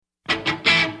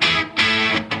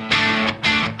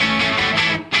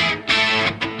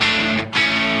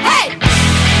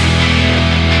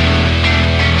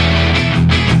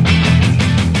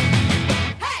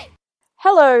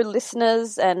Hello,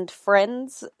 listeners and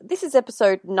friends. This is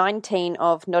episode 19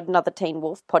 of Not Another Teen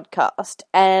Wolf podcast,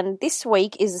 and this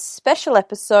week is a special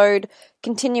episode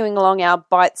continuing along our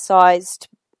bite-sized,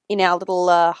 in our little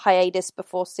hiatus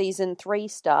before season 3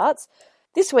 starts.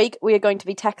 This week we are going to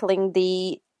be tackling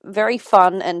the very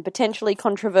fun and potentially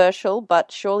controversial,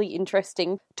 but surely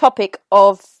interesting topic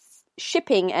of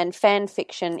shipping and fan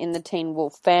fiction in the Teen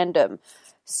Wolf fandom.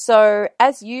 So,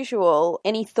 as usual,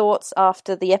 any thoughts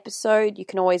after the episode, you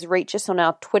can always reach us on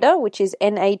our Twitter, which is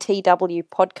NATW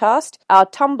Podcast, our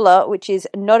Tumblr, which is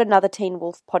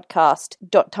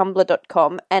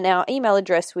notanotherteenwolfpodcast.tumblr.com, and our email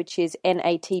address, which is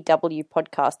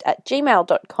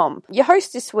natwpodcast@gmail.com. Your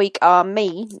hosts this week are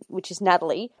me, which is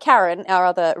Natalie, Karen, our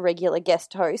other regular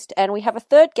guest host, and we have a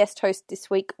third guest host this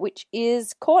week, which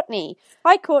is Courtney.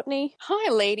 Hi, Courtney. Hi,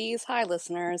 ladies. Hi,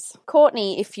 listeners.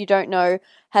 Courtney, if you don't know,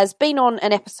 has been on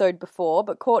an episode before,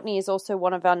 but Courtney is also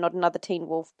one of our Not Another Teen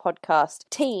Wolf podcast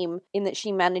team, in that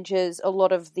she manages a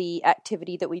lot of the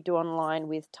activity that we do online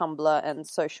with Tumblr and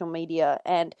social media.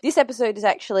 And this episode is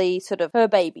actually sort of her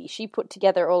baby. She put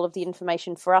together all of the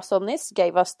information for us on this,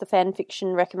 gave us the fan fiction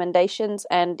recommendations,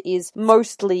 and is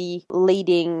mostly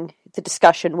leading the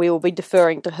discussion. We will be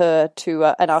deferring to her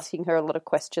and asking her a lot of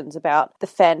questions about the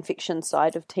fan fiction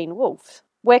side of Teen Wolf.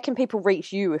 Where can people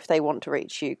reach you if they want to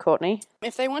reach you, Courtney?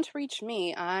 If they want to reach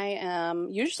me, I am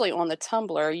usually on the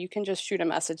Tumblr. You can just shoot a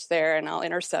message there and I'll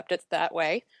intercept it that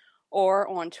way. Or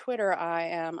on Twitter, I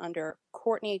am under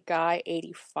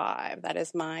CourtneyGuy85. That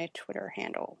is my Twitter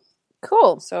handle.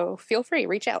 Cool. So feel free,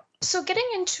 reach out. So getting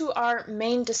into our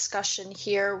main discussion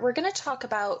here, we're going to talk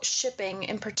about shipping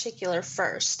in particular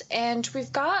first. And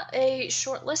we've got a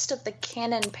short list of the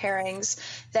canon pairings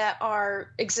that are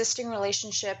existing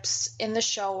relationships in the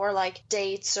show, or like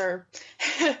dates, or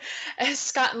as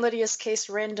Scott and Lydia's case,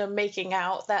 random making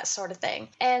out, that sort of thing.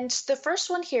 And the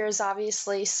first one here is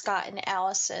obviously Scott and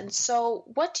Allison. So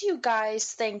what do you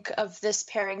guys think of this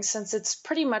pairing, since it's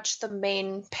pretty much the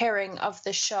main pairing of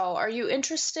the show? Are you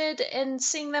interested in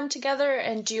seeing them together,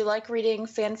 and do you like reading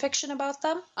fan fiction about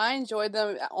them? I enjoyed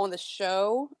them on the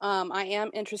show. I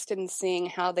am interested in seeing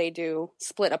how they do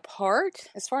split apart.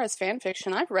 As far as fan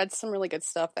fiction, I've read some really good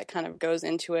stuff that kind of goes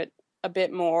into it a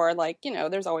bit more. Like,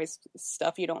 there's always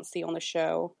stuff you don't see on the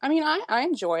show. I mean, I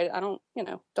enjoy it. I don't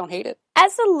hate it.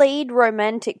 As a lead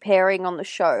romantic pairing on the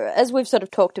show, as we've sort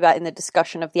of talked about in the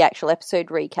discussion of the actual episode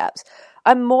recaps,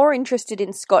 I'm more interested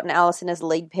in Scott and Allison as a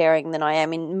lead pairing than I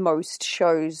am in most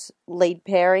shows' lead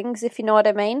pairings, if you know what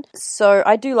I mean. So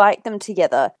I do like them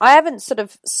together. I haven't sort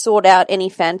of sought out any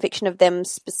fan fiction of them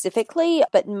specifically,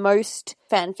 but most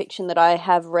fan fiction that I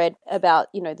have read about,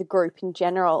 the group in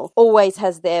general, always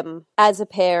has them as a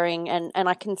pairing, and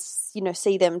I can,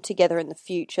 see them together in the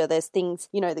future. There's things,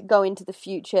 that go into the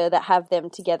future that have them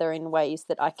together in ways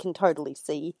that I can totally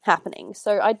see happening.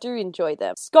 So I do enjoy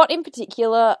them. Scott in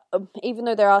particular, even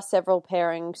though there are several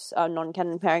pairings,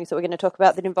 non-canon pairings that we're going to talk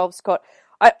about that involve Scott,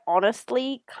 I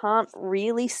honestly can't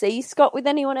really see Scott with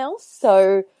anyone else.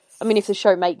 So, I mean, if the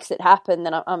show makes it happen,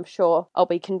 then I'm sure I'll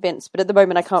be convinced. But at the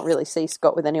moment, I can't really see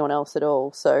Scott with anyone else at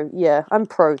all. So, yeah, I'm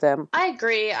pro them. I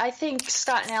agree. I think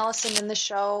Scott and Allison in the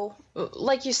show,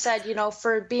 like you said,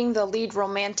 for being the lead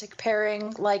romantic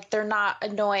pairing, like, they're not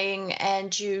annoying,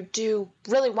 and you do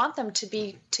really want them to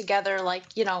be together, like,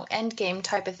 endgame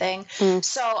type of thing.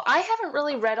 So I haven't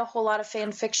really read a whole lot of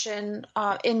fan fiction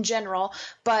in general,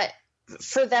 but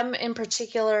for them in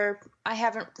particular, I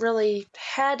haven't really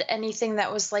had anything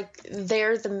that was like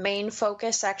they're the main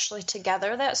focus actually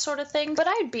together, that sort of thing. But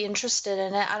I'd be interested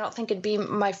in it. I don't think it'd be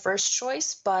my first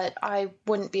choice, but I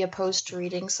wouldn't be opposed to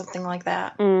reading something like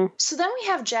that. So then we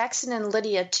have Jackson and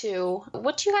Lydia too.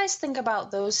 What do you guys think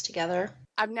about those together?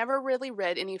 I've never really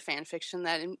read any fan fiction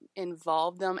that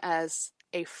involved them as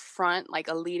a front, like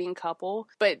a leading couple,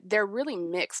 but they're really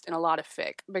mixed in a lot of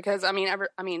fic, because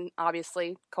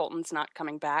obviously Colton's not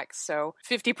coming back, so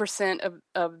 50%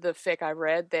 of the fic I've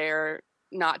read, they're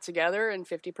not together, and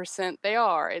 50% they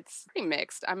are. It's pretty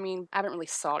mixed. I mean, I haven't really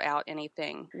sought out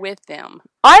anything with them.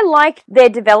 I liked their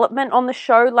development on the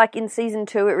show. Like in season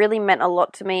 2, it really meant a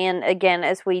lot to me. And again,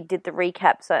 as we did the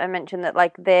recaps, I mentioned that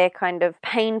like their kind of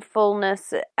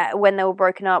painfulness when they were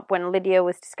broken up, when Lydia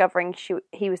was discovering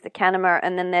he was the Canimer,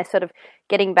 and then they're sort of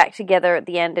getting back together at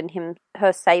the end, and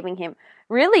her saving him,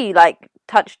 really like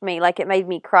touched me. Like it made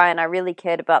me cry, and I really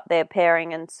cared about their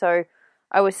pairing. And so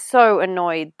I was so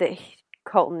annoyed that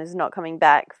Colton is not coming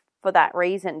back for that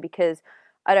reason, because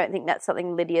I don't think that's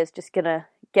something Lydia's just gonna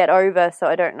get over, so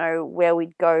I don't know where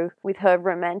we'd go with her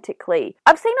romantically.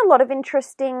 I've seen a lot of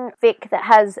interesting fic that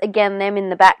has, again, them in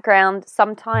the background.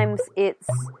 Sometimes it's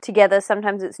together,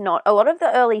 sometimes it's not. A lot of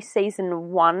the early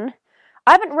season 1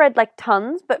 I haven't read like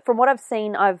tons, but from what I've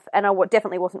seen, I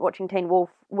definitely wasn't watching Teen Wolf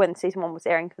when season 1 was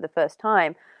airing for the first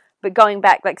time. But going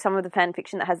back, like some of the fan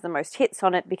fiction that has the most hits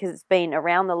on it because it's been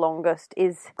around the longest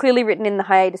is clearly written in the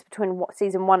hiatus between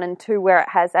season 1 and 2, where it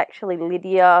has actually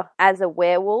Lydia as a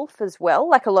werewolf as well.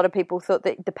 Like a lot of people thought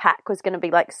that the pack was going to be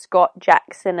like Scott,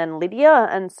 Jackson and Lydia.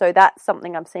 And so that's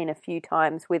something I've seen a few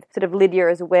times with sort of Lydia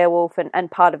as a werewolf and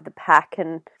part of the pack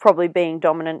and probably being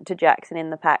dominant to Jackson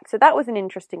in the pack. So that was an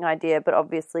interesting idea, but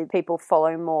obviously people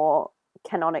follow more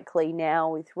canonically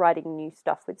now with writing new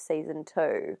stuff with season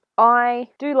 2. I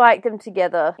do like them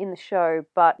together in the show,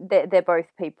 but they're both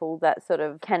people that sort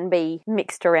of can be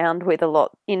mixed around with a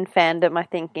lot in fandom, I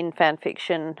think, in fan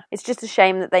fiction. It's just a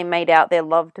shame that they made out their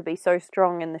love to be so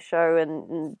strong in the show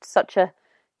and such a,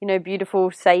 beautiful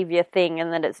savior thing,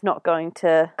 and that it's not going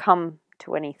to come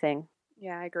to anything.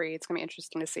 Yeah, I agree. It's going to be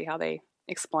interesting to see how they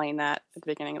explain that at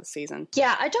the beginning of the season.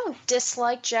 Yeah, I don't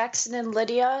dislike Jackson and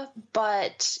Lydia,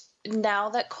 but now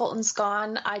that Colton's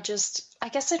gone, I guess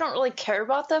I don't really care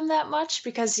about them that much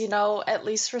because, at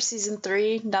least for season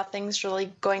 3, nothing's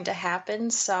really going to happen.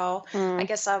 So I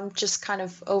guess I'm just kind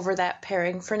of over that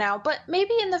pairing for now. But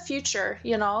maybe in the future,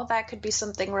 that could be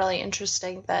something really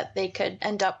interesting that they could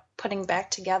end up putting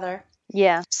back together.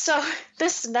 Yeah. So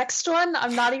this next one,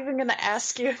 I'm not even going to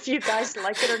ask you if you guys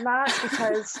like it or not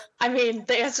because,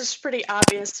 the answer's pretty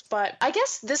obvious. But I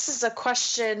guess this is a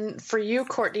question for you,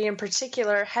 Courtney, in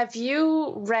particular. Have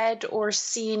you read or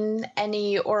seen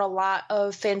any or a lot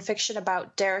of fan fiction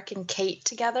about Derek and Kate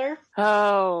together?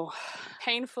 Oh,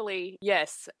 painfully,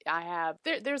 yes, I have.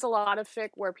 There's a lot of fic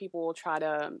where people will try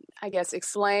to, I guess,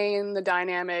 explain the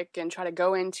dynamic and try to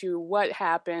go into what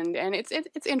happened, and it's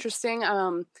interesting.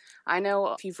 I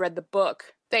know if you've read the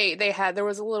book, there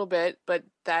was a little bit, but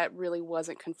that really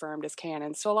wasn't confirmed as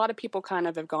canon. So a lot of people kind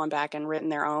of have gone back and written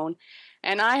their own,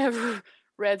 and I have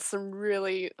read some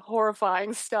really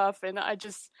horrifying stuff, and I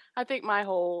think my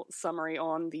whole summary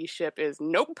on the ship is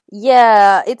nope.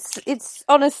 Yeah, it's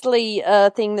honestly a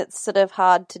thing that's sort of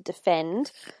hard to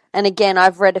defend. And again,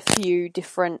 I've read a few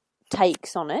different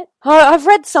takes on it. I've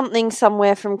read something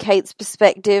somewhere from Kate's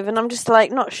perspective, and I'm just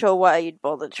like not sure why you'd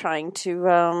bother trying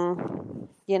to,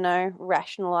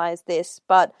 rationalize this.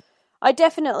 But I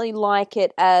definitely like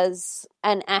it as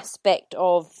an aspect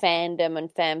of fandom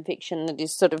and fan fiction that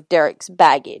is sort of Derek's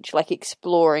baggage, like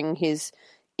exploring his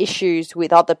issues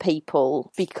with other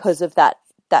people because of that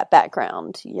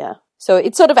background. Yeah. So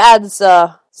it sort of adds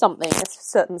a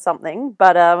certain something,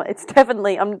 but I'm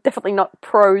definitely not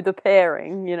pro the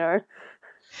pairing,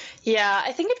 Yeah,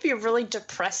 I think it'd be really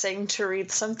depressing to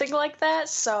read something like that,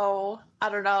 so I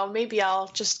don't know, maybe I'll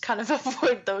just kind of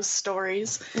avoid those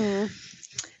stories.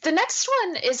 The next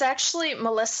one is actually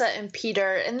Melissa and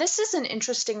Peter, and this is an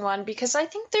interesting one because I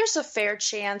think there's a fair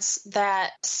chance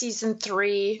that season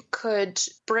 3 could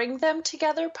bring them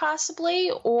together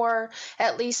possibly, or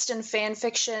at least in fan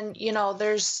fiction,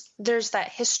 there's that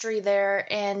history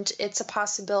there, and it's a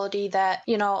possibility that,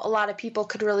 a lot of people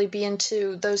could really be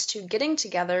into those two getting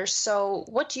together. So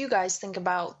what do you guys think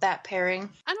about that pairing?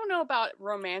 I don't know about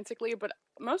romantically, but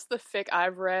most of the fic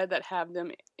I've read that have them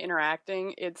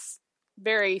interacting, it's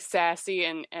very sassy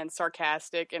and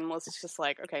sarcastic, and Melissa's just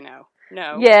like, okay, no,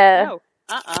 yeah, no,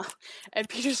 and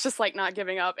Peter's just like not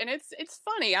giving up, and it's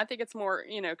funny. I think it's more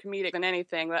comedic than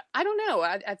anything, but I don't know.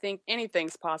 I think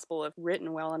anything's possible if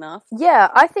written well enough. Yeah,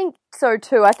 I think so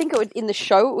too. I think in the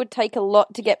show it would take a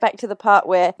lot to get back to the part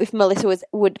where if Melissa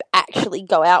would actually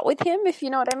go out with him, if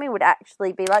you know what I mean, would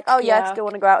actually be like, oh yeah, I still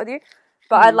want to go out with you.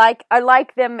 But I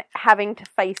like them having to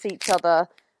face each other.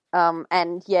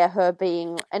 And yeah, her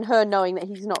knowing that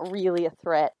he's not really a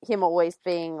threat, him always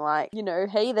being like,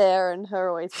 hey there, and her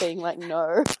always being like,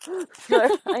 no.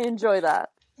 So I enjoy that.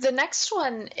 The next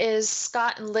one is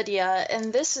Scott and Lydia,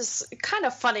 and this is kind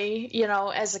of funny,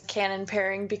 as a canon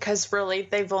pairing, because really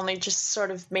they've only just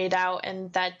sort of made out,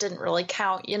 and that didn't really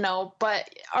count, but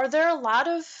are there a lot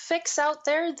of fics out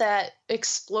there that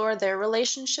explore their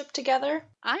relationship together?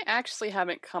 I actually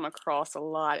haven't come across a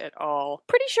lot at all.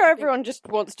 Pretty sure everyone just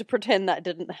wants to pretend that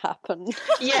didn't happen.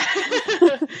 Yeah.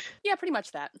 Yeah, pretty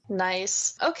much that.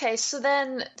 Nice. Okay, so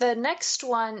then the next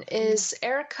one is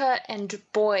Erica and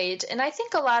Boyd, and I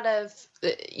think a lot of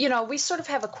we sort of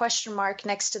have a question mark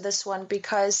next to this one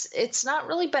because it's not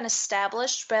really been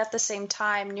established, but at the same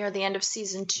time, near the end of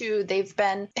season 2, they've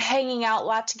been hanging out a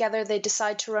lot together. They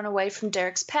decide to run away from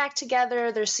Derek's pack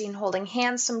together. They're seen holding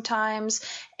hands sometimes.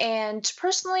 And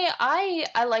personally,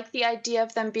 I like the idea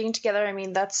of them being together. I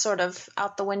mean, that's sort of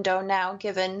out the window now,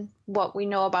 given what we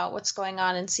know about what's going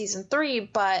on in season 3,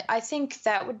 but I think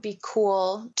that would be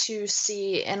cool to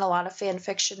see in a lot of fan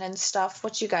fiction and stuff.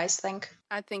 What do you guys think?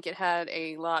 I think it had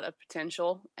a lot of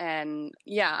potential, and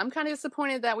yeah, I'm kind of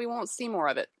disappointed that we won't see more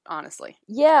of it, honestly.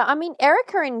 Yeah, I mean,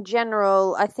 Erica in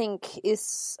general, I think,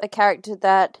 is a character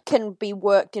that can be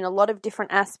worked in a lot of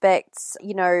different aspects,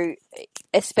 you know,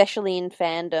 especially in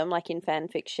fandom, like in fan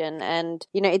fiction, and,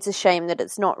 you know, it's a shame that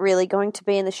it's not really going to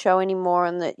be in the show anymore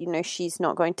and that, you know, she's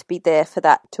not going to be there for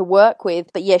that to work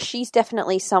with. But yeah, she's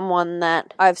definitely someone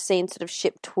that I've seen sort of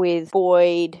shipped with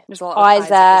Boyd,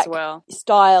 Isaac as well,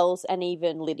 Stiles, and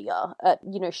even Lydia.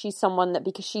 You know, she's someone that,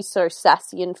 because she's so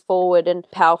sassy and forward and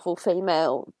powerful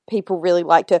female, people really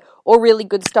liked her. Or really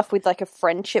good stuff with like a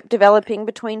friendship developing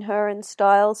between her and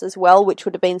Stiles as well, which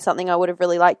would have been something I would have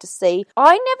really liked to see.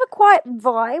 I never quite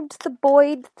vibed the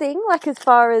Boyd thing, like as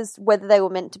far as whether they were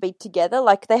meant to be together.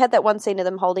 Like they had that one scene of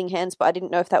them holding hands, but I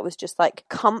didn't know if that was just like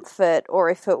comfort or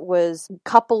if it was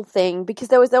couple thing, because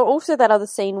there was also that other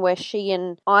scene where she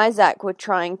and Isaac were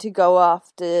trying to go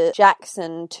after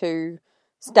Jackson to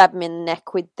stab him in the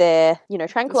neck with their, you know,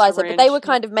 tranquilizer, but they were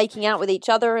kind of making out with each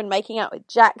other and making out with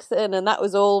Jackson, and that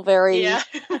was all very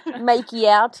makey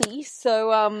outy.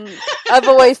 So I've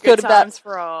always thought about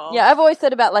I've always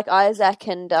thought about like Isaac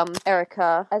and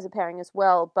Erica as a pairing as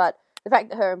well, but the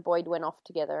fact that her and Boyd went off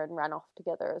together and ran off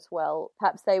together as well,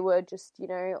 perhaps they were just, you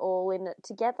know, all in it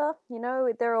together, you know,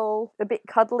 they're all a bit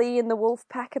cuddly in the wolf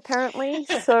pack apparently.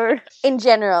 So in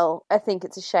general, I think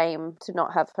it's a shame to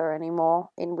not have her anymore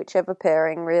in whichever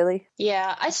pairing, really.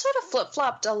 Yeah, I sort of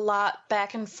flip-flopped a lot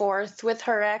back and forth with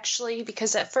her actually,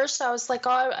 because at first I was like,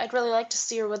 oh, I'd really like to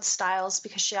see her with Stiles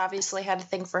because she obviously had a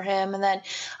thing for him, and then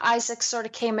Isaac sort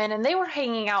of came in and they were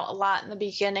hanging out a lot in the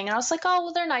beginning, and I was like, oh,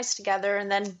 well, they're nice together,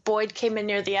 and then Boyd came in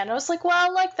near the end. I was like, well,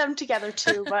 I like them together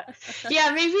too, but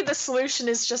yeah, maybe the solution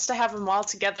is just to have them all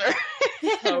together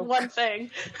in one thing.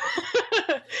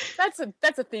 That's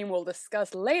a theme we'll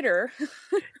discuss later.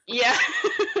 Yeah.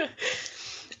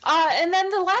 And then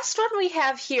the last one we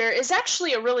have here is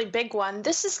actually a really big one.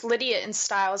 This is Lydia and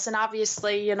Stiles, and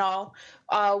obviously, you know,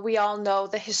 we all know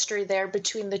the history there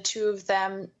between the two of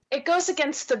them. It goes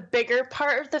against the bigger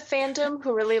part of the fandom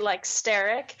who really likes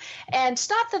Starrick, and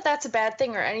not that that's a bad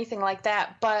thing or anything like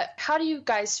that, but how do you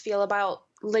guys feel about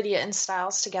Lydia and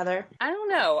Stiles together? I don't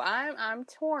know. I'm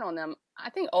torn on them.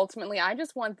 I think ultimately I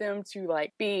just want them to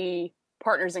like be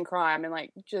partners in crime and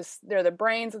like just they're the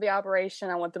brains of the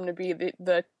operation. I want them to be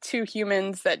the two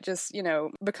humans that just, you know,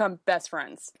 become best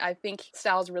friends. I think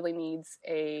Stiles really needs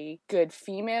a good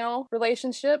female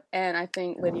relationship, and I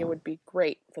think Lydia would be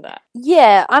great for that.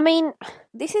 Yeah, I mean,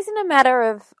 this isn't a matter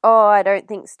of, oh, I don't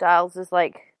think Stiles is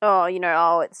like, oh, you know,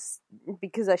 oh, it's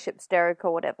because I ship Starrick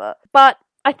or whatever. But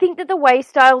I think that the way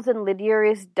Stiles and Lydia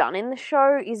is done in the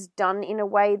show is done in a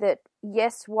way that,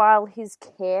 yes, while his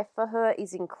care for her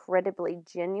is incredibly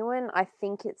genuine, I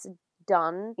think it's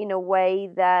done in a way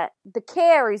that the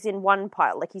care is in one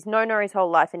pile. Like, he's known her his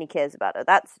whole life and he cares about her.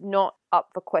 That's not up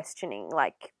for questioning.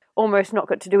 Like, almost not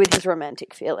got to do with his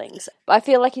romantic feelings. But I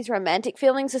feel like his romantic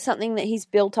feelings are something that he's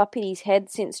built up in his head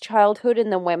since childhood,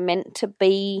 and then we're meant to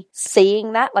be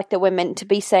seeing that, like that we're meant to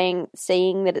be seeing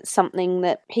that it's something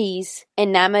that he's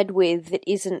enamored with that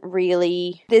isn't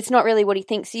really, it's not really what he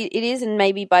thinks it is. And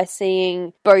maybe by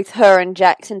seeing both her and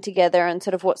Jackson together and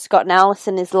sort of what Scott and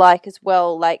Allison is like as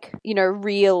well, like, you know,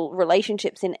 real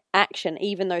relationships in action,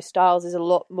 even though Stiles is a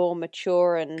lot more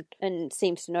mature and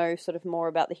seems to know sort of more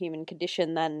about the human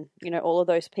condition than, you know, all of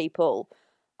those people,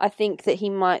 I think that he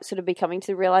might sort of be coming to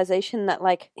the realization that,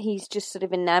 like, he's just sort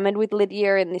of enamored with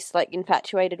Lydia in this, like,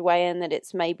 infatuated way, and that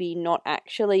it's maybe not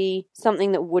actually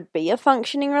something that would be a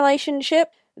functioning relationship.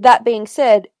 That being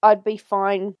said, I'd be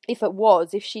fine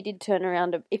if she did turn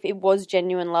around, if it was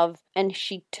genuine love, and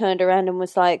she turned around and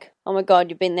was like, oh my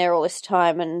god, you've been there all this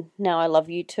time, and now I love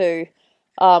you too.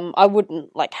 I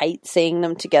wouldn't, like, hate seeing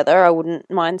them together. I wouldn't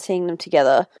mind seeing them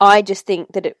together. I just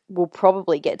think that it will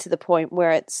probably get to the point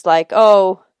where it's like,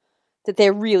 oh, that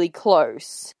they're really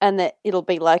close, and that it'll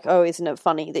be like, oh, isn't it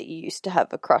funny that you used to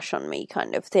have a crush on me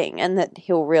kind of thing, and that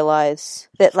he'll realise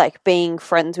that, like, being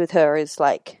friends with her is,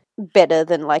 like, better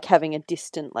than, like, having a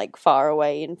distant, like, far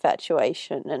away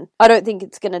infatuation. And I don't think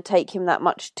it's going to take him that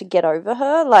much to get over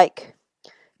her. Like,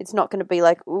 it's not going to be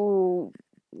like, ooh,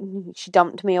 she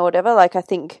dumped me or whatever. Like, I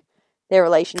think their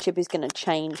relationship is going to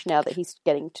change now that he's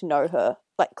getting to know her,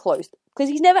 like, close. Because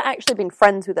he's never actually been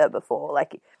friends with her before.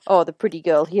 Like, oh, the pretty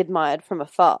girl he admired from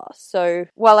afar. So,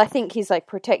 while I think his, like,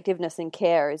 protectiveness and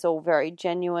care is all very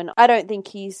genuine, I don't think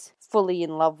he's fully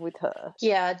in love with her.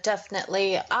 Yeah,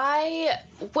 definitely.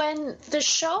 When the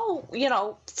show,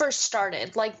 first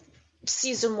started, like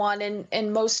season 1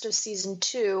 and most of season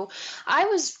 2, I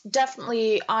was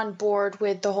definitely on board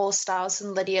with the whole Stiles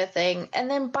and Lydia thing. And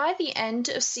then by the end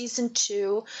of season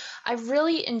 2, I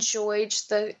really enjoyed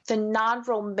the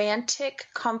non-romantic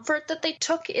comfort that they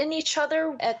took in each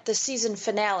other at the season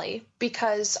finale,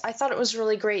 because I thought it was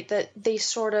really great that they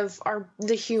sort of are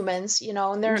the humans,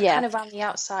 and they're kind of on the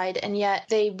outside, and yet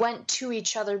they went to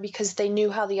each other because they knew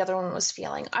how the other one was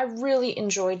feeling. I really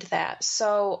enjoyed that.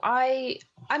 So I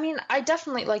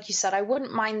definitely, like you said, I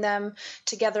wouldn't mind them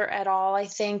together at all. I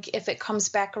think if it comes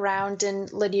back around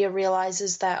and Lydia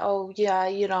realizes that, oh, yeah,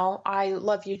 I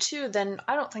love you too, then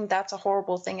I don't think that's a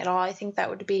horrible thing at all. I think that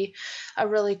would be a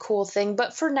really cool thing.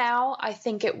 But for now, I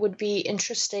think it would be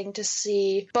interesting to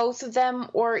see both of them,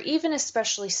 or even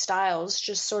especially Stiles,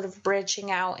 just sort of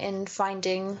branching out and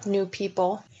finding new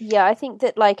people. Yeah, I think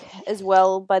that, as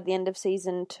well, by the end of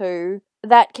season 2,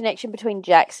 that connection between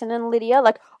Jackson and Lydia,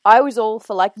 I was all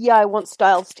for, I want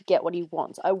Stiles to get what he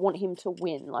wants. I want him to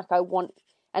win.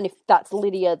 And if that's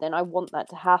Lydia, then I want that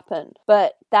to happen.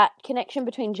 But that connection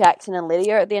between Jackson and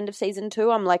Lydia at the end of season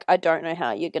 2, I'm I don't know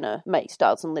how you're going to make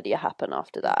Stiles and Lydia happen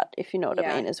after that, if you know what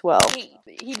I mean, as well.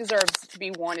 He deserves to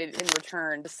be wanted in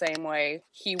return the same way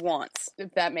he wants,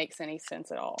 if that makes any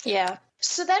sense at all. Yeah.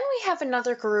 So then we have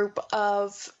another group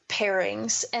of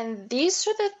pairings, and these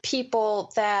are the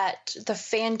people that the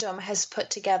fandom has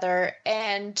put together,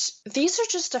 and these are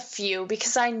just a few,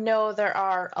 because I know there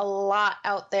are a lot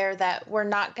out there that we're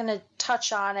not going to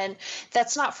touch on, and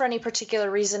that's not for any particular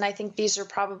reason. I think these are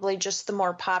probably just the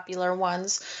more popular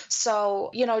ones. So,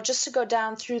 just to go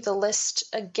down through the list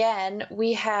again,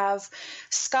 we have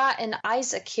Scott and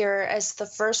Isaac here as the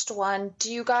first one.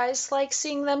 Do you guys like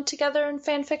seeing them together in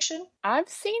fan fiction? I've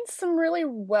seen some really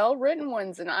well-written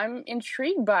ones, and I'm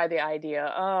intrigued by the idea.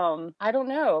 I don't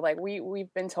know.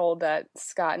 We've been told that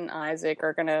Scott and Isaac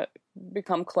are gonna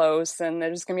become close, and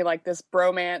there's gonna be this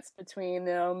bromance between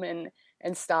them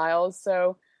and Stiles.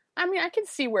 So, I can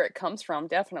see where it comes from,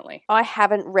 definitely. I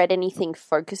haven't read anything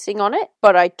focusing on it,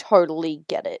 but I totally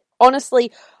get it.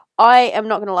 Honestly, I am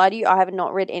not going to lie to you, I have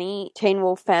not read any Teen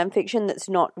Wolf fanfiction that's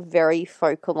not very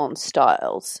focal on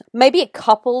Stiles. Maybe a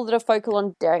couple that are focal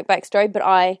on Derek backstory, but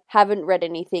I haven't read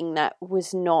anything that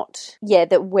was not,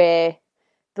 that where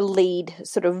the lead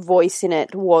sort of voice in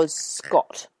it was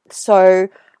Scott. So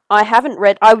I haven't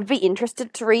read, I would be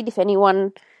interested to read, if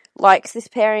anyone likes this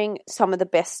pairing, some of the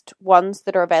best ones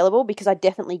that are available, because I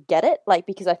definitely get it,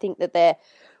 because I think that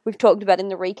we've talked about in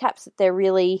the recaps that they're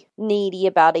really needy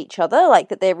about each other,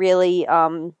 that they're really,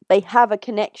 they have a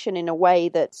connection in a way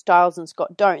that Stiles and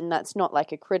Scott don't, and that's not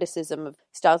a criticism of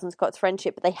Stiles and Scott's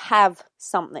friendship, but they have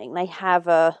something. They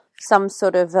have some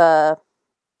sort of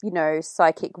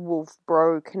psychic wolf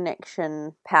bro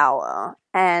connection power,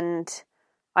 and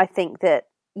I think that,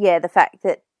 the fact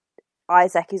that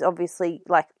Isaac is obviously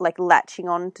latching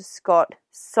on to Scott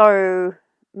so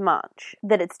much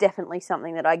that it's definitely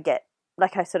something that I get.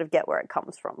 I sort of get where it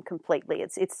comes from completely.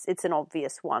 It's an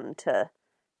obvious one to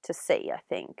see, I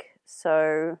think.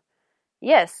 So,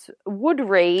 yes, would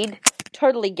read,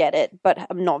 totally get it, but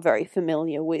I'm not very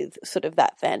familiar with sort of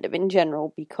that fandom in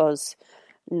general, because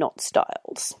not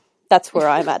Stiles. That's where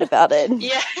I'm at about it.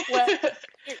 Yeah. Well,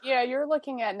 you're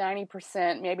looking at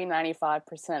 90%, maybe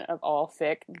 95% of all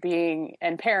fic being,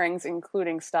 and pairings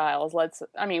including Stiles. We're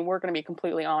going to be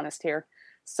completely honest here.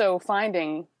 So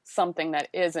finding something that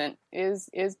isn't is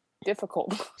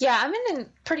difficult. Yeah, I'm in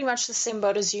pretty much the same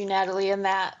boat as you, Natalie, in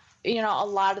that, a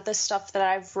lot of the stuff that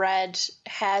I've read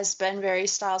has been very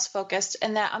Stiles focused,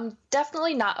 and that I'm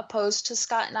definitely not opposed to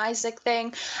Scott and Isaac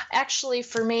thing. Actually,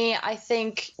 for me, I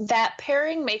think that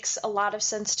pairing makes a lot of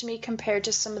sense to me compared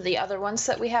to some of the other ones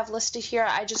that we have listed here.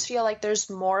 I just feel like there's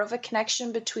more of a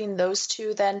connection between those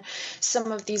two than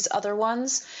some of these other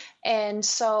ones. And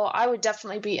so I would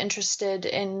definitely be interested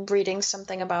in reading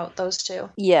something about those two.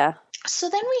 Yeah. So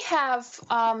then we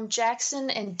have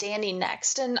Jackson and Danny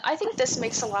next. And I think this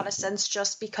makes a lot of sense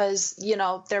just because,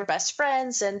 they're best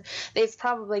friends and they've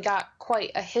probably got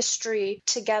quite a history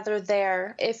together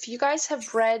there. If you guys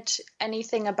have read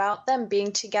anything about them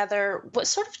being together, what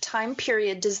sort of time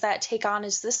period does that take on?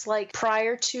 Is this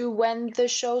prior to when the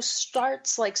show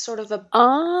starts? Sort of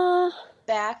a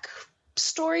back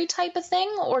story type of thing,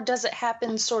 or does it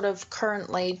happen sort of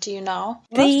currently? Do you know?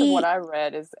 Most of what I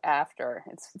read is after.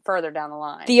 It's further down the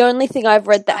line. The only thing I've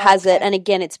read that has it, and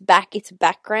again, it's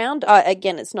background.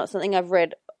 Again, it's not something I've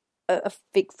read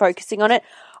focusing on it.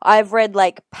 I've read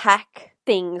Pack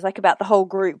things like about the whole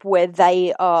group where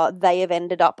they have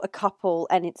ended up a couple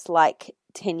and it's like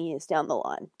 10 years down the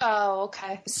line. Oh,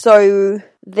 okay. So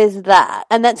there's that.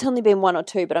 And that's only been one or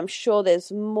two, but I'm sure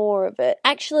there's more of it.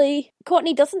 Actually,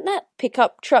 Courtney, doesn't that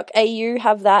pickup truck AU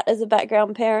have that as a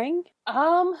background pairing?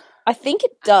 I think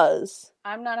it does.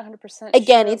 I'm not 100%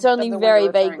 Again, sure it's only of the one very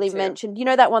you're referring vaguely to. mentioned. You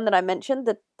know that one that I mentioned?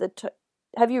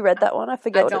 Have you read that one? I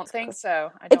forget I what don't it's think called.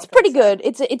 so. It's pretty good.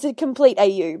 It's a complete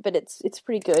AU, but it's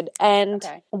pretty good. And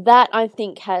that, I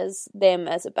think, has them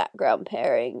as a background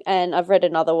pairing. And I've read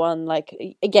another one, like,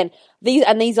 again,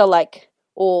 these are like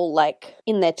all like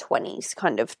in their 20s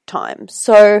kind of time.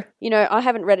 So, you know, I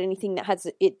haven't read anything that has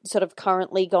it sort of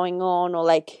currently going on, or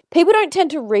like, people don't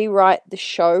tend to rewrite the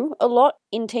show a lot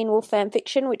in Teen Wolf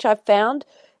fanfiction, which I've found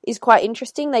is quite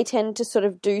interesting. They tend to sort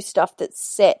of do stuff that's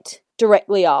set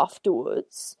directly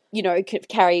afterwards, you know,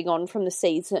 carrying on from the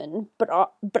season. But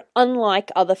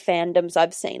unlike other fandoms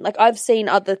I've seen, like I've seen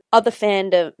other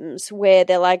fandoms where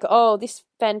they're like, oh, this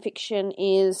fanfiction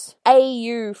is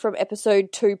AU from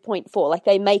episode 2.4. Like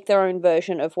they make their own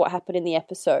version of what happened in the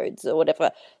episodes or whatever.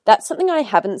 That's something I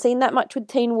haven't seen that much with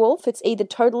Teen Wolf. It's either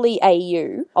totally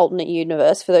AU, alternate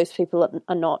universe, for those people that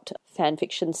are not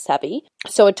fanfiction savvy.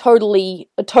 So a total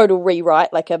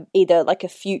rewrite, like either like a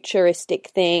futuristic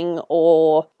thing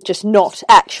or just not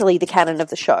actually the canon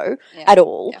of the show at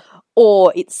all,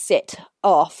 or it's set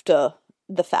after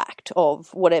the fact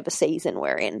of whatever season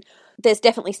we're in. There's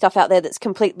definitely stuff out there that's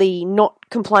completely not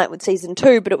compliant with season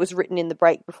 2, but it was written in the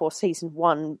break before season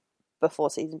 1,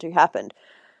 before season 2 happened.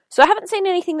 So I haven't seen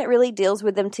anything that really deals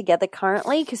with them together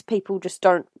currently, because people just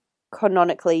don't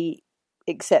canonically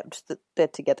accept that they're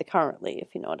together currently,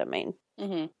 if you know what I mean.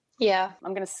 Mm-hmm. Yeah.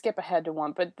 I'm going to skip ahead to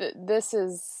one, but this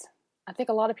is, I think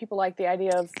a lot of people like the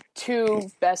idea of two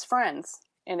best friends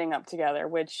ending up together,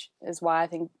 which is why I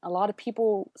think a lot of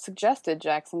people suggested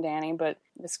Jax and Danny, but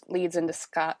this leads into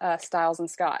Stiles and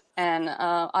Scott. And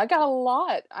I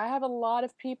have a lot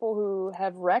of people who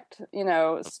have wrecked, you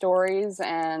know, stories,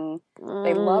 and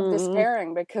they love this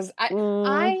pairing because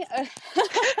no,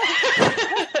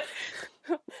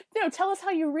 tell us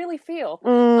how you really feel.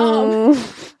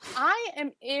 I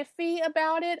am iffy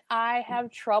about it. I have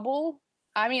trouble.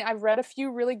 I mean, I've read a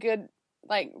few really good,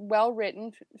 like,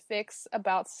 well-written fics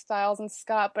about Stiles and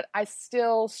Scott, but I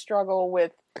still struggle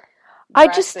with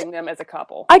grasping them as a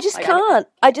couple. I just can't.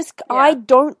 I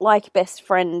don't like best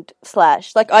friend /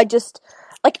 like, I just,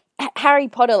 like, Harry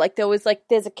Potter, like,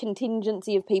 there's a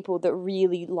contingency of people that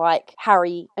really like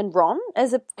Harry and Ron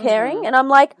as a pairing, and I'm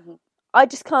like, I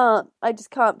just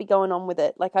can't be going on with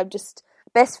it. Like,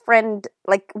 best friend,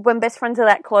 like, when best friends are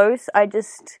that close, I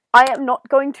am not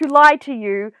going to lie to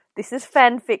you. This is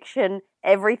fan fiction.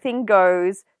 Everything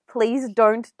goes. Please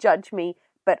don't judge me.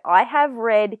 But I have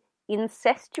read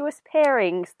incestuous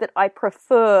pairings that I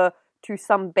prefer to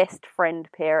some best friend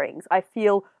pairings. I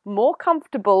feel more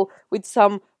comfortable with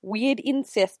some weird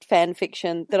incest fan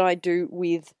fiction than I do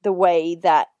with the way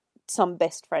that some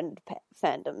best friend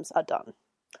fandoms are done.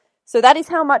 So that is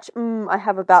how much I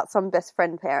have about some best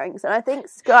friend pairings. And I think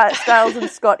Stiles and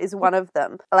Scott is one of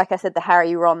them. Like I said, the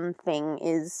Harry-Ron thing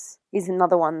is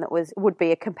another one that would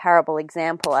be a comparable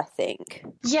example, I think.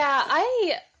 Yeah,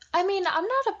 I mean, I'm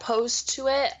not opposed to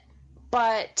it,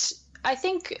 but I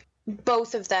think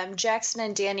both of them, Jackson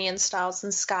and Danny and Stiles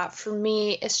and Scott, for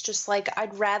me, it's just like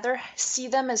I'd rather see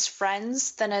them as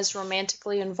friends than as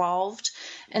romantically involved.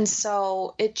 And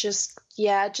so it just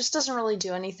doesn't really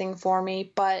do anything for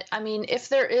me. But I mean, if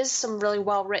there is some really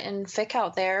well-written fic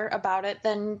out there about it,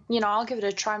 then, you know, I'll give it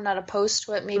a try. I'm not opposed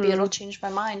to it. Maybe it'll change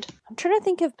my mind. I'm trying to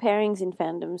think of pairings in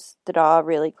fandoms that are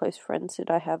really close friends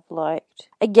that I have liked.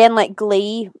 Again, like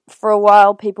Glee, for a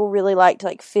while, people really liked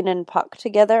like Finn and Puck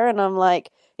together, and I'm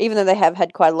like, even though they have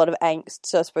had quite a lot of angst,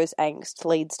 so I suppose angst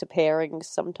leads to pairings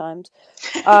sometimes.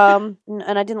 And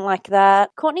I didn't like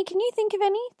that. Courtney, can you think of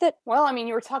any that... Well, I mean,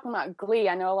 you were talking about Glee.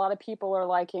 I know a lot of people are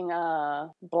liking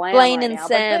Blaine right and now,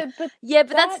 Sam. But yeah,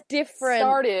 but that's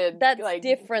different. That's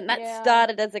different. That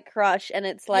started as a crush, and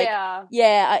it's like...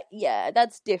 Yeah,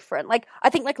 that's different. Like,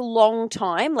 I think, like, long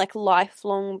time, like,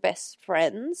 lifelong best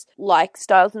friends, like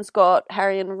Stiles and Scott,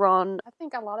 Harry and Ron. I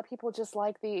think a lot of people just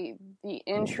like the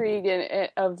intrigue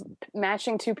of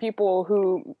matching two people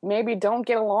who maybe don't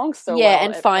get along so well. Yeah,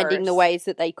 and finding first. The ways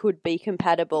that they could be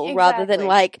compatible rather than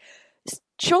like,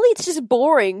 surely it's just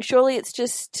boring. Surely it's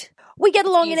just, we get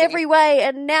along in every way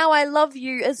and now I love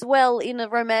you as well in a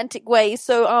romantic way,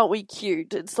 so aren't we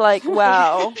cute? It's like,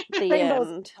 wow, the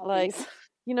end. Like,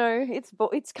 you know,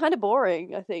 it's kind of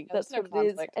boring, I think. That's what it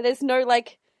is. And there's no,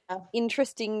 like,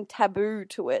 interesting taboo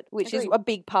to it, which is Agreed. a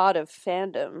big part of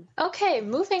fandom. Okay,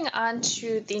 moving on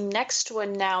to the next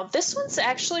one now. This one's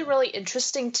actually really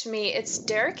interesting to me. It's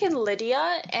Derek and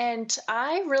Lydia, and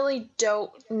I really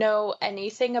don't know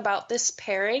anything about this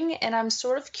pairing, and I'm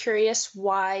sort of curious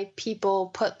why people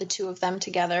put the two of them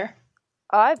together.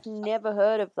 I've never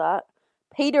heard of that.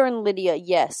 Peter and Lydia,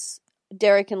 yes.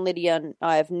 Derek and Lydia,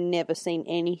 I have never seen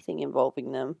anything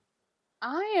involving them.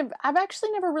 I've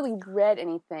actually never really read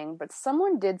anything, but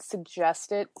someone did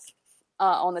suggest it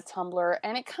on the Tumblr,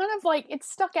 and it kind of like, it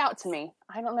stuck out to me.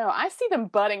 I don't know. I see them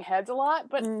butting heads a lot,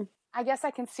 but I guess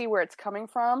I can see where it's coming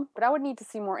from, but I would need to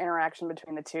see more interaction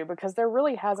between the two, because there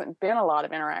really hasn't been a lot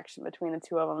of interaction between the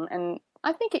two of them, and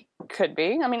I think it could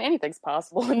be. I mean, anything's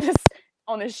possible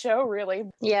on this show, really.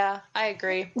 Yeah, I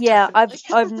agree. Yeah,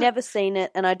 I've never seen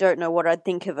it, and I don't know what I'd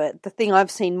think of it. The thing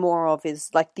I've seen more of is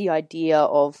like the idea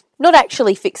of not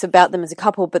actually fics about them as a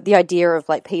couple, but the idea of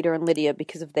like Peter and Lydia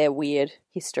because of their weird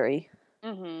history.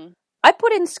 Mm-hmm. I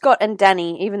put in Scott and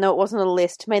Danny, even though it wasn't a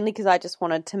list, mainly because I just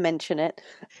wanted to mention it.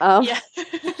 Yeah.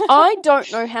 I don't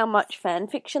know how much fan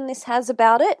fiction this has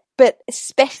about it, but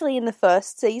especially in the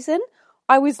first season,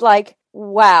 I was like,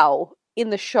 wow, in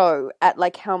the show at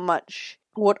like how much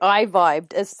what I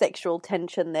vibed as sexual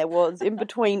tension there was in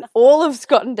between all of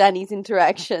Scott and Danny's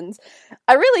interactions.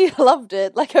 I really loved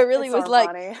it. Like, I really was like,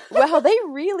 funny. wow, they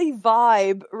really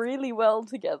vibe really well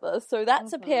together. So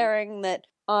that's a pairing that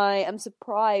I am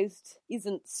surprised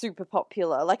isn't super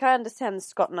popular. Like, I understand the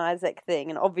Scott and Isaac thing,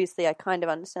 and obviously I kind of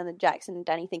understand the Jackson and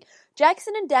Danny thing.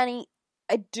 Jackson and Danny,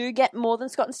 I do get more than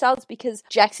Scott and Styles, because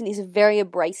Jackson is a very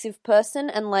abrasive person,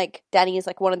 and like Danny is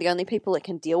like one of the only people that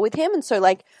can deal with him. And so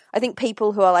like I think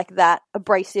people who are like that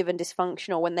abrasive and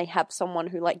dysfunctional, when they have someone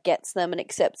who like gets them and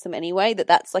accepts them anyway,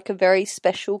 that's like a very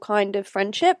special kind of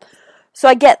friendship. So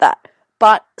I get that.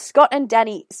 But Scott and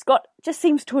Danny, Scott just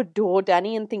seems to adore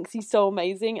Danny and thinks he's so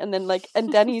amazing, and then like,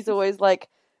 and Danny's always like,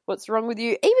 what's wrong with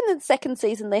you? Even in the second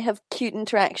season, they have cute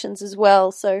interactions as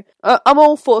well. So I'm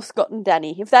all for Scott and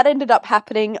Danny. If that ended up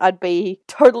happening, I'd be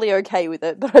totally okay with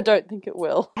it, but I don't think it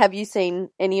will. Have you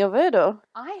seen any of it? Or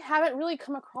I haven't really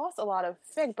come across a lot of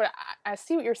fic, but I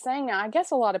see what you're saying now. I guess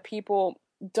a lot of people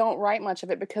don't write much of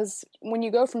it, because when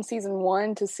you go from season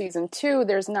 1 to season 2,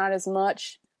 there's not as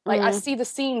much. Like, I see the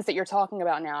scenes that you're talking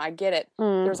about now. I get it.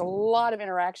 There's a lot of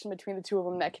interaction between the two of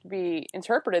them that could be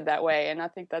interpreted that way, and I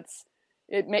think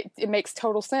it makes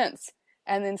total sense.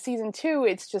 And then season 2,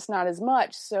 it's just not as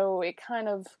much, so it kind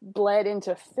of bled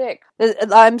into fic.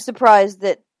 I'm surprised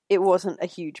that it wasn't a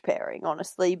huge pairing,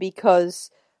 honestly,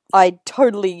 because I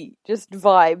totally just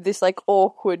vibe this like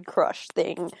awkward crush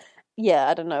thing. Yeah,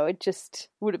 I don't know. It just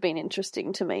would have been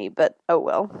interesting to me, but oh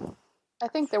well. I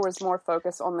think there was more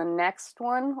focus on the next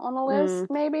one on the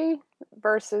list, maybe,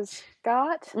 versus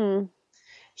Scott.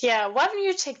 Yeah, why don't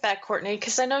you take that, Courtney?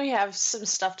 Because I know you have some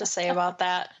stuff to say about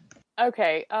that.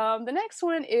 Okay, the next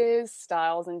one is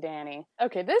Styles and Danny.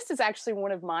 Okay, this is actually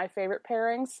one of my favorite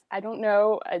pairings. I don't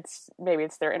know, maybe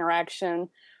it's their interaction,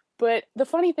 but the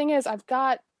funny thing is I've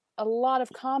got a lot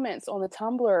of comments on the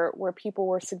Tumblr where people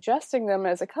were suggesting them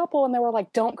as a couple, and they were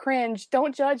like, don't cringe,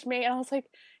 don't judge me, and I was like,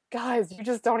 guys, you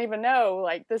just don't even know.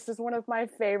 Like, this is one of my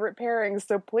favorite pairings,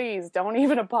 so please don't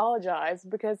even apologize,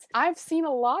 because I've seen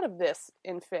a lot of this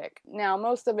in fic. Now,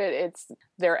 most of it's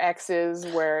their exes,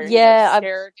 where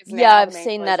I've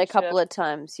seen that a couple of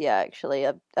times. Yeah, actually,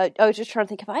 I was just trying to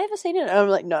think, have I ever seen it? And I'm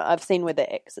like, no, I've seen with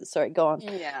their exes. Sorry, go on.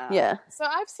 Yeah. So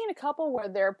I've seen a couple where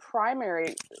they're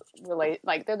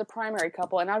they're the primary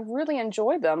couple, and I've really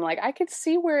enjoyed them. Like, I could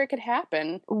see where it could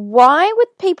happen. Why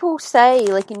would people say,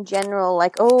 like, in general,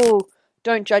 like, oh,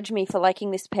 don't judge me for liking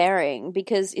this pairing?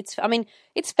 Because it's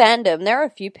fandom. There are a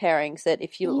few pairings that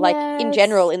if you like, in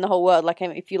general, in the whole world, like,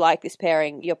 if you like this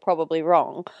pairing, you're probably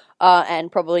wrong,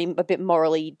 and probably a bit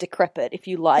morally decrepit if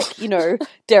you like,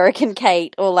 Derek and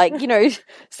Kate, or like,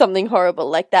 something horrible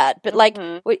like that. But like,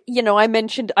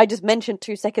 I just mentioned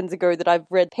 2 seconds ago that I've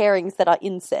read pairings that are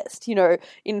incest,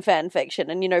 in fan fiction,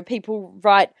 and people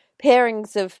write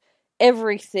pairings of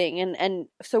everything, and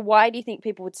so why do you think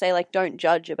people would say, like, don't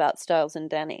judge about Styles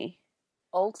and Danny?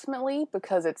 Ultimately,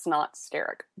 because it's not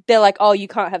Derek. They're like, oh, you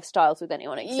can't have Styles with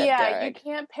anyone except Derek. Yeah, you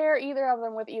can't pair either of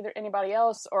them with anybody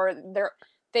else, or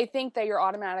they think that you're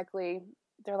automatically,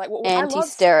 they're like, well,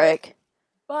 anti-Derek.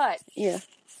 But yeah,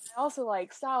 I also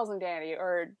like Styles and Danny,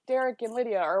 or Derek and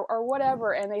Lydia, or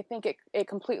whatever, and they think it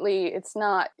completely, it's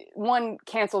not, one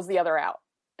cancels the other out.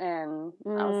 And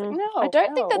I was like, no, I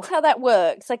don't think that's how that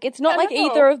works. Like, it's not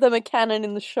either of them are canon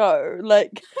in the show.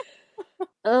 Like,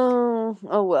 oh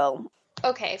well.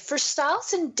 Okay, for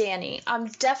Styles and Danny, I'm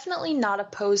definitely not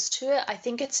opposed to it. I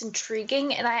think it's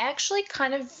intriguing, and I actually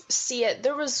kind of see it.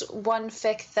 There was one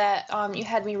fic that you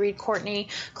had me read, Courtney,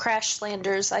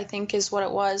 Crashlanders, I think is what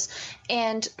it was.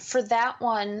 And for that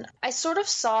one, I sort of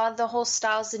saw the whole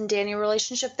Styles and Danny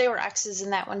relationship, they were exes in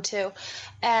that one too,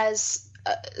 as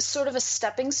sort of a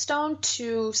stepping stone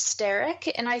to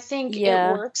Steric, and I think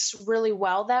it works really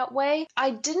well that way. I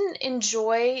didn't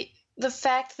enjoy the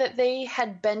fact that they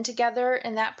had been together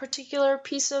in that particular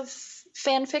piece of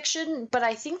fan fiction, but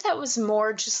I think that was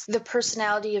more just the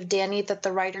personality of Danny that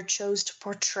the writer chose to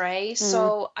portray.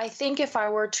 So I think if I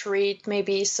were to read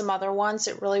maybe some other ones,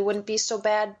 it really wouldn't be so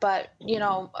bad. But, you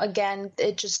know, again,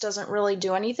 it just doesn't really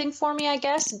do anything for me, I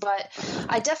guess. But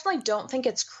I definitely don't think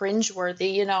it's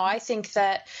cringeworthy. You know, I think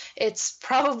that it's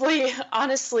probably,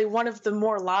 honestly, one of the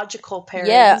more logical pairings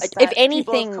that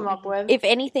people have come up with. If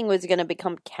anything was going to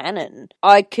become canon,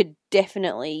 I could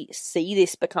definitely see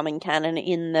this becoming canon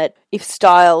in that if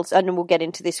Styles, and we'll get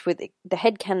into this with the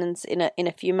headcanons in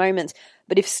a few moments,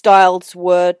 but if Styles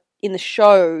were in the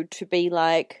show to be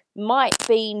like, might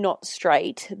be not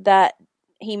straight, that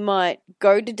he might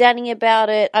go to Danny about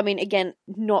it. I mean, again,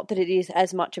 not that it is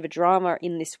as much of a drama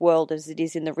in this world as it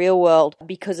is in the real world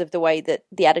because of the way that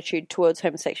the attitude towards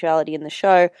homosexuality in the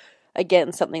show,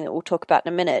 again, something that we'll talk about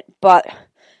in a minute, but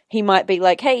he might be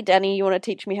like, hey, Danny, you want to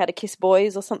teach me how to kiss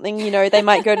boys or something? You know, they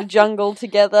might go to jungle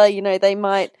together, you know, they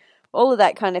might, all of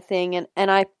that kind of thing.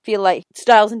 And I feel like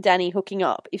Styles and Danny hooking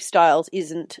up, if Styles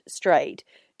isn't straight,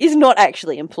 is not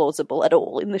actually implausible at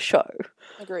all in the show.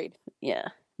 Agreed. Yeah.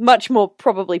 Much more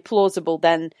probably plausible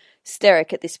than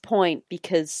Steric at this point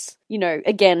because, you know,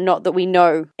 again, not that we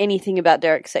know anything about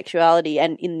Derek's sexuality,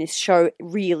 and in this show,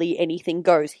 really anything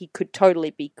goes. He could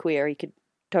totally be queer, he could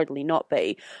totally not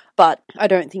be, but I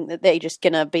don't think that they're just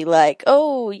gonna be like,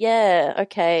 oh yeah,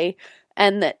 okay,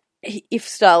 and that if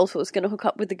Styles was gonna hook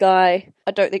up with the guy,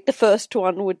 I don't think the first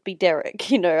one would be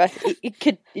Derek, you know,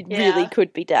 it really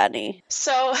could be Danny.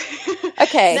 So,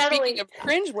 okay. Speaking of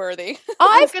cringeworthy,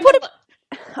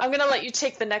 I'm gonna let you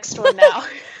take the next one now.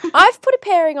 I've put a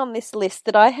pairing on this list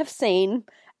that I have seen, and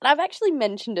I've actually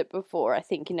mentioned it before, I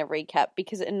think, in a recap,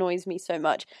 because it annoys me so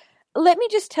much. Let me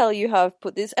just tell you how I've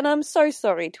put this, and I'm so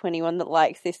sorry to anyone that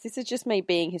likes this. This is just me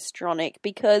being histrionic,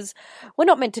 because we're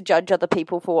not meant to judge other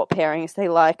people for what pairings they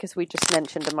like, as we just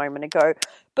mentioned a moment ago.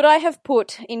 But I have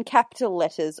put, in capital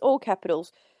letters, all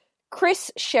capitals,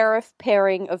 Chris Sheriff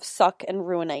pairing of suck and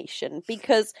ruination,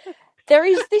 because there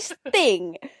is this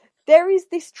thing... There is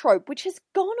this trope, which has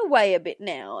gone away a bit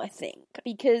now, I think,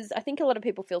 because I think a lot of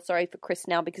people feel sorry for Chris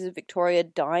now because of Victoria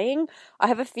dying. I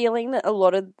have a feeling that a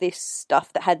lot of this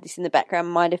stuff that had this in the background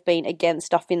might have been, again,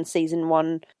 stuff in season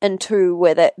 1 and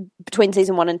 2, between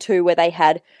season 1 and 2, where they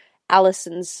had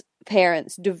Alison's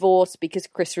parents divorce because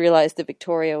Chris realised that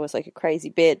Victoria was like a crazy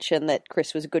bitch and that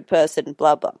Chris was a good person,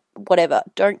 blah, blah, whatever,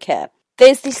 don't care.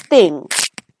 There's this thing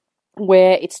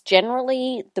where it's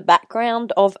generally the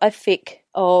background of a fic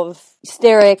of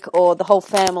Steric or the whole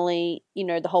family, you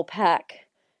know, the whole pack,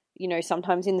 you know,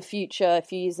 sometimes in the future, a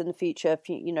few years in the future,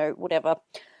 you know, whatever.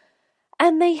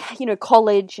 And they, you know,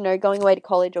 college, you know, going away to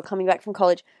college or coming back from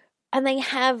college. And they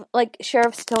have, like,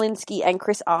 Sheriff Stilinski and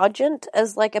Chris Argent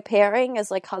as, like, a pairing,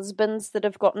 as, like, husbands that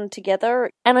have gotten together.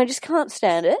 And I just can't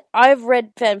stand it. I've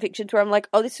read fanfictions where I'm like,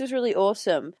 oh, this was really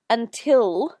awesome.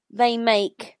 Until they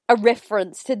make a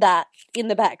reference to that in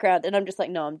the background. And I'm just like,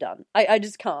 no, I'm done. I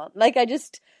just can't. Like, I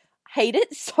just hate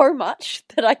it so much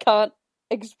that I can't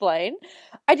explain.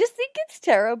 I just think it's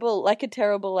terrible, like, a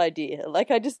terrible idea.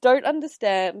 Like, I just don't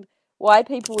understand why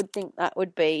people would think that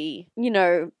would be, you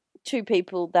know, two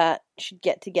people that should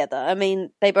get together. I mean,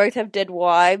 they both have dead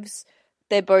wives.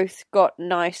 They both got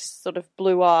nice sort of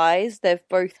blue eyes. They've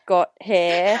both got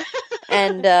hair,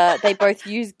 and they both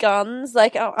use guns.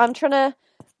 Like, I'm trying to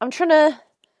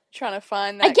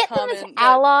find that. I get them as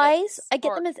allies. I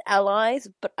get them as allies,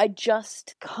 but I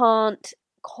just can't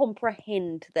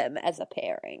comprehend them as a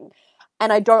pairing.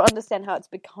 And I don't understand how it's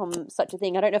become such a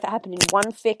thing. I don't know if it happened in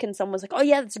one fic and someone was like, oh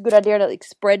yeah, that's a good idea, and it like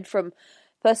spread from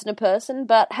person to person.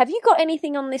 But have you got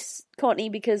anything on this, Courtney?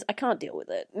 Because I can't deal with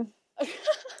it.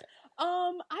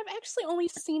 I've actually only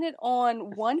seen it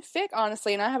on one fic,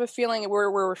 honestly, and I have a feeling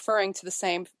we're referring to the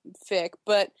same fic,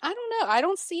 but I don't know. I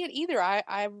don't see it either.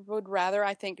 I would rather,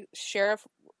 I think, Sheriff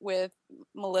with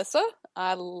Melissa.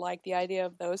 I like the idea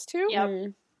of those two.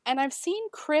 Yep. And I've seen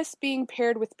Chris being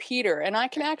paired with Peter, and I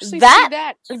can actually see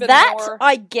that. That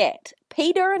I get.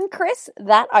 Peter and Chris,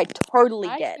 that I totally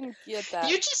I get. can get that.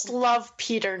 You just love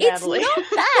Peter, Natalie. It's not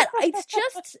that. It's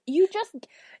just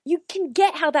you can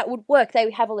get how that would work.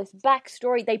 They have all this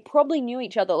backstory. They probably knew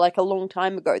each other like a long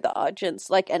time ago, the Argents,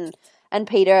 like and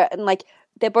Peter, and like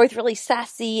they're both really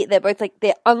sassy. They're both like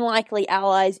they're unlikely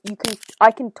allies.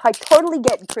 I totally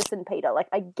get Chris and Peter. Like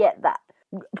I get that.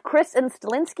 Chris and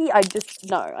Stilinski, I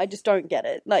just don't get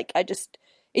it. Like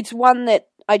it's one that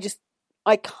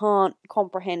I can't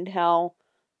comprehend how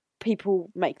people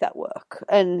make that work.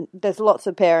 And there's lots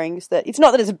of pairings that it's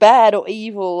not that it's bad or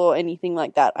evil or anything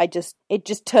like that. It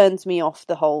just turns me off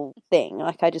the whole thing.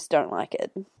 Like I just don't like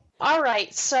it. All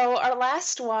right, so our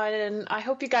last one, and I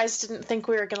hope you guys didn't think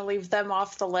we were going to leave them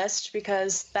off the list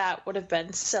because that would have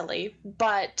been silly,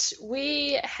 but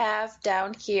we have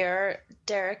down here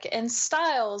Derek and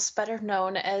Styles, better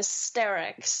known as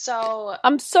Steric. So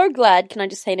I'm so glad, can I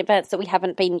just say in advance, that we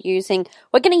haven't been using...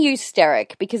 We're going to use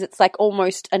Steric because it's like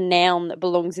almost a noun that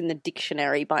belongs in the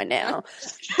dictionary by now.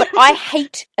 But I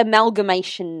hate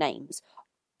amalgamation names.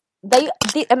 The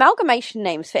amalgamation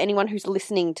names, for anyone who's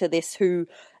listening to this who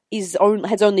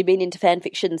has only been into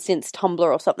fanfiction since Tumblr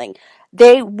or something,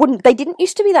 they didn't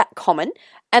used to be that common,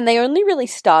 and they only really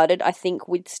started, I think,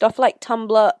 with stuff like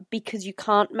Tumblr because you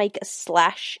can't make a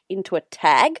slash into a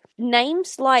tag.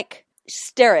 Names like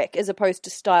Steric as opposed to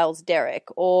Styles Derek,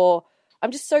 or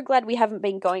I'm just so glad we haven't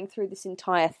been going through this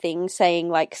entire thing saying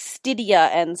like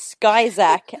Stydia and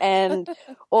Skyzak and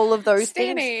all of those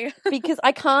things, because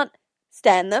I can't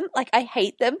stand them. Like I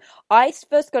hate them. I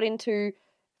first got into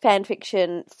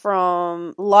fanfiction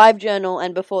from LiveJournal,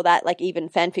 and before that, like even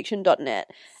fanfiction.net,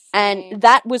 and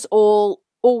that was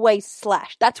always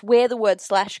slash. That's where the word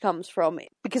slash comes from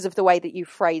because of the way that you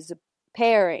phrase a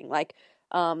pairing. Like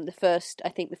the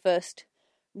first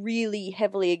really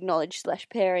heavily acknowledged slash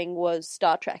pairing was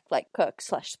Star Trek, like Kirk /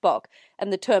 Spock,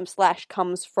 and the term slash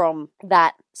comes from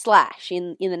that slash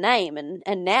in the name,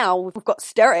 and now we've got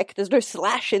Steric. There's no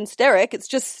slash in Steric, it's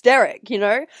just Steric, you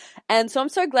know? And so I'm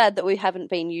so glad that we haven't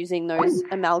been using those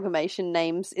amalgamation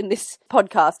names in this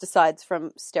podcast aside from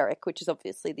Steric, which is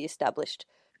obviously the established.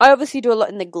 I obviously do a lot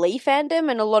in the Glee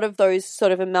fandom, and a lot of those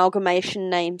sort of amalgamation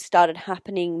names started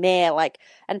happening there, like,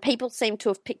 and people seem to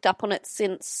have picked up on it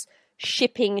since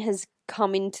shipping has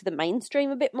come into the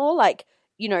mainstream a bit more. Like,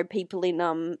 you know, people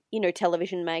in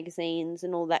television magazines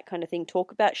and all that kind of thing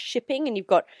talk about shipping, and you've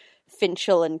got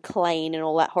Finchel and Klain and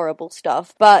all that horrible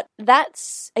stuff. But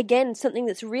that's, again, something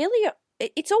that's really,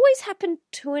 it's always happened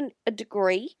to a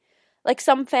degree. Like,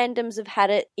 some fandoms have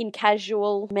had it in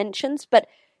casual mentions, but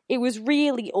it was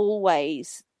really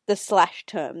always the slash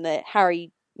term, the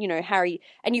Harry,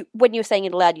 and when you're saying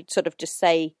it aloud, you'd sort of just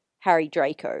say Harry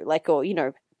Draco, like, or,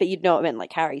 but you'd know it meant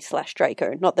like Harry /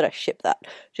 Draco. Not that I ship that,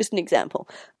 just an example.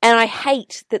 And I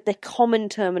hate that the common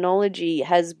terminology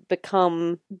has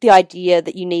become the idea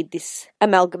that you need this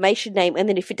amalgamation name, and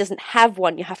then if it doesn't have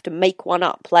one, you have to make one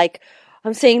up. Like,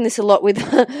 I'm seeing this a lot with,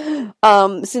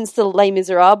 since the Les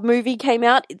Miserables movie came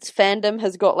out, its fandom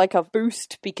has got like a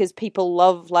boost because people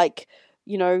love like,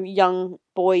 young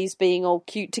boys being all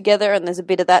cute together, and there's a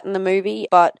bit of that in the movie.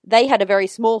 But they had a very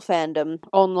small fandom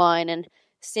online, and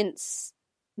since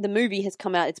the movie has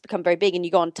come out, it's become very big, and you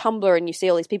go on Tumblr and you see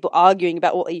all these people arguing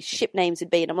about what these ship names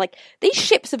would be, and I'm like, these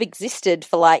ships have existed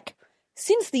for like,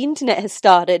 since the internet has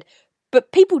started,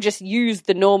 but people just use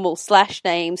the normal slash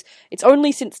names. It's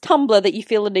only since Tumblr that you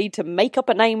feel a need to make up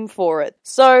a name for it.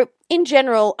 So, in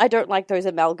general, I don't like those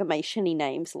amalgamation-y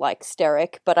names like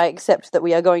Steric, but I accept that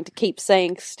we are going to keep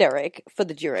saying Steric for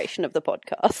the duration of the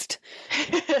podcast.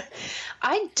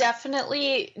 I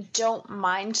definitely don't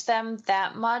mind them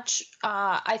that much.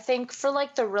 I think for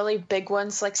like the really big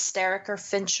ones like Steric or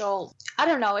Finchel, I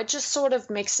don't know, it just sort of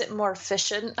makes it more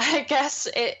efficient, I guess.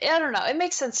 I don't know, it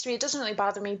makes sense to me. It doesn't really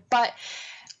bother me, but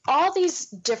all these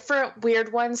different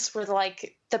weird ones where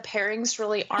like the pairings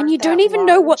really aren't, and you don't even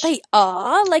know what they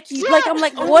are. Like, I'm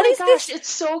like, what is this? It's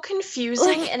so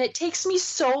confusing, and it takes me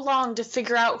so long to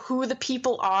figure out who the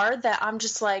people are that I'm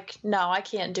just like, no, I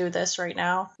can't do this right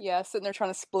now. Yeah, sitting there trying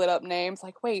to split up names.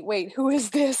 Like, wait, who is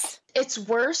this? It's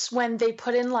worse when they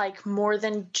put in like more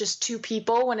than just 2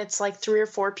 people, when it's like 3 or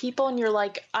 4 people, and you're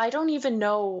like, I don't even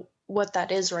know what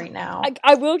that is right now.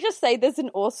 I will just say there's an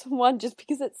awesome one just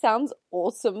because it sounds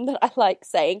awesome that I like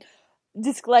saying.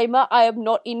 Disclaimer, I am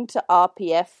not into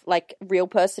RPF, like real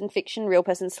person fiction, real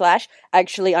person slash.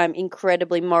 Actually, I'm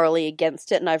incredibly morally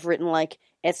against it, and I've written like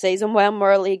essays on why I'm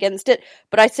morally against it.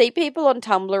 But I see people on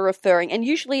Tumblr referring, and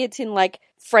usually it's in like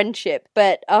friendship,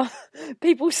 but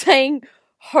people saying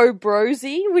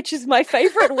hobrosy, which is my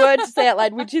favorite word to say out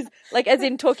loud, which is like as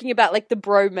in talking about like the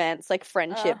bromance, like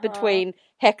friendship between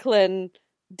Hecklin,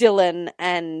 Dylan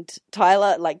and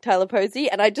Tyler, like Tyler Posey,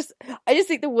 and I just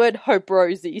think the word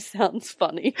Hope-Rosie sounds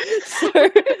funny.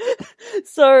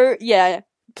 So yeah,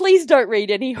 please don't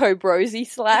read any Hope-Rosie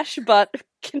 / but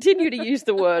continue to use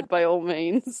the word by all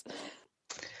means.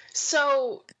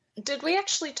 So, did we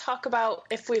actually talk about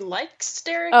if we like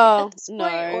Sterek Oh, at this no.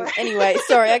 point? Or... Anyway,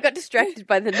 sorry, I got distracted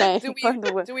by the name.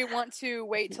 Do we want to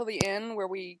wait till the end where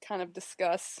we kind of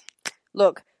discuss?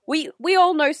 Look, we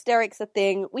all know Sterek's a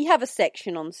thing. We have a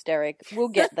section on Sterek. We'll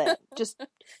get there. Just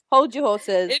hold your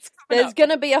horses. There's going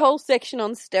to be a whole section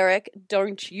on Sterek.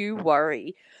 Don't you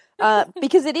worry.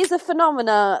 Because it is a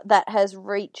phenomena that has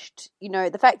reached,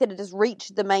 the fact that it has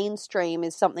reached the mainstream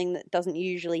is something that doesn't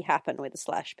usually happen with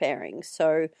a / pairing.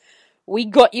 So we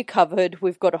got you covered.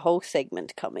 We've got a whole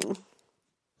segment coming.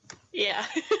 Yeah.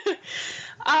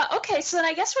 Okay, so then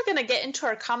I guess we're going to get into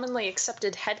our commonly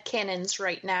accepted headcanons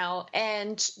right now.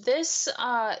 And this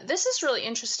is really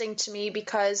interesting to me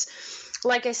because,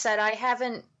 like I said, I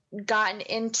haven't gotten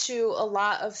into a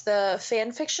lot of the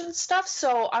fan fiction stuff,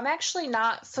 so I'm actually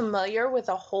not familiar with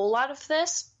a whole lot of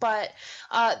this, but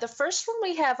the first one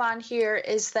we have on here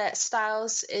is that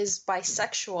Stiles is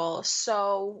bisexual.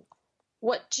 So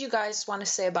what do you guys want to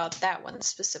say about that one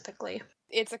specifically?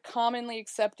 It's a commonly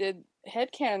accepted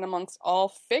headcanon amongst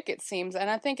all fic, it seems, and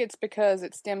I think it's because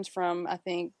it stems from, I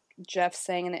think, Jeff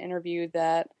saying in an interview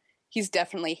that he's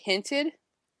definitely hinted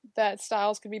that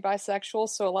Stiles could be bisexual,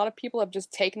 so a lot of people have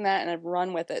just taken that and have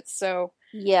run with it. So,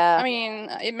 yeah, I mean,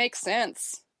 it makes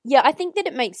sense. Yeah, I think that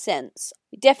it makes sense.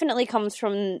 It definitely comes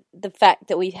from the fact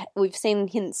that we've seen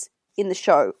hints in the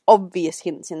show, obvious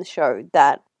hints in the show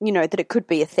that that it could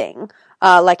be a thing,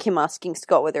 like him asking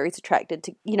Scott whether he's attractive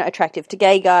to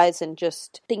gay guys and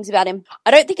just things about him. I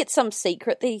don't think it's some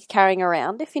secret that he's carrying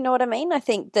around, if you know what I mean. I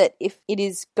think that if it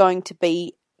is going to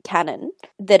be canon,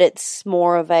 that it's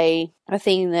more of a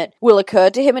thing that will occur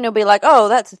to him and he'll be like, oh,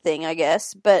 that's a thing, I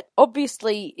guess. But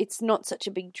obviously it's not such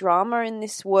a big drama in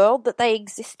this world that they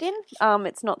exist in.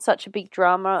 It's not such a big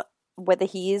drama whether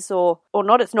he is or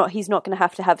not. He's not going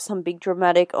to have some big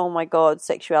dramatic, oh my god,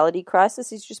 sexuality crisis.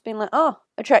 He's just been like, oh,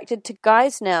 attracted to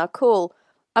guys now, cool.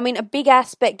 I mean, a big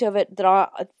aspect of it that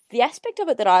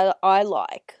I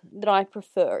like, that I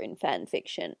prefer in fan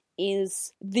fiction,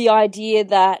 is the idea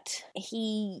that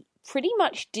he pretty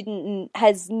much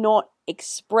has not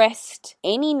expressed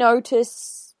any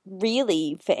notice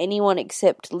really for anyone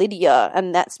except Lydia,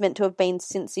 and that's meant to have been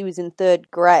since he was in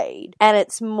 3rd grade. And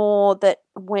it's more that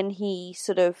when he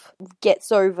sort of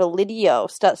gets over Lydia, or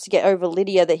starts to get over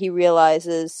Lydia, that he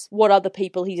realizes what other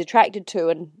people he's attracted to,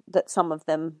 and that some of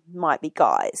them might be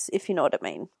guys, if you know what I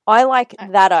mean. I like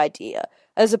that idea,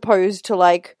 as opposed to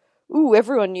like, ooh,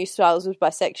 everyone knew Stiles was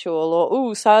bisexual, or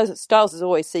ooh, Stiles has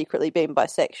always secretly been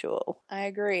bisexual. I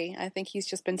agree. I think he's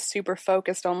just been super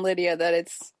focused on Lydia that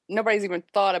nobody's even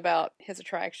thought about his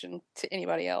attraction to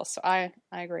anybody else. So I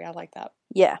agree. I like that.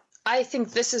 Yeah. I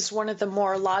think this is one of the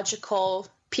more logical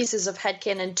pieces of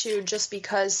headcanon too, just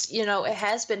because, it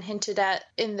has been hinted at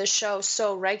in the show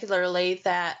so regularly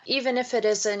that even if it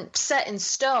isn't set in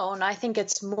stone, I think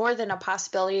it's more than a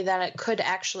possibility that it could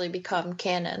actually become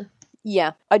canon.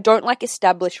 Yeah, I don't like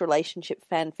established relationship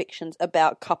fan fictions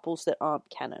about couples that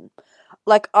aren't canon.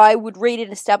 Like, I would read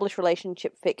an established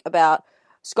relationship fic about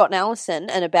Scott and Allison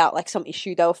and about, like, some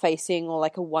issue they were facing, or,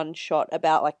 like, a one-shot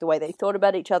about, like, the way they thought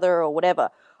about each other or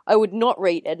whatever. I would not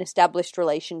read an established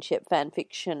relationship fan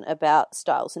fiction about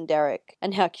Stiles and Derek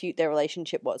and how cute their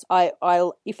relationship was.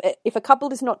 If a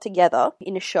couple is not together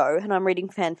in a show and I'm reading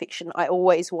fan fiction, I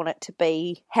always want it to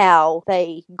be how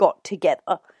they got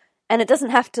together. And it doesn't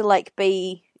have to, like,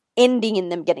 be ending in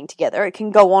them getting together. It can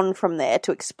go on from there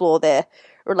to explore their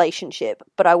relationship.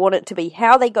 But I want it to be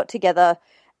how they got together,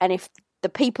 and if the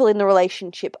people in the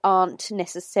relationship aren't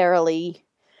necessarily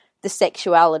the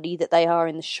sexuality that they are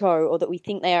in the show, or that we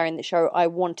think they are in the show, I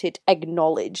want it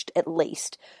acknowledged, at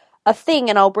least. A thing,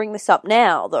 and I'll bring this up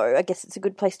now, though, I guess it's a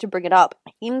good place to bring it up,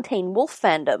 in Teen Wolf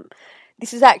fandom,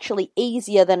 this is actually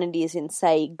easier than it is in,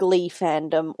 say, Glee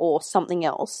fandom or something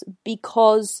else,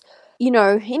 because,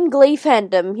 in Glee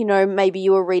fandom, maybe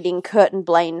you were reading Kurt and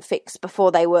Blaine fics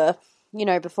before they were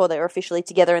officially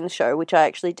together in the show, which I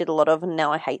actually did a lot of, and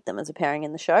now I hate them as a pairing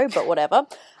in the show, but whatever.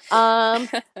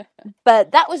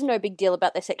 But that was no big deal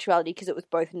about their sexuality because it was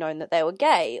both known that they were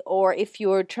gay. Or if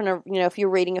you're if you're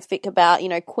reading a fic about,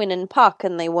 Quinn and Puck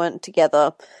and they weren't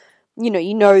together,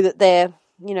 that they're,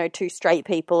 two straight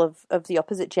people of the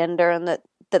opposite gender, and that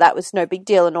that was no big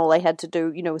deal and all they had to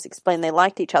do, was explain they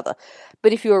liked each other.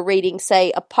 But if you were reading,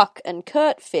 say, a Puck and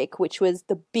Kurt fic, which was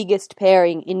the biggest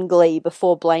pairing in Glee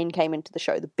before Blaine came into the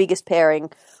show, the biggest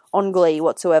pairing on Glee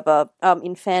whatsoever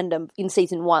in fandom in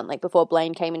season 1, like before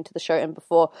Blaine came into the show and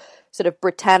before sort of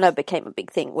Britannia became a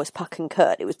big thing, was Puck and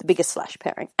Kurt. It was the biggest slash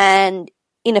pairing. And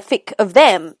in a fic of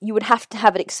them, you would have to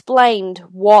have it explained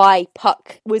why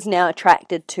Puck was now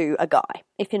attracted to a guy.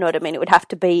 If you know what I mean, it would have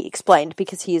to be explained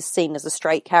because he is seen as a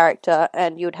straight character,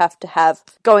 and you would have to have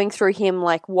going through him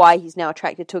like why he's now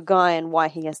attracted to a guy and why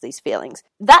he has these feelings.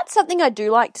 That's something I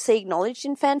do like to see acknowledged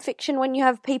in fan fiction when you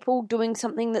have people doing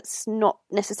something that's not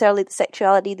necessarily the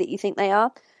sexuality that you think they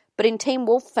are. But in Teen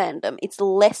Wolf fandom, it's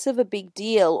less of a big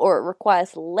deal, or it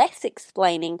requires less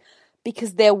explaining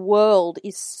because their world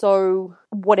is so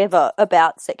whatever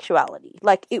about sexuality.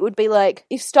 Like, it would be like,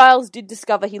 if Styles did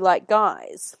discover he liked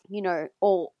guys,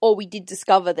 or we did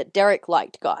discover that Derek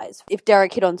liked guys. If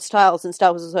Derek hit on Styles and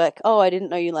Styles was like, oh, I didn't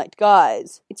know you liked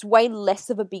guys, it's way less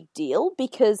of a big deal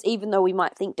because even though we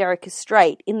might think Derek is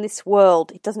straight, in this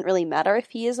world, it doesn't really matter if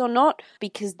he is or not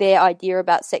because their idea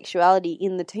about sexuality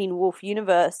in the Teen Wolf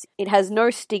universe, it has no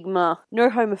stigma, no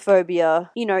homophobia,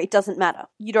 it doesn't matter.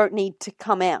 You don't need to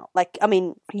come out. Like, I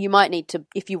mean, you might need to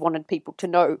if you wanted people to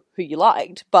know who you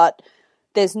liked, but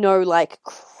there's no, like,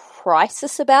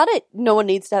 crisis about it. No one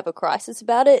needs to have a crisis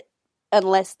about it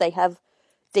unless they have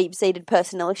deep-seated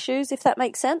personnel issues, if that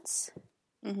makes sense.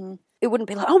 Mm-hmm. It wouldn't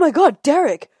be like, oh my god,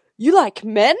 Derek, you like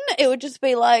men? It would just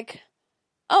be like,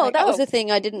 oh, Like, that was a thing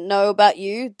I didn't know about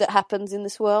you that happens in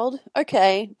this world.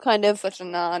 Okay, kind of. Such a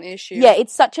non-issue. Yeah,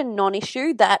 it's such a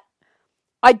non-issue that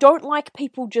I don't like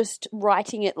people just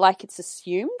writing it like it's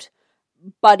assumed,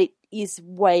 but it is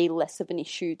way less of an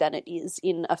issue than it is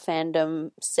in a fandom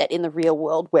set in the real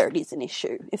world where it is an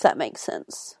issue, if that makes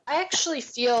sense. I actually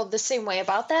feel the same way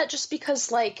about that just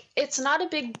because, like, it's not a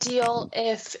big deal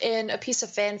if in a piece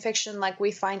of fan fiction, like,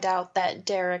 we find out that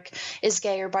Derek is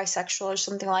gay or bisexual or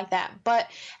something like that. But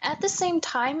at the same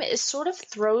time, it sort of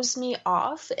throws me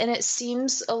off and it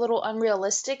seems a little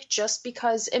unrealistic just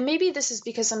because, and maybe this is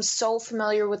because I'm so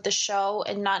familiar with the show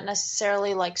and not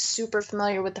necessarily, like, super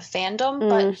familiar with the fandom,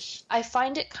 but I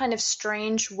find it kind of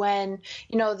strange when,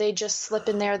 they just slip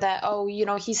in there that, oh,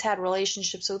 he's had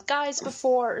relationships with guys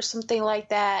before or something like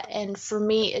that. And for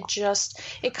me,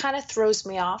 it kind of throws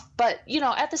me off. But,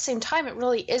 at the same time, it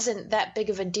really isn't that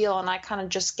big of a deal and I kind of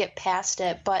just get past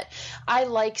it. But I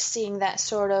like seeing that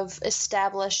sort of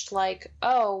established, like,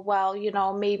 oh, well,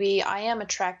 maybe I am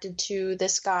attracted to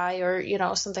this guy or,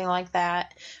 something like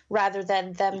that, rather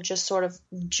than them just sort of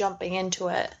jumping into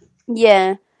it.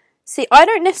 Yeah. See, I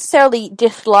don't necessarily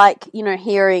dislike,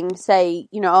 hearing, say,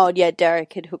 oh, yeah,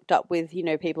 Derek had hooked up with,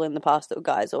 people in the past that were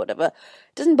guys or whatever.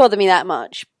 It doesn't bother me that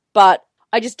much, but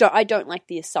I don't like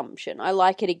the assumption. I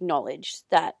like it acknowledged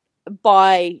that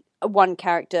by one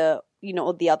character,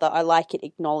 or the other, I like it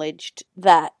acknowledged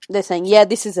that they're saying, yeah,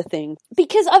 this is a thing.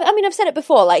 Because, I've said it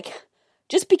before, like,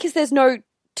 just because there's no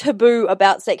taboo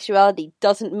about sexuality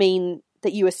doesn't mean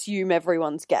that you assume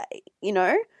everyone's gay,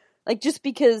 Like, just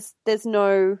because there's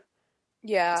no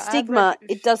stigma,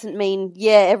 it doesn't mean,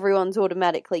 everyone's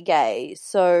automatically gay.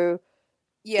 So,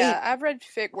 I've read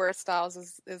fic where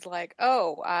Styles is like,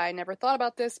 oh, I never thought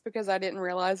about this because I didn't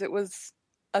realize it was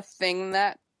a thing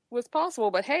that was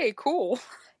possible, but hey, cool.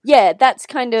 Yeah, that's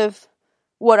kind of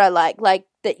what I like. Like,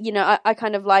 that, I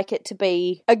kind of like it to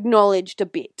be acknowledged a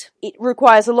bit. It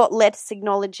requires a lot less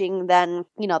acknowledging than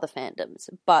in other fandoms,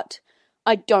 but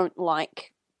I don't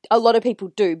like, a lot of people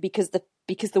do because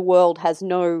the world has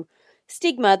no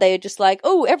stigma. They are just like,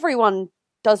 oh, everyone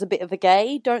does a bit of a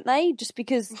gay, don't they? Just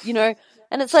because,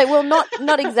 and it's like, well,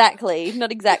 not exactly.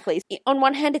 On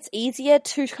one hand, it's easier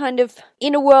to kind of,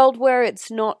 in a world where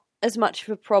it's not as much of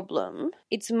a problem,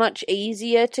 it's much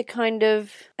easier to kind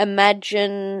of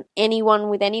imagine anyone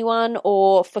with anyone,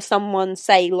 or for someone,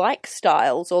 say, like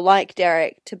Styles or like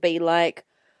Derek to be like,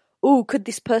 oh, could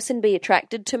this person be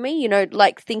attracted to me?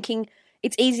 Like thinking,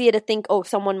 it's easier to think, oh,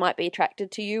 someone might be attracted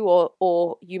to you,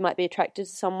 or you might be attracted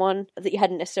to someone that you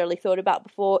hadn't necessarily thought about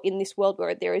before in this world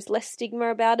where there is less stigma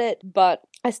about it. But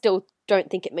I still don't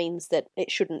think it means that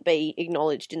it shouldn't be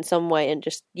acknowledged in some way and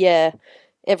just,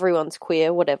 everyone's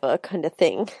queer, whatever kind of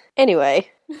thing. Anyway.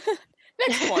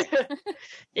 Next point.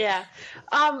 Yeah.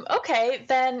 Okay,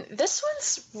 then this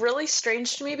one's really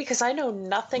strange to me because I know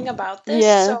nothing about this.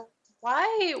 Yeah. So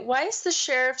why is the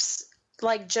sheriff's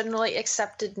generally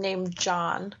accepted name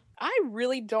John? I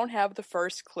really don't have the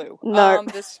first clue. No.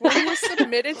 This one was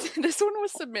submitted. This one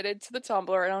was submitted to the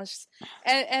Tumblr, and I was just,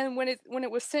 and when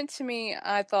it was sent to me,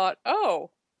 I thought,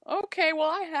 oh, Okay, well,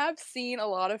 I have seen a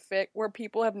lot of fic where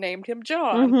people have named him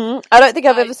John. I don't think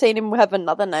I've ever seen him have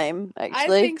another name,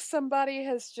 actually. I think somebody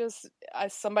has just,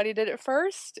 somebody did it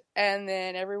first, and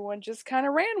then everyone just kind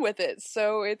of ran with it.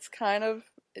 So it's kind of,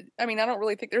 I mean, I don't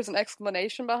really think there's an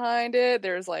explanation behind it.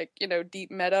 There's like, deep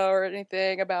meta or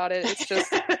anything about it. It's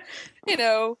just,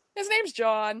 his name's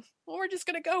John. Well, we're just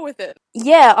going to go with it.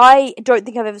 Yeah, I don't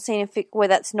think I've ever seen a fic where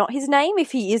that's not his name,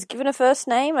 if he is given a first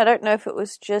name. I don't know if it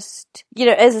was just,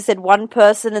 as I said, one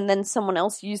person and then someone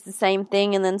else used the same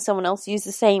thing and then someone else used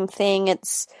the same thing.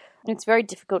 It's very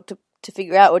difficult to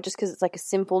figure out, or just because it's like a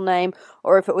simple name,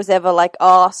 or if it was ever like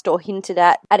asked or hinted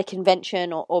at a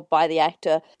convention or by the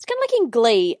actor. It's kind of like in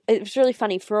Glee. It was really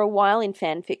funny. For a while in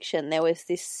fan fiction, there was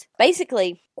this,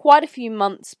 basically quite a few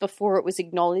months before it was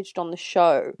acknowledged on the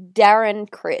show, Darren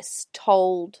Criss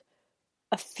told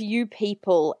a few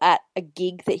people at a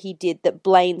gig that he did that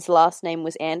Blaine's last name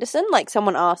was Anderson. Like,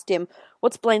 someone asked him,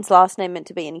 what's Blaine's last name meant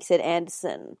to be? And he said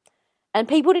Anderson. And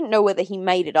people didn't know whether he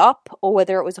made it up or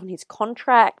whether it was on his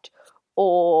contract,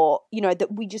 or,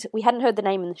 that we hadn't heard the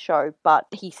name in the show, but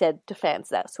he said to fans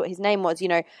that's what his name was,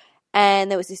 and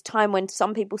there was this time when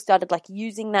some people started, like,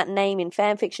 using that name in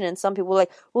fan fiction, and some people were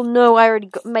like, well, no, I already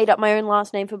made up my own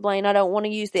last name for Blaine, I don't want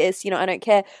to use this, I don't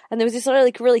care, and there was this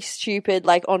really stupid,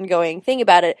 like, ongoing thing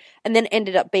about it, and then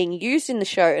ended up being used in the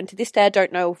show, and to this day I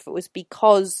don't know if it was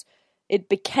because it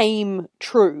became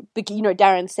true,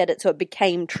 Darren said it, so it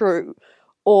became true,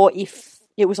 or if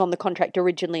it was on the contract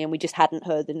originally and we just hadn't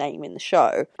heard the name in the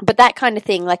show. But that kind of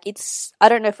thing, like, I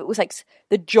don't know if it was like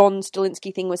the John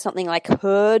Stilinski thing was something like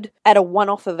heard at a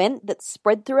one-off event that's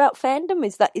spread throughout fandom.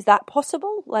 Is that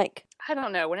possible? Like, I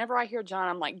don't know. Whenever I hear John,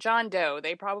 I'm like, John Doe.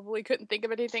 They probably couldn't think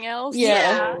of anything else.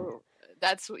 Yeah. So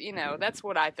that's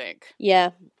what I think. Yeah.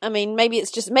 I mean, maybe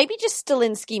just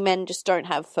Stilinski men just don't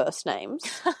have first names.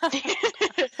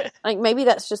 Like, maybe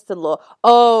that's just the law.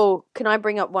 Oh, can I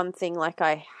bring up one thing, like,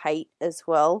 I hate as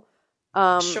well?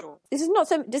 Sure.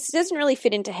 This doesn't really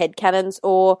fit into headcanons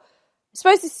or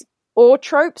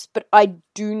tropes, but I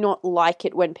do not like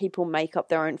it when people make up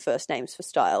their own first names for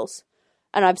styles.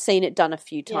 And I've seen it done a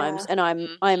few times, and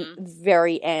I'm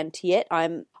very anti it.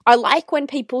 I like when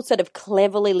people sort of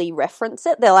cleverly reference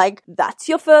it. They're like, that's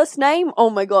your first name?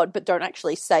 Oh my god, but don't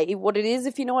actually say what it is,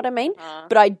 if you know what I mean.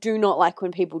 But I do not like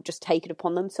when people just take it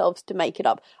upon themselves to make it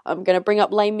up. I'm going to bring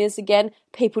up Les Mis again.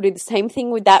 People do the same thing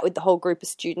with that, with the whole group of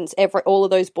students. All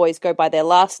of those boys go by their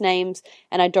last names,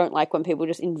 and I don't like when people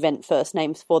just invent first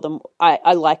names for them.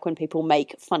 I like when people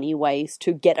make funny ways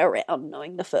to get around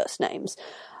knowing the first names.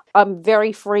 I'm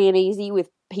very free and easy with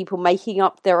people making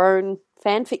up their own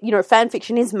fanfic. Fan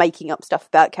fiction is making up stuff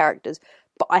about characters,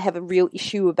 but I have a real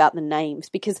issue about the names,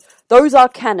 because those are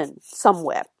canon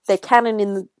somewhere. They're canon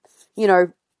in,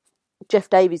 Jeff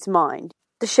Davies' mind.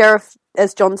 The sheriff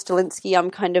as John Stilinski,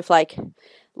 I'm kind of like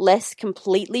less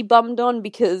completely bummed on,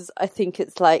 because I think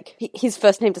it's like his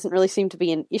first name doesn't really seem to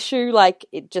be an issue.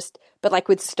 But like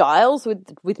with Styles,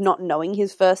 with not knowing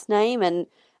his first name and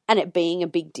it being a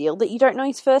big deal that you don't know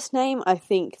his first name, I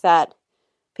think that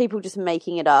people just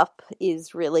making it up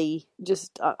is really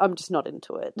I'm just not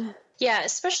into it. Yeah,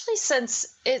 especially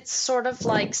since it's sort of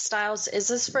like Styles is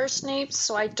his first name,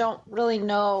 so I don't really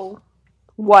know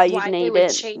why they would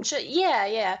change it.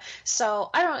 Yeah. So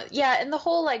I don't. Yeah, and the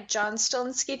whole like John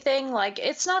Stilinski thing, like,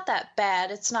 it's not that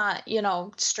bad. It's not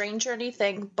strange or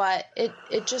anything, but it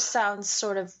just sounds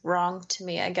sort of wrong to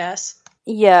me, I guess.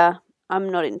 Yeah,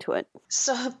 I'm not into it.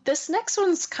 So this next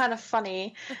one's kind of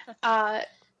funny.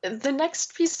 The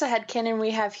next piece of headcanon we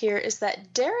have here is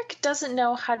that Derek doesn't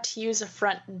know how to use a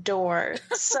front door.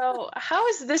 So how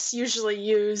is this usually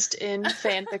used in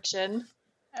fan fiction?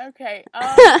 Okay.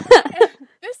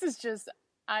 This is just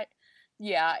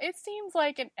it seems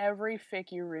like in every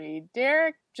fic you read,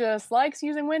 Derek just likes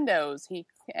using windows.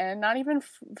 And not even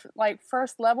like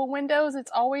first level windows.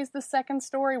 It's always the second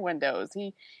story windows.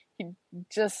 He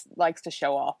just likes to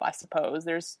show off, I suppose.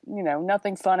 There's,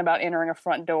 nothing fun about entering a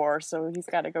front door, so he's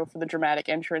got to go for the dramatic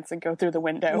entrance and go through the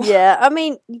window. Yeah, I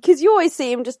mean, because you always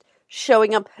see him just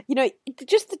showing up,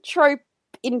 just the trope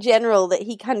in general that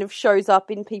he kind of shows up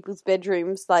in people's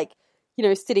bedrooms, like,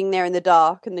 sitting there in the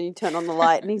dark, and then you turn on the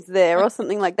light and he's there, or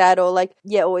something like that, or like,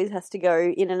 always has to go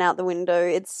in and out the window.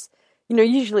 It's,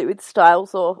 usually with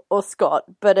Styles or Scott,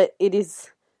 but it is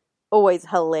always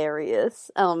hilarious.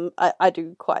 I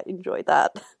do quite enjoy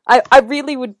that. I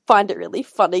really would find it really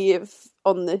funny if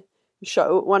on the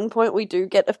show at one point we do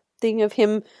get a thing of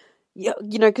him,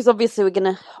 because obviously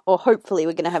hopefully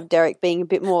we're gonna have Derek being a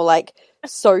bit more like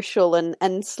social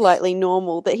and slightly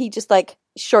normal, that he just like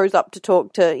shows up to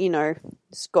talk to,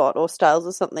 Scott or Styles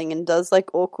or something, and does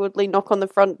like awkwardly knock on the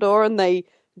front door, and they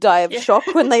die of shock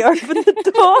when they open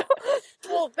the door.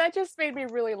 Well, that just made me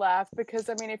really laugh because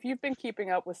I mean, if you've been keeping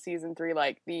up with season 3,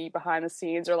 like the behind the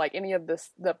scenes or like any of this,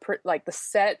 the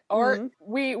set art,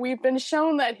 we've been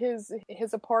shown that his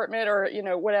apartment or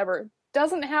whatever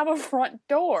doesn't have a front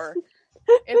door.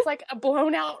 It's like a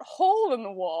blown out hole in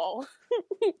the wall,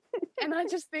 and I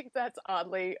just think that's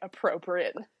oddly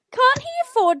appropriate. Can't he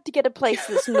afford to get a place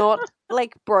that's not,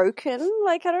 like, broken?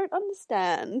 Like, I don't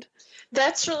understand.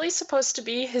 That's really supposed to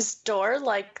be his door?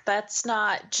 Like, that's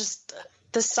not just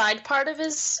the side part of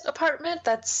his apartment?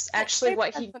 That's actually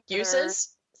what he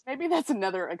uses? Maybe that's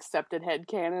another accepted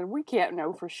headcanon. We can't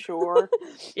know for sure.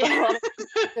 Yeah.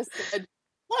 Just said,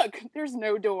 look, there's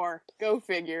no door. Go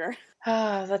figure.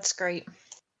 Ah, that's great.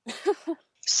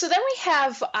 So then we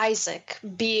have Isaac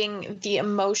being the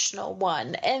emotional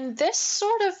one, and this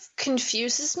sort of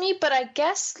confuses me, but I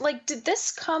guess, like, did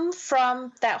this come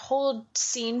from that whole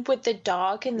scene with the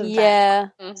dog in the Yeah.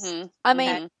 Mm-hmm. I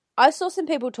mean, I saw some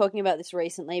people talking about this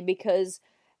recently because,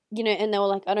 and they were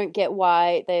like, I don't get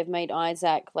why they've made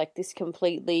Isaac, like, this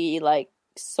completely, like,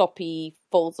 soppy,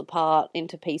 falls apart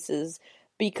into pieces.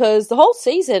 Because the whole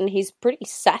season, he's pretty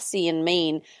sassy and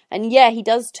mean. And yeah, he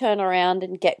does turn around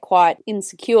and get quite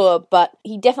insecure, but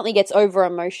he definitely gets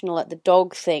over-emotional at the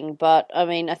dog thing. But, I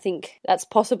mean, I think that's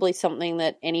possibly something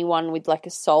that anyone with, like, a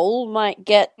soul might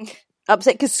get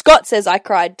upset. Because Scott says I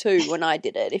cried too when I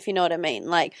did it, if you know what I mean.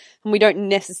 Like, and we don't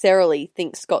necessarily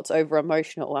think Scott's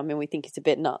over-emotional. I mean, we think he's a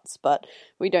bit nuts, but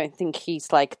we don't think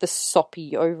he's, like, the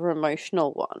soppy,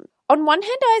 over-emotional one. On one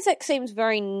hand, Isaac seems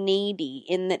very needy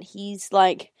in that he's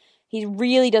like, he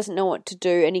really doesn't know what to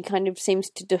do, and he kind of seems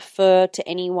to defer to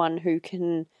anyone who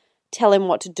can tell him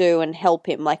what to do and help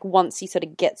him, like once he sort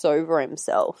of gets over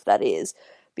himself, that is.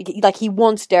 Like, he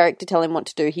wants Derek to tell him what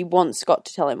to do, he wants Scott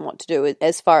to tell him what to do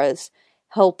as far as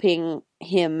helping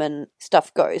him and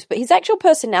stuff goes. But his actual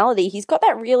personality, he's got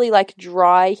that really, like,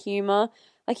 dry humour.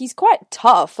 Like, he's quite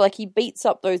tough. Like, he beats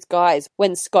up those guys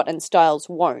when Scott and Stiles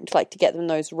won't, like, to get them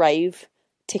those rave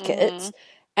tickets. Mm-hmm.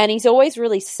 And he's always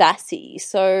really sassy.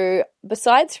 So,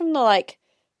 besides from the, like,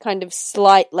 kind of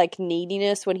slight, like,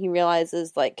 neediness when he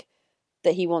realizes, like,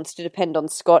 that he wants to depend on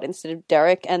Scott instead of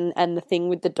Derek and the thing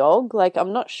with the dog, like,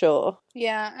 I'm not sure.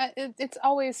 Yeah, it's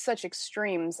always such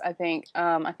extremes, I think.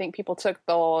 I think people took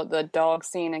the dog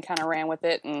scene and kind of ran with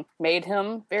it and made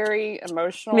him very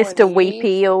emotional. Mr.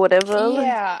 Weepy or whatever.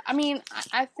 Yeah, I mean,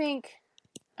 I think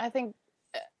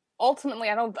ultimately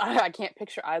I can't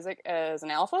picture Isaac as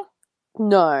an alpha.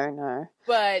 No.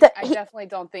 But I definitely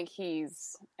don't think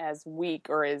he's as weak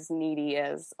or as needy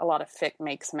as a lot of fic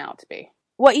makes him out to be.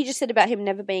 What you just said about him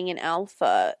never being an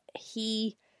alpha,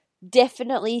 he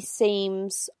definitely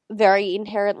seems very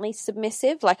inherently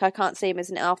submissive. Like, I can't see him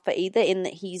as an alpha either, in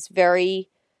that he's very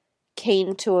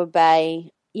keen to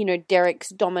obey. Derek's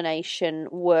domination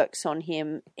works on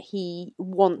him. He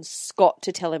wants Scott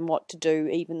to tell him what to do,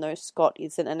 even though Scott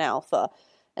isn't an alpha.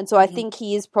 And so I think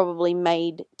he is probably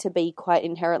made to be quite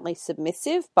inherently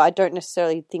submissive, but I don't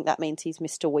necessarily think that means he's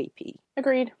Mr. Weepy.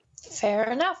 Agreed. Fair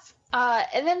enough.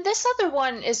 And then this other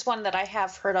one is one that I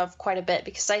have heard of quite a bit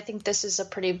because I think this is a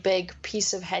pretty big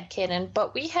piece of headcanon.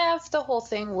 But we have the whole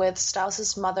thing with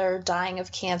Stiles' mother dying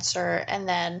of cancer, and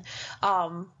then,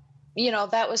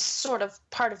 that was sort of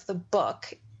part of the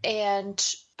book. And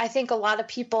I think a lot of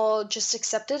people just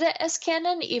accepted it as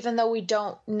canon, even though we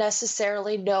don't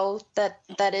necessarily know that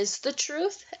that is the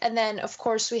truth. And then, of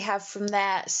course, we have from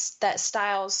that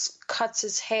Stiles cuts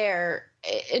his hair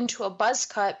into a buzz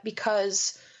cut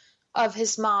because of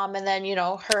his mom, and then,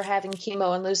 her having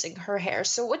chemo and losing her hair.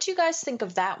 So what do you guys think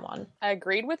of that one? I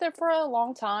agreed with it for a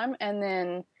long time, and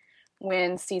then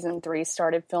when season 3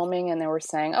 started filming and they were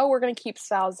saying, oh, we're going to keep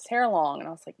Stiles' hair long, and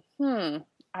I was like,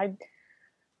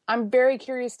 I'm very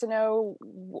curious to know,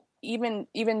 even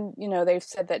they've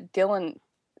said that Dylan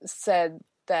said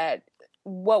that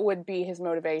what would be his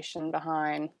motivation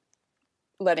behind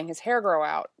letting his hair grow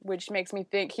out, which makes me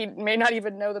think he may not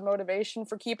even know the motivation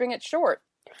for keeping it short.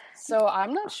 So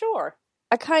I'm not sure.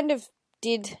 I kind of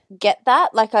did get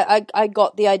that. Like, I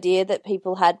got the idea that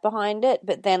people had behind it,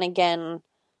 but then again,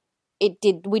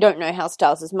 we don't know how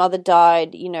Stiles' mother died.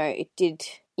 It did,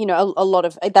 a lot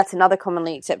of, that's another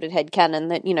commonly accepted headcanon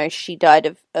that, she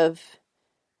died of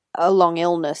a long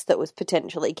illness that was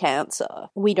potentially cancer.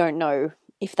 We don't know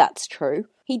if that's true.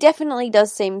 He definitely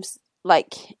does seem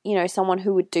like, someone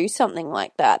who would do something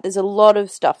like that. There's a lot of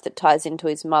stuff that ties into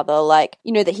his mother, like,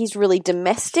 that he's really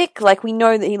domestic. Like, we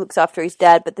know that he looks after his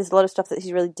dad, but there's a lot of stuff that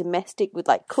he's really domestic with,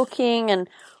 like, cooking and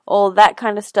all that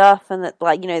kind of stuff, and that,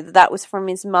 like, that was from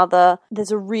his mother. There's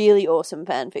a really awesome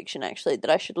fan fiction, actually, that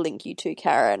I should link you to,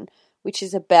 Karen, which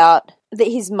is about that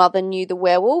his mother knew the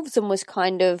werewolves and was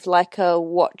kind of like a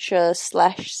watcher /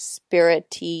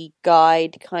 spirity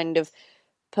guide kind of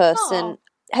person. Oh.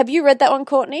 Have you read that one,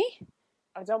 Courtney?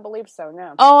 I don't believe so,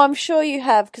 no. Oh, I'm sure you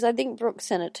have, because I think Brooke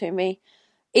sent it to me.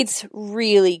 It's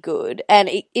really good, and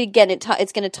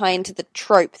it's going to tie into the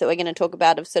trope that we're going to talk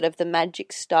about of sort of the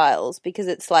magic styles, because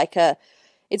it's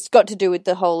got to do with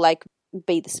the whole like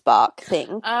be the spark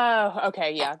thing. Oh,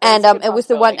 okay, yeah. And it was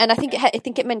the one, and I think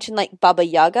it mentioned like Baba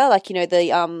Yaga, like, you know,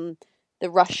 the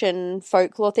Russian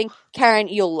folklore thing. Karen,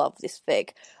 you'll love this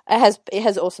fic. It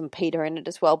has awesome Peter in it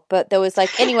as well. But there was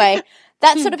like, anyway,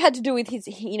 that sort of had to do with his,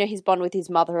 you know, his bond with his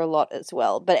mother a lot as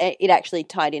well. But it actually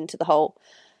tied into the whole,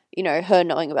 you know, her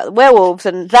knowing about the werewolves,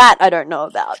 and that I don't know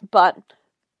about. But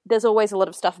there's always a lot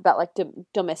of stuff about like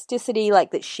domesticity,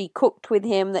 like that she cooked with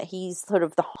him, that he's sort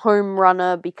of the home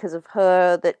runner because of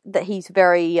her, that he's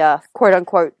very quote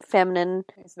unquote feminine.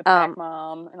 He's the pack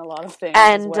mom and a lot of things.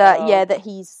 And as well. that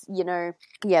he's, you know,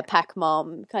 pack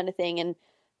mom kind of thing, and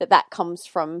that comes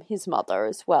from his mother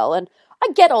as well. And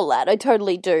I get all that, I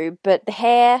totally do. But the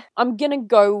hair, I'm gonna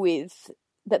go with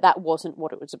that wasn't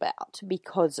what it was about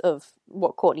because of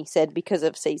what Courtney said, because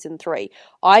of season 3.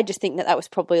 I just think that was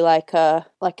probably like a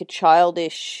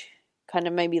childish kind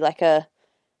of, maybe like a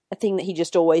thing that he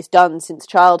just always done since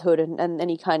childhood, and then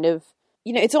he kind of,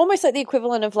 you know, it's almost like the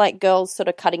equivalent of like girls sort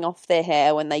of cutting off their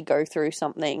hair when they go through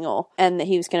something, and that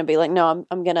he was going to be like, no,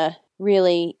 I'm going to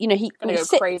really, you know, he gonna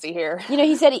go crazy here. You know,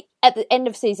 he said at the end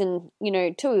of season, you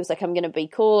know, 2, he was like, I'm going to be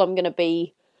cool, I'm going to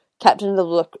be captain of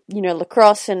the, you know,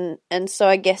 lacrosse, and so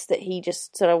I guess that he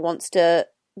just sort of wants to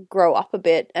grow up a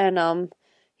bit, and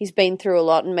he's been through a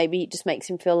lot, and maybe it just makes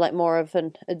him feel like more of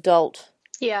an adult.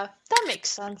 Yeah, that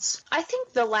makes sense. I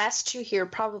think the last 2 here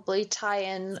probably tie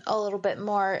in a little bit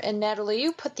more. And Natalie,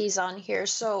 you put these on here,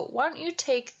 so why don't you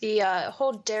take the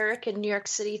whole Derek and New York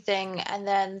City thing, and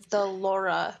then the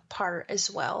Laura part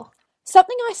as well.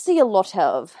 Something I see a lot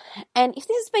of, and if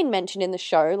this has been mentioned in the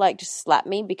show, like, just slap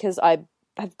me, because I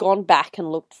have gone back and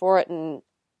looked for it and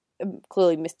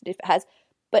clearly missed it if it has,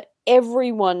 but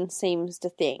everyone seems to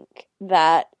think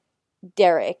that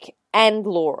Derek and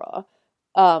Laura,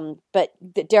 but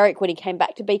that Derek when he came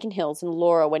back to Beacon Hills and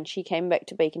Laura when she came back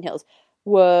to Beacon Hills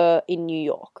were in New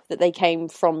York, that they came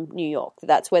from New York, that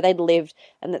that's where they'd lived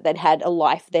and that they'd had a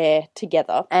life there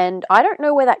together. And I don't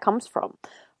know where that comes from.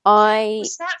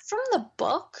 Is that from the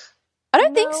book? I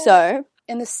don't think so.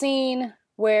 In the scene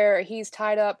where he's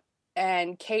tied up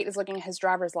and Kate is looking at his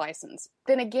driver's license.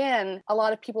 Then again, a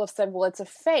lot of people have said, well, it's a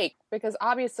fake, because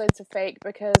obviously it's a fake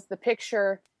because the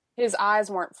picture, his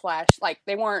eyes weren't flashed. Like,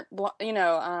 they weren't, you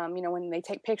know, when they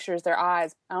take pictures, their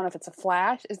eyes, I don't know if it's a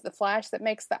flash. Is it the flash that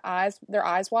makes their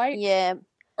eyes white? Yeah.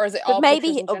 Or is it all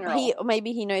pictures in general?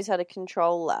 Maybe he knows how to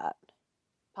control that.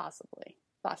 Possibly.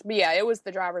 But yeah, it was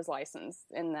the driver's license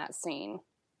in that scene.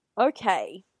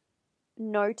 Okay.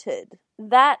 Noted.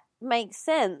 That makes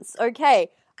sense.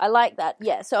 Okay. I like that.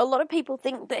 Yeah, so a lot of people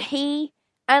think that he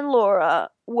and Laura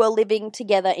were living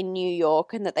together in New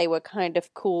York and that they were kind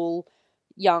of cool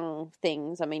young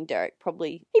things. I mean, Derek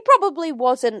probably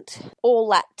wasn't all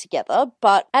that together,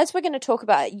 but as we're going to talk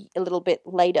about a little bit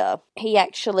later, he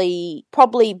actually,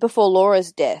 probably before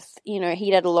Laura's death, you know,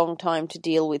 he'd had a long time to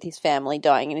deal with his family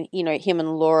dying, and, you know, him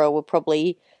and Laura were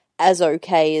probably as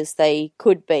okay as they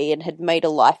could be and had made a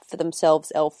life for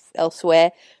themselves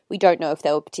elsewhere. We don't know if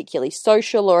they were particularly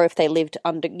social or if they lived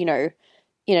under, you know,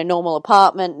 in a normal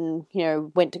apartment and, you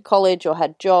know, went to college or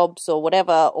had jobs or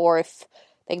whatever, or if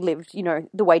they lived, you know,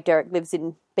 the way Derek lives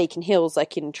in Beacon Hills,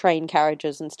 like in train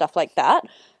carriages and stuff like that.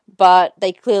 But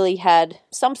they clearly had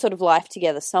some sort of life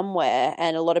together somewhere,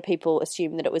 and a lot of people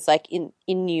assume that it was like in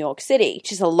New York City,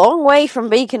 which is a long way from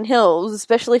Beacon Hills,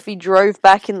 especially if he drove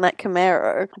back in that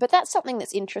Camaro. But that's something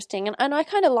that's interesting, and I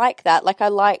kind of like that. Like, I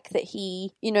like that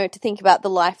he, you know, to think about the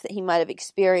life that he might have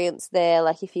experienced there,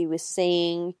 like if he was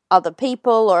seeing other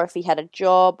people, or if he had a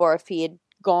job, or if he had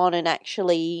gone and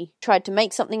actually tried to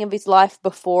make something of his life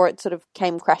before it sort of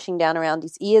came crashing down around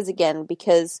his ears again,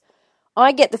 because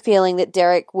I get the feeling that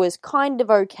Derek was kind of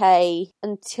okay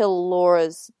until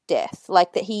Laura's death.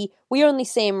 Like, that we only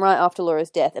see him right after Laura's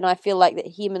death, and I feel like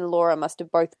that him and Laura must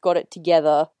have both got it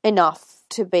together enough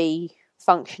to be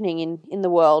functioning in the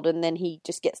world, and then he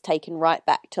just gets taken right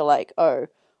back to like, oh,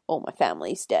 all my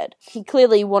family's dead. He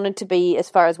clearly wanted to be as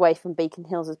far away from Beacon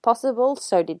Hills as possible,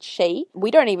 so did she.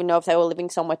 We don't even know if they were living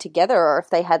somewhere together or if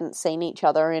they hadn't seen each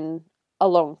other in a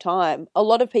long time. A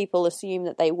lot of people assume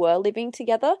that they were living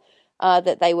together,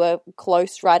 that they were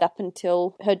close right up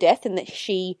until her death, and that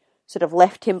she sort of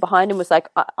left him behind and was like,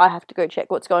 I have to go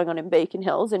check what's going on in Beacon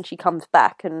Hills, and she comes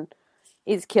back and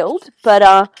is killed.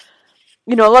 But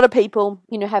you know, a lot of people,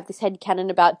 you know, have this headcanon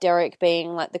about Derek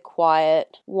being like the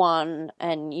quiet one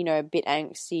and, you know, a bit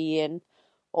angsty and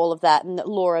all of that, and that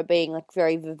Laura being like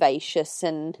very vivacious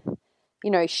and, you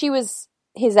know, she was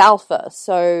his alpha,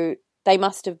 so they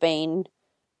must have been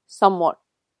somewhat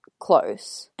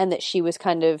close, and that she was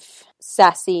kind of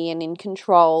sassy and in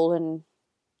control and,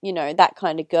 you know, that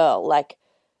kind of girl. Like,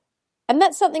 and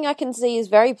that's something I can see is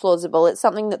very plausible. It's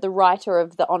something that the writer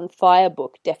of the On Fire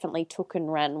book definitely took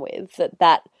and ran with,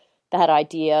 that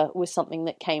idea was something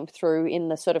that came through in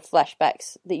the sort of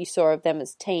flashbacks that you saw of them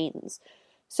as teens.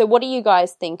 So what do you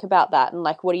guys think about that? And,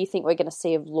 like, what do you think we're going to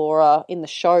see of Laura in the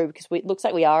show? Because it looks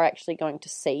like we are actually going to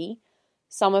see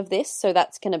some of this, so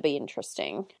that's going to be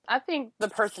interesting. I think the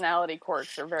personality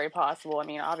quirks are very possible. I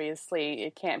mean, obviously,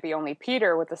 it can't be only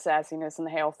Peter with the sassiness in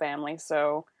the Hale family,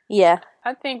 so... Yeah.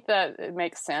 I think that it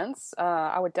makes sense.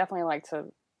 I would definitely like to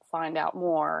find out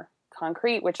more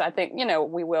concrete, which I think, you know,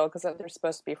 we will, because there's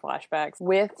supposed to be flashbacks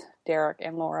with Derek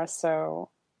and Laura, so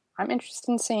I'm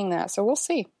interested in seeing that, so we'll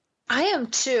see. I am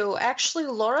too. Actually,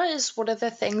 Laura is one of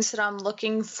the things that I'm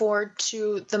looking forward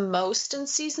to the most in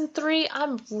season 3.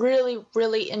 I'm really,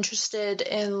 really interested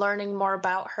in learning more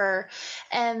about her.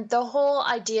 And the whole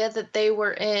idea that they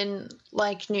were in,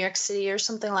 like, New York City or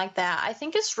something like that, I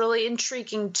think is really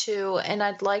intriguing too. And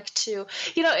I'd like to,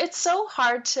 you know, it's so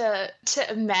hard to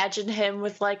imagine him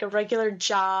with, like, a regular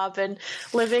job and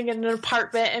living in an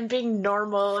apartment and being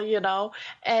normal, you know,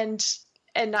 and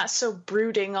not so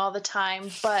brooding all the time.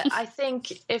 But I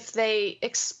think if they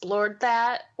explored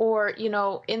that, or, you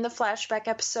know, in the flashback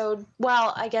episode,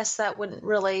 well, I guess that wouldn't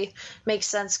really make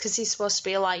sense because he's supposed to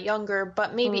be a lot younger,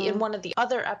 but maybe in one of the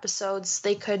other episodes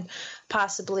they could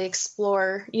possibly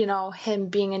explore, you know, him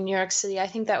being in New York City. I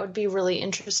think that would be really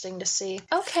interesting to see.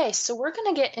 Okay, so we're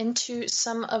going to get into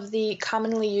some of the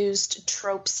commonly used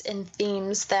tropes and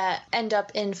themes that end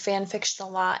up in fan fiction a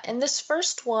lot. And this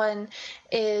first one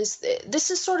is,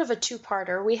 this is sort of a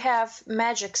two-parter. We have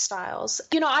magic styles.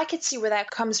 You know, I could see where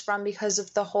that comes from because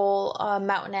of the whole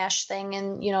Mountain Ash thing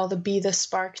and, you know, the Be the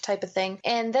Spark type of thing.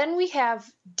 And then we have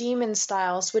demon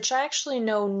styles, which I actually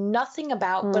know nothing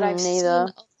about, but I've seen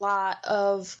a lot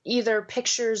of either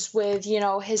pictures with, you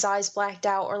know, his eyes blacked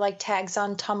out or like tags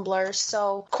on Tumblr.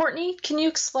 So, Courtney, can you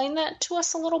explain that to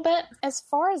us a little bit? As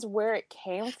far as where it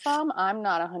came from, I'm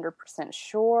not 100%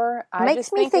 sure.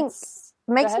 Makes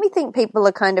me think people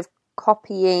are kind of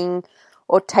copying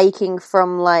or taking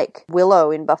from, like,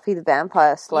 Willow in Buffy the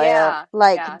Vampire Slayer.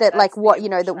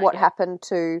 What happened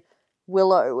to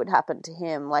Willow would happen to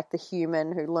him, like the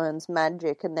human who learns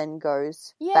magic and then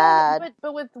goes bad.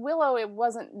 But with Willow, it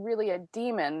wasn't really a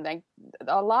demon. Like,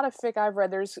 a lot of fic I've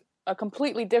read, there's a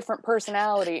completely different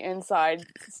personality inside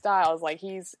Styles. Like,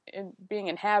 he's being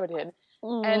inhabited.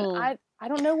 And I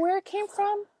don't know where it came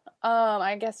from.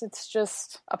 I guess it's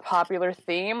just a popular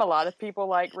theme. A lot of people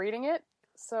like reading it.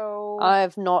 So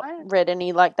I've not read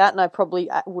any like that, and I probably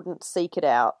wouldn't seek it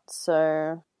out.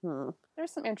 So,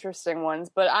 There's some interesting ones,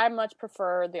 but I much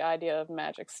prefer the idea of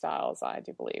magic styles, I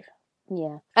do believe.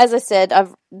 Yeah. As I said,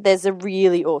 there's a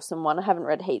really awesome one. I haven't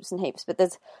read heaps and heaps, but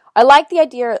I like the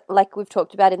idea, like we've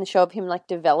talked about in the show, of him, like,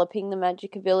 developing the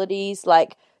magic abilities,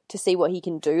 like, to see what he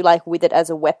can do, like, with it as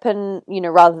a weapon, you know,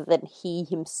 rather than he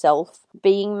himself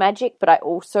being magic. But I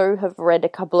also have read a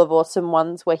couple of awesome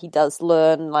ones where he does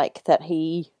learn, like, that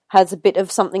he has a bit of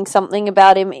something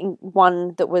about him.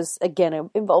 One that was, again,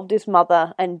 involved his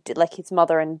mother and, like, his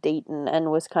mother and Deaton,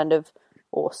 and was kind of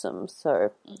awesome.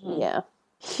 So, yeah.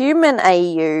 Human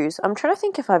AUs. I'm trying to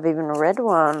think if I've even read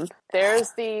one.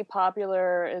 There's the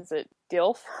popular, is it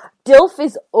Dilf? Dilf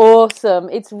is awesome.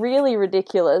 It's really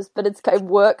ridiculous, but it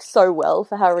works so well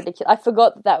for how ridiculous. I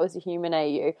forgot that was a human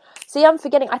AU. See, I'm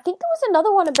forgetting. I think there was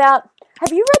another one about...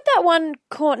 Have you read that one,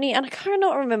 Courtney? And I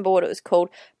cannot remember what it was called,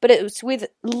 but it was with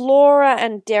Laura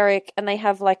and Derek, and they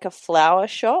have, like, a flower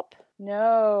shop.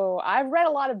 No, I've read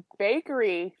a lot of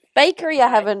bakery. Bakery, I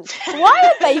haven't.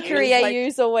 Why are bakery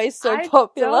AUs always so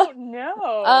popular? I don't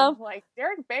know. Like,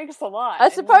 Derek bakes a lot. I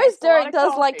suppose Derek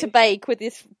does like to bake with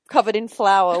his covered in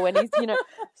flour when he's, you know.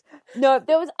 No,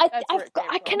 there was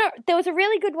there was a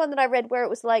really good one that I read where it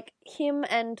was like him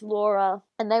and Laura,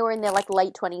 and they were in their, like,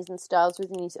 late 20s, and Styles was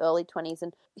in his early 20s,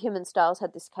 and him and Styles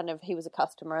had this kind of, he was a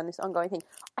customer and this ongoing thing.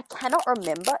 I cannot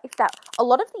remember if a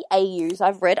lot of the AUs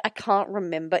I've read, I can't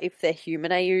remember if they're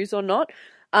human AUs or not.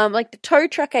 Like the tow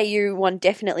truck AU one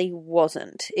definitely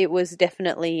wasn't. It was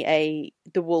definitely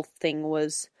the wolf thing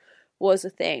was a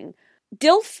thing.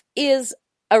 Dilf is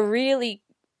a really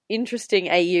interesting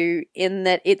AU in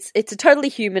that it's a totally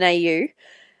human AU,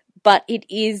 but it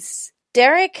is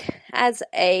Derek as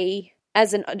a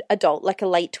as an adult, like a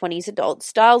late 20s adult.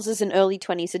 Stiles is an early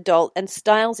 20s adult, and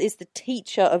Stiles is the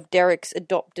teacher of Derek's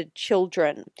adopted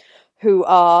children, who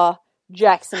are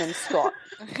Jackson and Scott,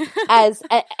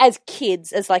 as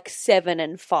kids, as like 7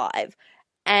 and 5.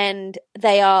 And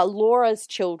they are Laura's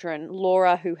children,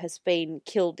 Laura, who has been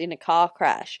killed in a car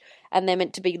crash, and they're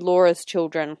meant to be Laura's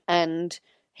children, and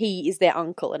he is their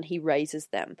uncle, and he raises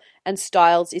them. And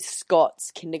Stiles is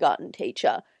Scott's kindergarten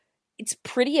teacher. It's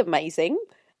pretty amazing.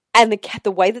 And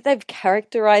the way that they've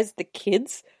characterized the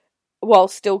kids while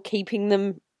still keeping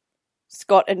them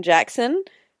Scott and Jackson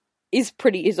is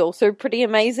also pretty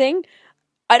amazing.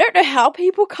 I don't know how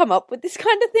people come up with this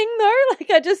kind of thing, though.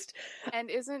 And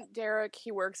isn't Derek,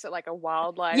 he works at, like, a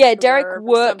wildlife... Yeah, Derek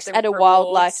works at a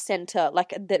wildlife wolves. center, like,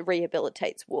 that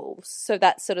rehabilitates wolves. So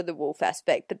that's sort of the wolf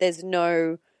aspect, but there's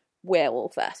no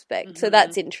werewolf aspect. So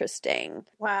that's interesting.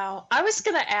 Wow. I was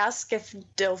going to ask if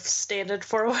DILF standed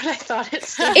for what I thought it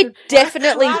stood for. It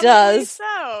definitely does.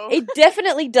 So. It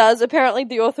definitely does. Apparently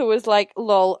the author was like,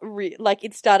 lol,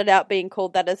 it started out being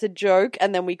called that as a joke,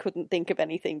 and then we couldn't think of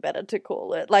anything better to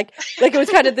call it. Like it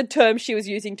was kind of the term she was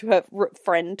using to her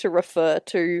friend to refer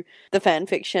to the fan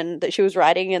fiction that she was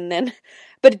writing, and then...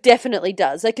 But it definitely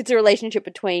does. Like, it's a relationship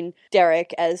between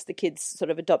Derek as the kid's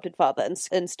sort of adopted father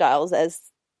and Stiles as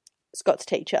Scott's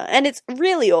teacher. And it's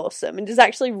really awesome. It is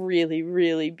actually really,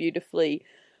 really beautifully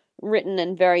written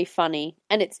and very funny.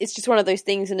 And it's just one of those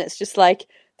things, and it's just like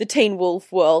the Teen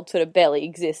Wolf world sort of barely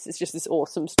exists. It's just this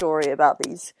awesome story about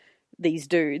these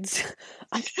dudes.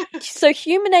 So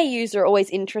human AUs are always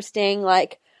interesting.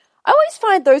 Like, I always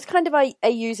find those kind of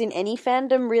AUs in any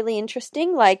fandom really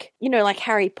interesting. Like, you know, like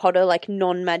Harry Potter, like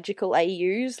non-magical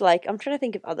AUs. Like, I'm trying to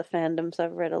think of other fandoms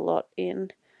I've read a lot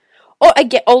in. Or I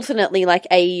get alternately like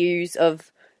AUs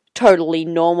of totally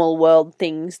normal world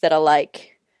things that are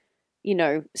like, you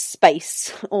know,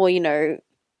 space or, you know,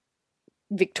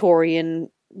 Victorian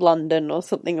London or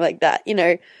something like that. You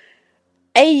know,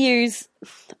 AUs,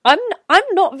 I'm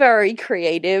not very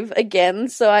creative again,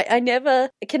 so I never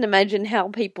can imagine how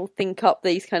people think up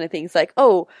these kind of things. Like,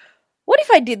 oh, what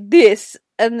if I did this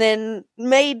and then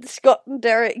made Scott and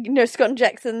Derek, you know, Scott and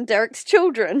Jackson Derek's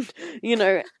children, you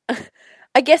know?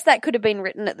 I guess that could have been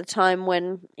written at the time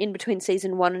when, in between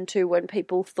season 1 and 2, when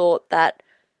people thought that,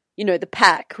 you know, the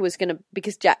pack was going to,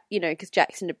 because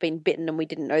Jackson had been bitten and we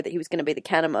didn't know that he was going to be the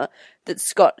Kanima, that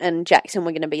Scott and Jackson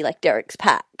were going to be like Derek's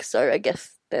pack. So I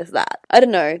guess there's that. I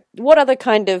don't know. What other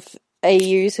kind of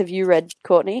AUs have you read,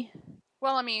 Courtney?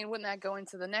 Well, I mean, wouldn't that go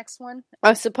into the next one?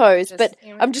 I suppose, but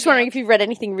I'm just wondering if you've read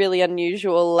anything really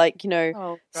unusual, like, you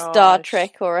know, Star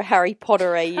Trek or a Harry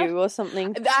Potter AU or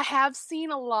something. I have seen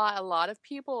a lot of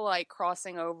people, like,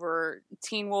 crossing over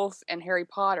Teen Wolf and Harry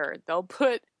Potter. They'll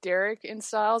put Derek and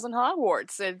Stiles in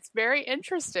Hogwarts. It's very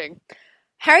interesting.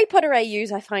 Harry Potter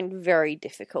AUs I find very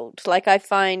difficult. Like, I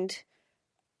find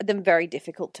them very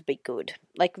difficult to be good.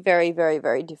 Like, very, very,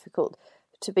 very difficult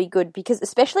to be good, because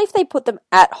especially if they put them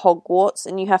at Hogwarts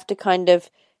and you have to kind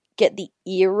of get the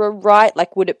era right,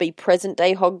 like would it be present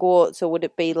day Hogwarts, or would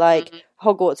it be like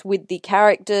Hogwarts with the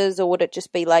characters, or would it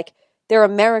just be like they're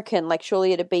American, like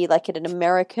surely it'd be like at an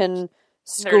American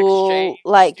school,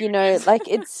 like, you know, like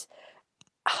it's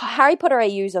Harry Potter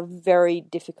AUs are very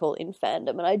difficult in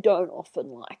fandom and I don't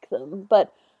often like them,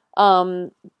 but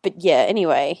yeah,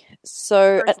 anyway,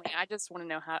 so personally, I just want to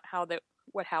know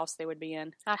what house they would be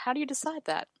in. How do you decide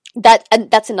that? And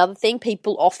that's another thing.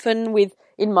 People often,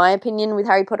 in my opinion, with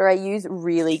Harry Potter AUs,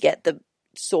 really get the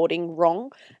sorting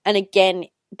wrong. And again,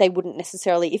 they wouldn't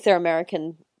necessarily, if they're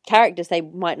American characters, they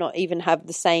might not even have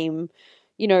the same,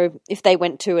 you know, if they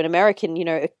went to an American, you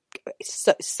know,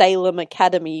 Salem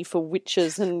Academy for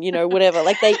witches and, you know, whatever.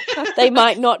 Like they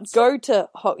might not go to,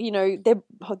 you know,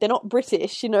 they're not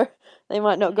British, you know. They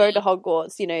might not go to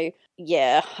Hogwarts, you know.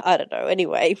 Yeah, I don't know.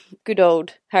 Anyway, good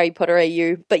old Harry Potter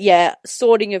AU. But yeah,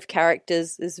 sorting of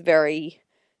characters is very,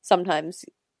 sometimes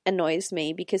annoys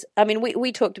me because, I mean,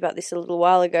 we talked about this a little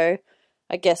while ago,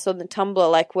 I guess, on the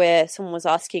Tumblr, like where someone was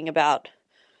asking about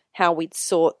how we'd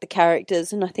sort the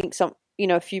characters, and I think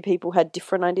a few people had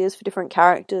different ideas for different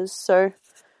characters, so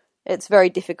it's very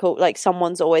difficult. Like,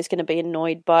 someone's always going to be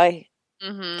annoyed by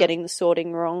getting the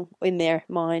sorting wrong, in their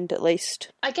mind at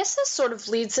least. I guess this sort of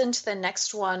leads into the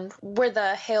next one, where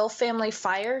the Hale family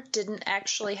fire didn't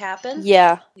actually happen.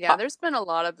 Yeah, there's been a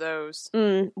lot of those.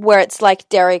 Where it's like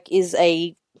Derek is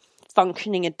a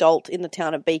functioning adult in the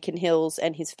town of Beacon Hills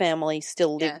and his family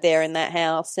still live there in that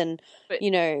house, and but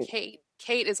you know,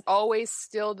 Kate is always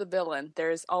still the villain.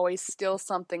 There's always still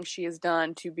something she has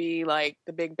done to be like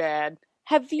the big bad.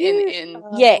 Have you?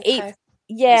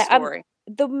 The story.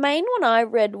 The main one I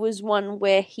read was one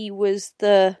where he was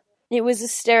the It was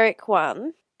a Derek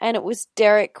one, and it was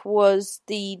Derek was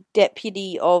the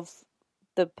deputy of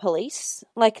the police,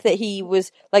 like that he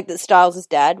was, like that Stiles'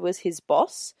 dad was his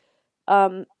boss,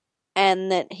 and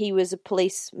that he was a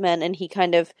policeman, and he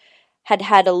kind of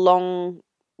had a long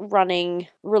running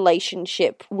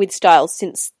relationship with Stiles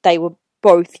since they were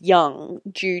both young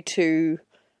due to,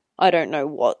 I don't know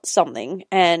what, something,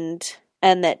 and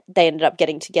that they ended up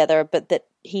getting together, but that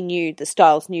the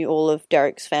Stiles knew all of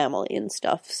Derek's family and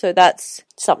stuff. So that's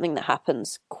something that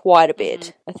happens quite a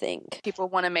bit, I think. People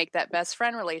want to make that best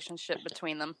friend relationship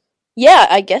between them. Yeah,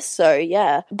 I guess so,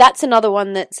 yeah. That's another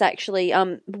one that's actually,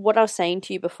 what I was saying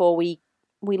to you before we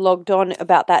logged on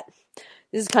about that.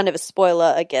 This is kind of a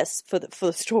spoiler, I guess, for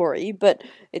the story, but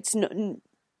it's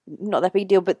not that big a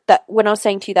deal. But that when I was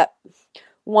saying to you that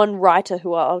one writer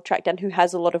who I'll track down who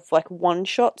has a lot of like one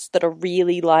shots that are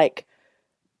really like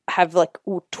have like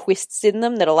all twists in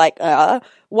them that are like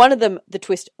one of them, the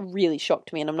twist really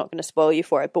shocked me, and I'm not going to spoil you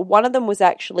for it, but one of them was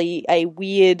actually a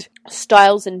weird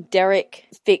Stiles and Derek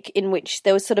fic in which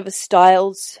there was sort of a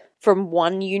Stiles from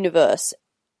one universe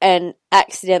and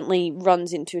accidentally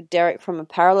runs into a Derek from a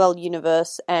parallel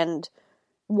universe, and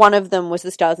one of them was the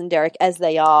Stiles and Derek as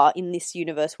they are in this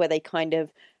universe where they kind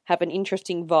of have an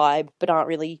interesting vibe but aren't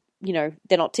really, you know,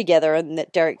 they're not together, and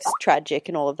that Derek's tragic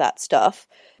and all of that stuff.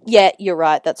 Yeah, you're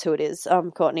right, that's who it is.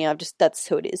 Courtney, that's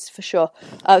who it is for sure.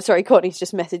 Sorry, Courtney's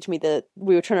just messaged me that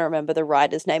we were trying to remember the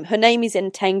writer's name. Her name is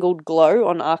Entangled Glow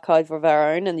on Archive of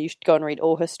Our Own, and you should go and read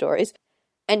all her stories.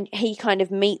 And he kind of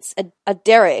meets a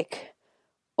Derek.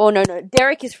 Oh, no,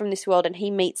 Derek is from this world, and he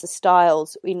meets a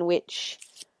Stiles in which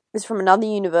is from another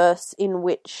universe in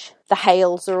which the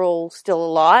Hales are all still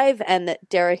alive, and that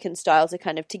Derek and Stiles are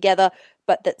kind of together,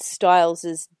 but that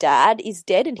Stiles' dad is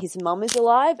dead and his mum is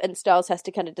alive, and Stiles has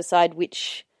to kind of decide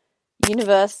which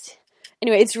universe.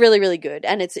 Anyway, it's really, really good,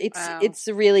 and it's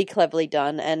really cleverly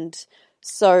done, and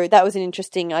so that was an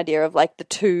interesting idea of like the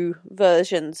two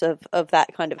versions of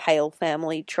that kind of Hale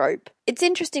family trope. It's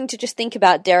interesting to just think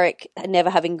about Derek never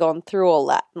having gone through all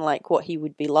that and like what he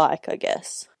would be like, I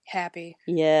guess. Happy.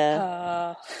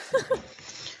 Yeah.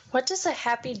 What does a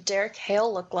happy Derek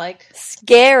Hale look like?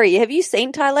 Scary. Have you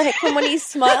seen Tyler Hoechlin when he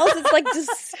smiles? It's like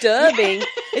disturbing.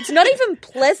 It's not even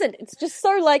pleasant. It's just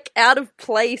so like out of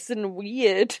place and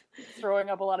weird. Throwing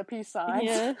up a lot of peace signs.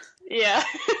 Yeah. Yeah.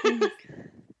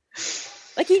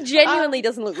 Like he genuinely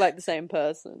doesn't look like the same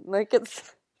person. Like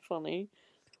it's funny.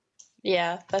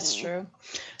 Yeah, that's true.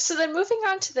 So then moving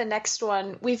on to the next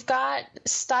one, we've got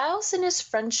Stiles and his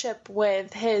friendship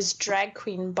with his drag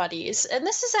queen buddies. And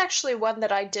this is actually one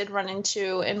that I did run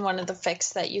into in one of the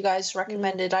fics that you guys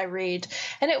recommended I read.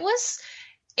 And it was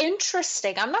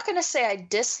interesting. I'm not going to say I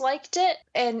disliked it.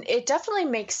 And it definitely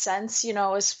makes sense, you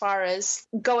know, as far as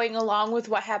going along with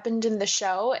what happened in the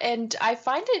show. And I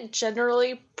find it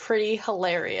generally pretty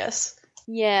hilarious.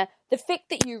 Yeah. The fic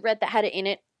that you read that had it in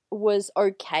it was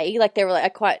okay. Like they were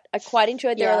like I quite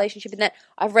enjoyed their relationship in that.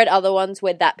 I've read other ones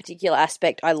where that particular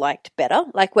aspect I liked better.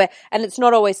 Like and it's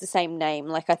not always the same name.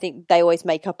 Like I think they always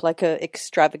make up like a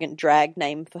extravagant drag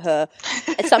name for her.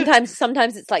 Sometimes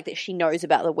it's like that she knows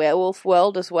about the werewolf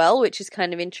world as well, which is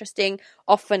kind of interesting.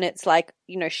 Often it's like,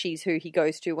 you know, she's who he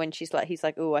goes to when he's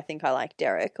like, oh, I think I like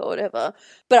Derek or whatever.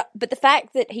 But the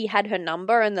fact that he had her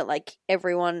number and that like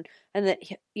everyone and that,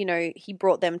 you know, he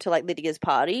brought them to like Lydia's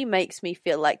party makes me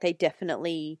feel like they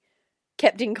definitely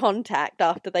kept in contact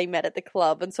after they met at the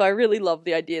club. And so I really love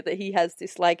the idea that he has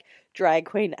this like drag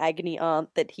queen agony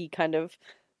aunt that he kind of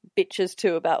bitches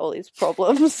to about all his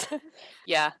problems.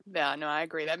 Yeah, no, I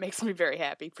agree. That makes me very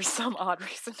happy for some odd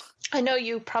reason. I know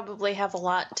you probably have a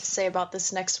lot to say about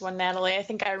this next one, Natalie. I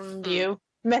think I remember you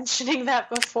mentioning that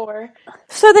before.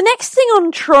 So the next thing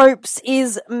on tropes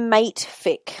is mate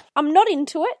fic. I'm not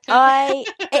into it.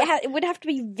 It would have to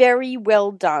be very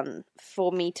well done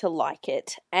for me to like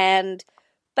it. And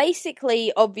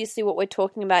basically, obviously what we're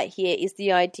talking about here is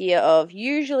the idea of,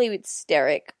 usually with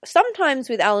Derek, sometimes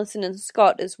with Allison and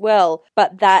Scott as well,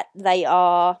 but that they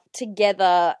are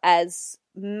together as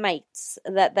mates,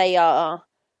 that they are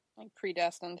like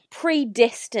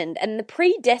predestined. And the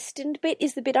predestined bit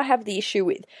is the bit I have the issue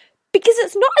with. Because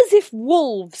it's not as if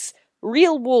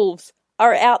real wolves,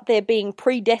 are out there being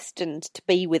predestined to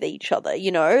be with each other,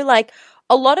 you know? Like,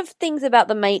 a lot of things about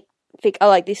the mate fic are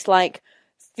like this, like,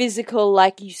 physical,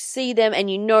 like, you see them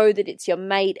and you know that it's your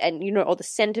mate and, you know, or the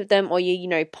scent of them, or you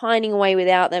know, pining away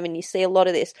without them, and you see a lot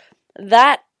of this.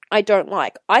 That I don't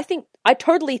like. I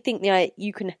totally think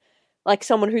you can... Like,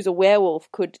 someone who's a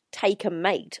werewolf could take a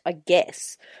mate, I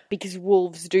guess, because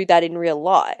wolves do that in real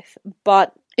life.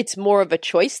 But it's more of a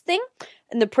choice thing.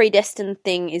 And the predestined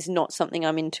thing is not something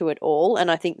I'm into at all, and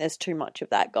I think there's too much of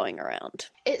that going around.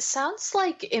 It sounds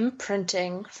like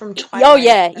imprinting from Twilight. Oh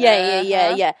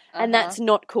yeah. And that's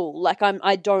not cool. Like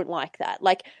I don't like that.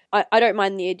 Like I don't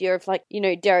mind the idea of like, you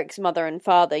know, Derek's mother and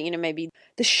father, you know, maybe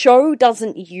the show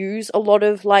doesn't use a lot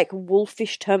of like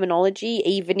wolfish terminology,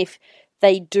 even if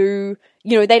they do,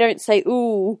 you know, they don't say,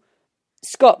 ooh,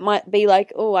 Scott might be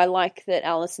like, oh, I like that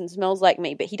Allison smells like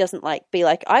me, but he doesn't be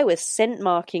like, I was scent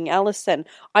marking Allison.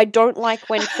 I don't like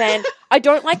when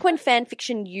fan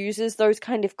fiction uses those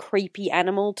kind of creepy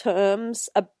animal terms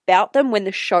about them when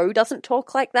the show doesn't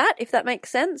talk like that, if that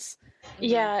makes sense.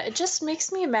 Yeah, it just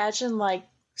makes me imagine like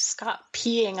Scott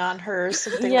peeing on her or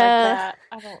something like that.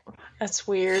 That's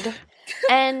weird.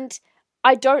 And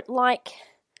I don't like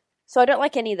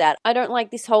any of that. I don't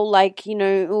like this whole, like, you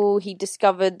know, oh, he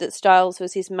discovered that Stiles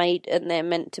was his mate and they're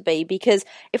meant to be. Because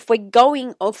if we're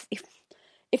going off,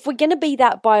 if we're going to be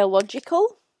that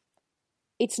biological,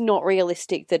 it's not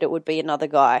realistic that it would be another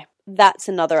guy. That's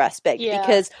another aspect. Yeah.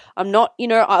 Because I'm not, you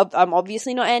know, I'm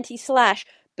obviously not anti-slash,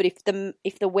 but if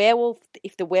the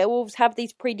werewolves have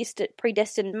these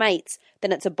predestined mates,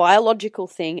 then it's a biological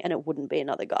thing and it wouldn't be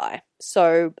another guy.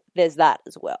 So there's that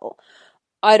as well.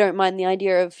 I don't mind the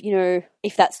idea of, you know,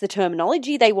 if that's the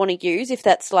terminology they want to use, if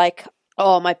that's like,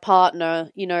 oh, my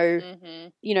partner, you know,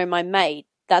 you know, my mate,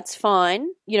 that's fine,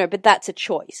 you know, but that's a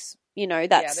choice, you know,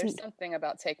 that's... Yeah, there's something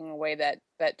about taking away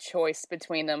that choice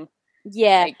between them.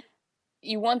 Yeah. Like,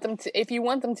 if you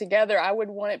want them together, I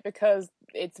would want it because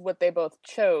it's what they both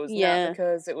chose, not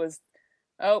because it was,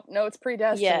 oh, no, it's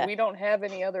predestined. Yeah. We don't have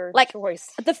any other choice.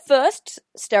 The first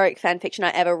Steric fanfiction I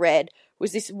ever read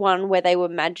was this one where they were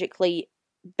magically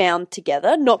bound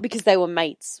together, not because they were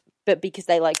mates, but because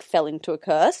they like fell into a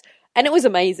curse, and it was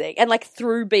amazing. And like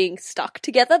through being stuck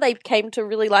together, they came to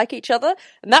really like each other,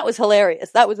 and that was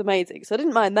hilarious. That was amazing. So I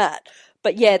didn't mind that.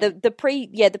 But yeah,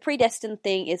 the predestined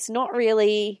thing, it's not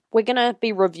really. We're gonna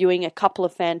be reviewing a couple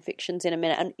of fan fictions in a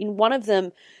minute, and in one of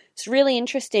them, it's really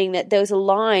interesting that there was a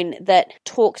line that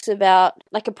talks about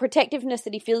like a protectiveness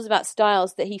that he feels about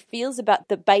Stiles, that he feels about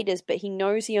the betas, but he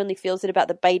knows he only feels it about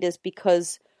the betas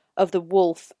because of the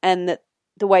wolf, and that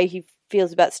the way he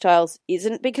feels about Stiles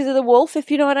isn't because of the wolf, if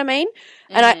you know what I mean.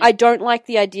 And I don't like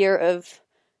the idea of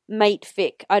mate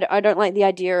fic. I don't like the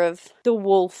idea of the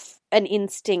wolf and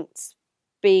instincts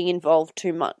being involved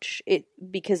too much.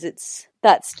 Because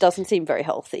that doesn't seem very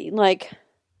healthy. Like,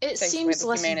 it seems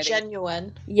less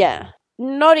genuine. Yeah.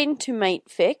 Not into mate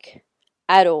fic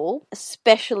at all,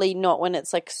 especially not when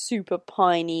it's like super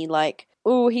piney, like,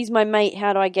 oh, he's my mate,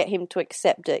 how do I get him to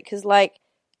accept it? Because like,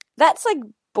 that's like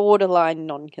borderline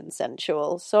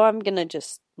non-consensual, so I'm gonna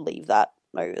just leave that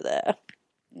over there.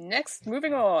 Next,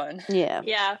 moving on.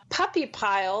 Yeah. Puppy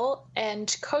Pile and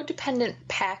Codependent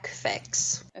Pack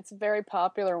Fix. It's a very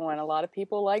popular one. A lot of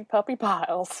people like puppy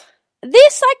piles.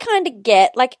 This I kind of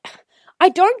get. Like, I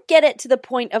don't get it to the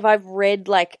point of I've read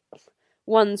like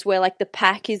ones where like the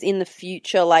pack is in the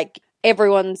future, like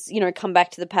everyone's, you know, come back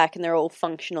to the pack and they're all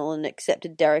functional and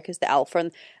accepted Derek as the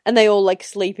alpha, and they all like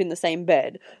sleep in the same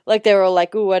bed. Like they're all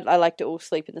like, oh, I like to all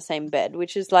sleep in the same bed,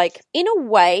 which is like, in a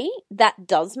way, that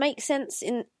does make sense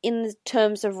in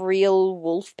terms of real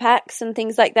wolf packs and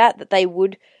things like that they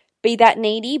would be that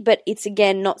needy, but it's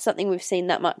again not something we've seen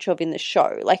that much of in the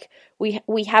show. Like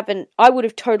we haven't. I would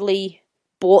have totally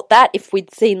bought that if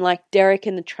we'd seen like Derek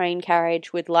in the train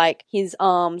carriage with like his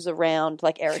arms around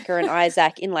like Erica and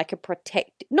Isaac in like a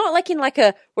not like in like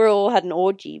a we're all had an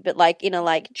orgy, but like in a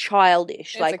like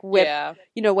childish, it's like we're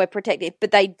you know, we're protected, but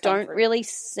they don't really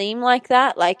seem like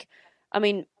that. Like, I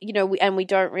mean, you know, we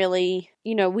don't really,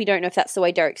 you know, we don't know if that's the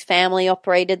way Derek's family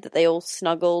operated, that they all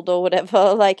snuggled or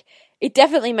whatever. Like, it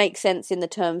definitely makes sense in the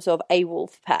terms of a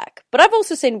wolf pack. But I've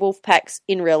also seen wolf packs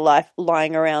in real life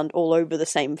lying around all over the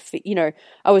same, you know,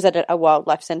 I was at a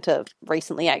wildlife centre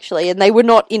recently, actually, and they were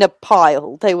not in a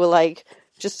pile. They were, like,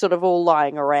 just sort of all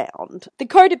lying around. The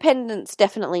codependence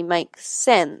definitely makes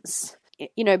sense.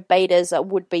 You know, betas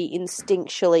would be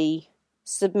instinctually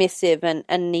submissive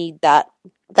and need that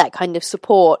kind of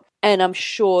support. And I'm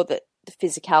sure that the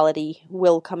physicality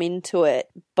will come into it,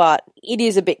 but it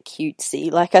is a bit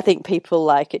cutesy. Like, I think people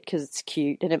like it because it's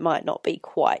cute and it might not be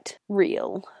quite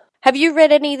real. Have you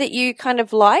read any that you kind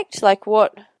of liked? Like,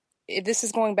 what? This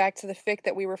is going back to the fic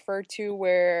that we referred to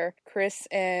where Chris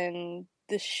and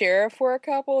the sheriff were a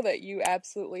couple that you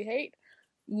absolutely hate.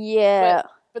 Yeah.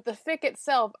 But the fic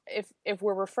itself, if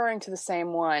we're referring to the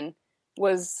same one,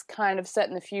 was kind of set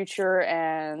in the future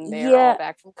and they're all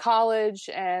back from college,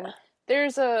 and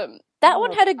there's that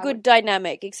one had a good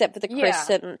dynamic, except for the Chris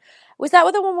and... Was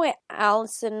that the one where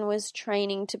Allison was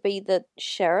training to be the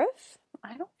sheriff?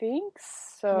 I don't think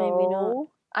so.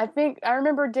 Maybe not. I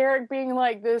remember Derek being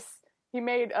like this. He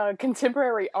made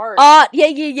contemporary art.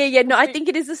 Yeah. No, I think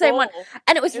it is the same one.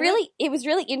 And it was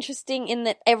really interesting in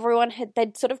that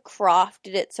they'd sort of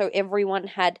crafted it so everyone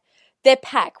had, their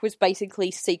pack was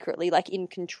basically secretly like in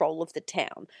control of the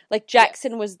town. Like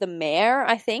Jackson was the mayor,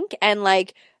 I think, and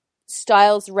like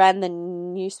Styles ran the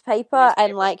newspaper,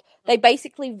 and like they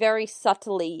basically very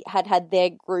subtly had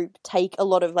their group take a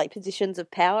lot of like positions of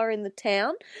power in the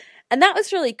town. And that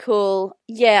was really cool.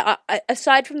 Yeah,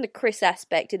 aside from the Chris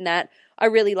aspect in that, I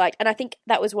really liked, and I think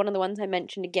that was one of the ones I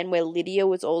mentioned again where Lydia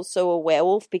was also a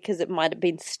werewolf, because it might have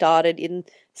been started in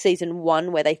season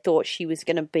 1 where they thought she was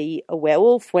going to be a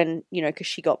werewolf when, because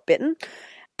she got bitten.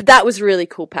 But that was a really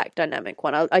cool pack dynamic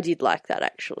one. I did like that,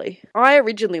 actually. I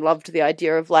originally loved the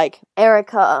idea of like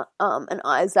Erica and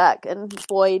Isaac and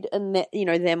Boyd and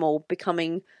them all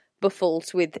becoming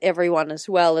befalls with everyone as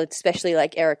well, especially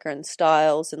like Erica and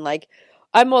Styles, and like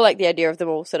I more like the idea of them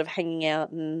all sort of hanging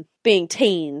out and being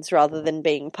teens rather than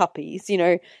being puppies,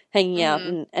 hanging out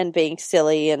and being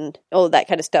silly and all that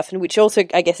kind of stuff, and which also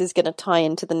I guess is going to tie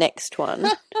into the next one.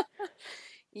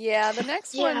 Yeah, the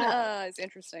next one is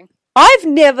interesting. I've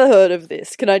never heard of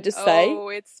this, can I just say? Oh,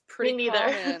 it's pretty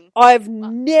common. I've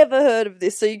never heard of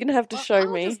this, so you're going to have to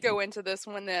show me. I'll just go into this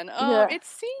one then. It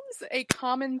seems a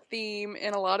common theme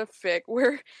in a lot of fic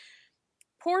where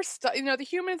the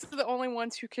humans are the only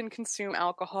ones who can consume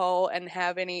alcohol and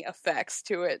have any effects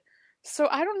to it. So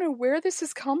I don't know where this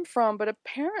has come from, but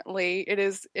apparently it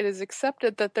is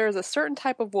accepted that there is a certain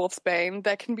type of wolfsbane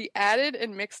that can be added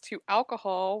and mixed to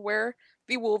alcohol where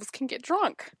the wolves can get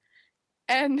drunk.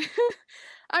 And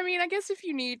I mean, I guess if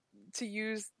you need to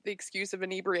use the excuse of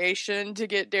inebriation to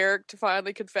get Derek to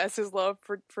finally confess his love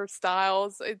for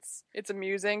Styles, it's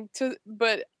amusing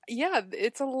but yeah,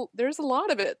 there's a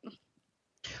lot of it.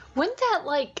 Wouldn't that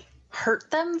like hurt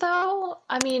them though?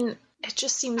 I mean, it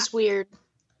just seems weird.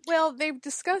 Well, they've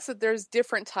discussed that there's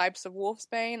different types of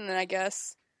wolfsbane, and I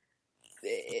guess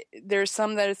there's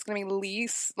some that it's going to be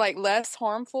less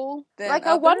harmful than like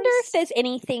others. I wonder if there's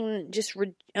anything this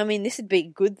would be a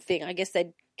good thing. I guess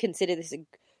they'd consider this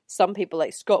some people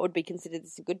like Scott would be considered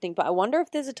this a good thing, but I wonder if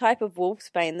there's a type of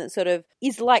wolfsbane that sort of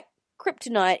is like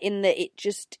kryptonite in that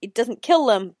it doesn't kill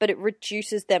them, but it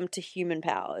reduces them to human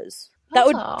powers. That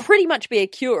would pretty much be a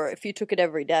cure if you took it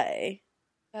every day.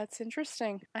 That's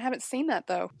interesting. I haven't seen that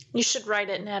though. You should write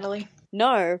it, Natalie.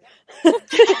 No.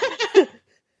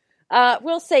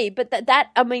 We'll see, but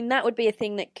that would be a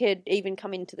thing that could even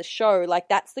come into the show. Like,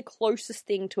 that's the closest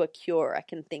thing to a cure I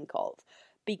can think of,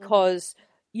 because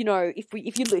if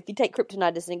you take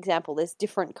kryptonite as an example, there's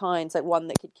different kinds. Like one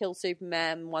that could kill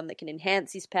Superman, one that can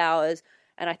enhance his powers,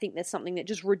 and I think there's something that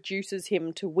just reduces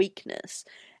him to weakness.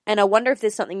 And I wonder if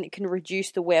there's something that can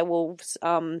reduce the werewolves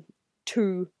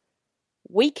to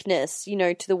weakness,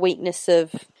 to the weakness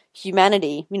of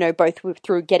humanity, both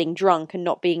through getting drunk and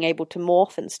not being able to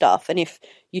morph and stuff. And if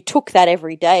you took that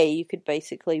every day, you could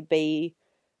basically be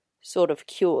sort of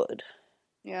cured.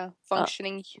 Yeah,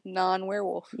 functioning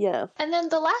non-werewolf. Yeah. And then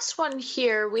the last one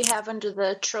here we have under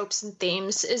the tropes and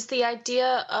themes is the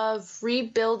idea of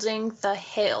rebuilding the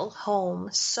Hale home.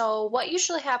 So what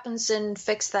usually happens in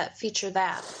fics that feature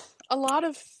that? A lot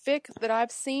of fic that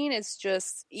I've seen is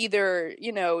just either,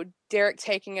 Derek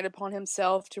taking it upon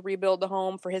himself to rebuild the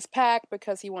home for his pack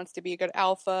because he wants to be a good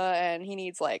alpha and he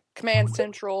needs like command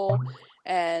central.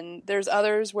 And there's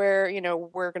others where,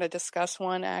 we're going to discuss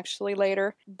one actually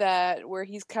later, where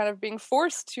he's kind of being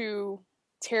forced to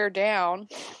tear down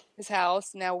his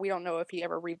house. Now, we don't know if he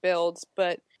ever rebuilds,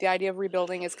 but the idea of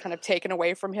rebuilding is kind of taken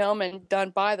away from him and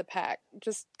done by the pack,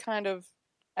 just kind of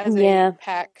as a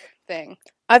pack thing.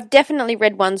 I've definitely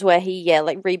read ones where he,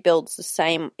 rebuilds the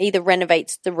same, either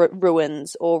renovates the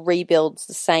ruins or rebuilds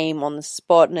the same on the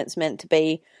spot, and it's meant to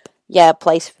be, a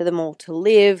place for them all to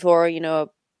live, or,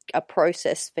 a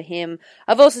process for him.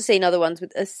 I've also seen other ones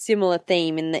with a similar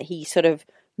theme in that he sort of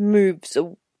moves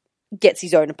or gets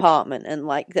his own apartment and,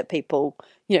 that people,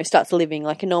 starts living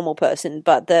like a normal person,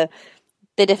 but there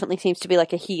definitely seems to be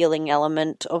like a healing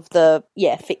element of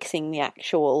fixing the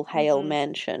actual Hale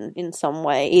mansion in some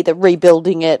way, either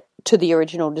rebuilding it to the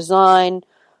original design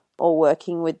or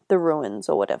working with the ruins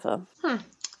or whatever.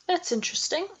 That's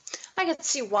interesting. I could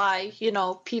see why,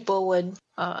 people would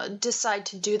decide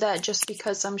to do that, just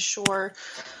because I'm sure,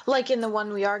 like in the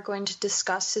one we are going to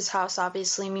discuss, his house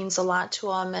obviously means a lot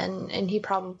to him, and he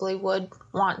probably would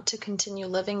want to continue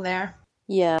living there.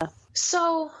 Yeah.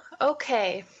 So,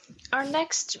 Okay, our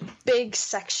next big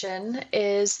section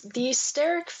is the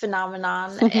hysteric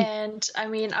phenomenon. And I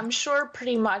mean, I'm sure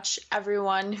pretty much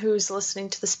everyone who's listening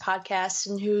to this podcast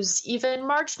and who's even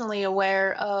marginally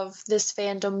aware of this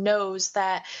fandom knows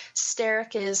that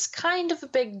hysteric is kind of a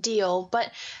big deal.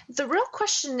 But the real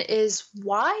question is,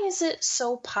 why is it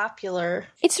so popular?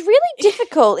 It's really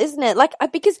difficult, isn't it? Like,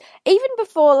 because even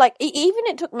before, like, even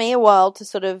it took me a while to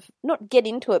sort of not get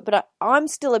into it, but I'm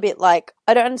still a bit like,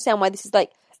 I don't understand why this is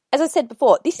like, as I said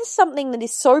before, this is something that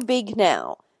is so big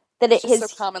now that it has so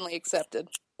commonly accepted.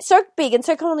 So big and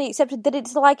so commonly accepted that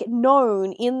it's like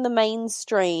known in the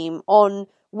mainstream on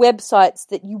websites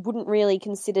that you wouldn't really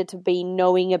consider to be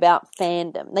knowing about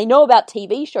fandom. They know about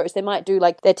TV shows. They might do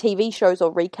like their TV shows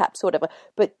or recaps or whatever,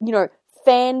 but you know,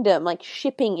 fandom, like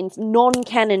shipping, in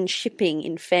non-canon shipping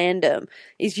in fandom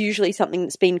is usually something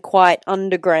that's been quite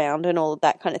underground and all of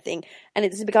that kind of thing. And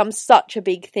it's become such a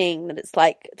big thing that it's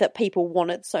like that people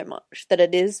want it so much that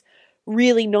it is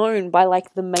really known by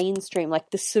like the mainstream,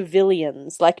 like the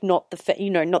civilians, like not the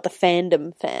not the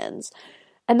fandom fans.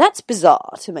 And that's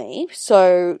bizarre to me.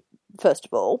 So first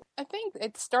of all, I think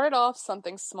it started off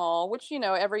something small, which, you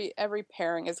know, every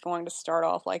pairing is going to start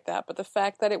off like that. But the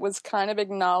fact that it was kind of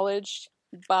acknowledged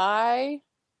by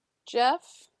Jeff,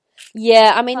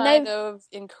 yeah, I mean, kind of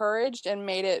encouraged and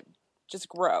made it just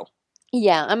grow.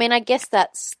 Yeah, I mean, I guess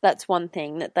that's one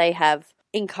thing that they have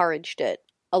encouraged it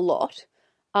a lot.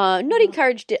 Not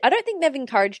encouraged it. I don't think they've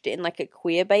encouraged it in like a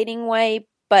queer baiting way,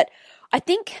 but I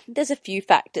think there's a few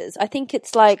factors. I think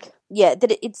it's like, yeah,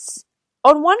 that it's,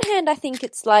 on one hand, I think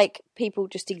it's like people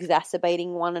just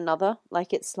exacerbating one another.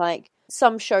 Like it's like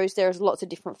some shows, there's lots of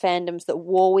different fandoms that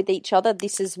war with each other.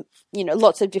 This is, you know,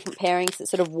 lots of different pairings that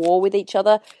sort of war with each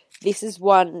other. This is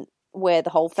one where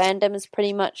the whole fandom has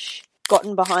pretty much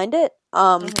gotten behind it.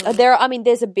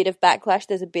 There's a bit of backlash.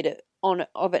 There's a bit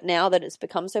of it now that it's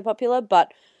become so popular,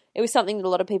 but it was something that a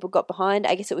lot of people got behind.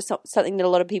 I guess it was something that a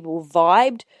lot of people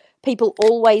vibed. People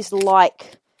always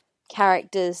like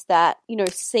characters that, you know,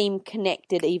 seem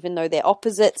connected even though they're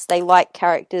opposites. They like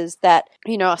characters that,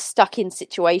 you know, are stuck in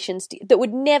situations that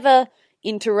would never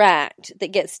interact,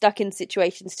 that get stuck in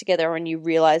situations together and you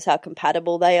realize how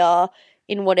compatible they are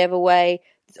in whatever way.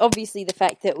 Obviously the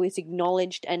fact that it was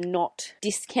acknowledged and not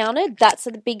discounted, that's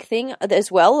the big thing as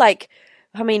well. Like,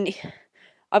 I mean,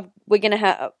 there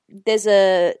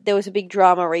was a big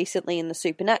drama recently in the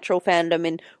Supernatural fandom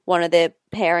in one of their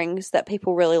pairings that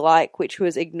people really like, which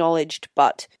was acknowledged,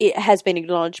 but it has been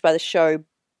acknowledged by the show,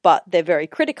 but they're very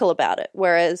critical about it.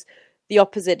 Whereas the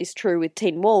opposite is true with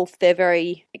Teen Wolf. They're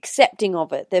very accepting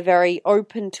of it. They're very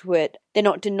open to it. They're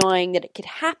not denying that it could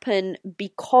happen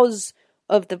because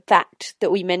of the fact that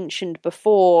we mentioned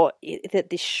before, that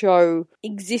this show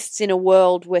exists in a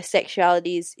world where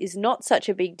sexuality is not such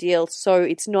a big deal, so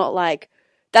it's not like,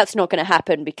 that's not going to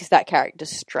happen because that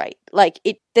character's straight. Like,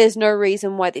 there's no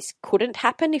reason why this couldn't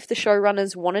happen if the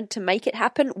showrunners wanted to make it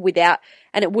happen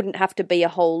and it wouldn't have to be a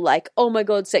whole, like, oh my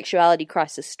god, sexuality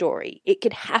crisis story. It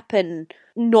could happen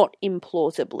not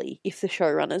implausibly if the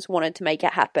showrunners wanted to make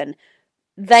it happen.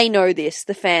 They know this,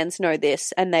 the fans know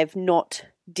this, and they've not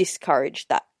discouraged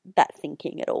that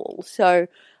thinking at all. So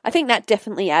I think that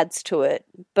definitely adds to it,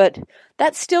 but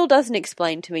that still doesn't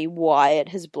explain to me why it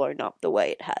has blown up the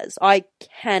way it has. I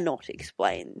cannot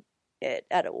explain it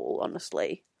at all,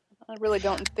 honestly. I really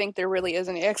don't think there really is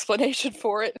any explanation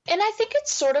for it. And I think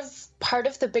it's sort of part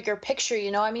of the bigger picture,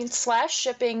 you know? I mean, slash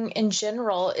shipping in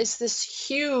general is this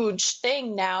huge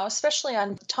thing now, especially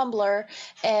on Tumblr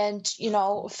and, you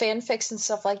know, fanfics and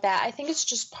stuff like that. I think it's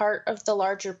just part of the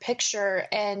larger picture.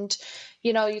 And,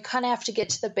 you know, you kind of have to get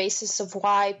to the basis of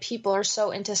why people are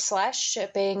so into slash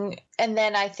shipping. And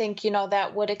then I think, you know,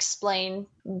 that would explain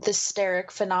the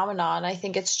hysteric phenomenon. I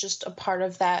think it's just a part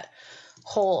of that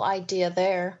whole idea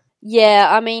there. Yeah,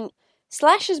 I mean,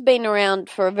 Slash has been around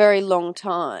for a very long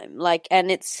time, like,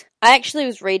 and I actually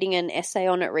was reading an essay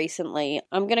on it recently.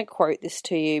 I'm going to quote this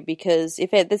to you because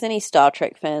if there's any Star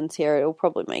Trek fans here, it'll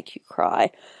probably make you cry.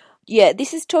 Yeah,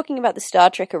 this is talking about the Star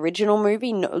Trek original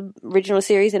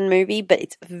series and movie, but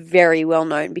it's very well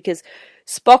known because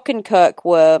Spock and Kirk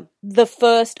were the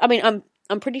first, I mean,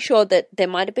 I'm pretty sure that there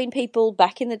might have been people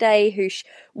back in the day who,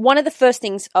 one of the first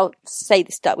things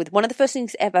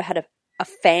ever had a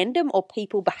fandom or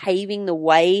people behaving the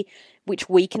way which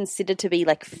we consider to be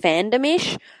like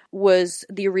fandom-ish was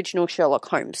the original Sherlock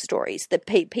Holmes stories. That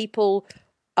people,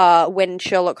 when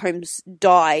Sherlock Holmes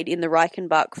died in the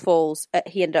Reichenbach Falls,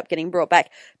 he ended up getting brought back.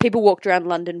 People walked around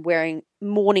London wearing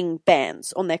mourning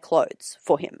bands on their clothes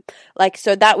for him. Like,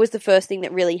 so that was the first thing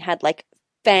that really had like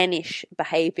fanish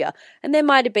behaviour. And there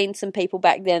might have been some people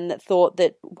back then that thought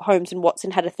that Holmes and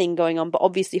Watson had a thing going on, but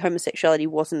obviously homosexuality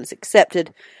wasn't as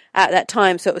accepted at that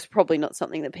time, so it was probably not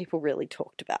something that people really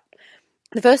talked about.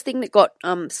 The first thing that got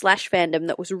Slash fandom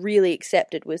that was really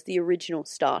accepted was the original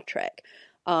Star Trek,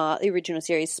 the original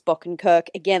series Spock and Kirk.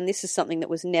 Again, this is something that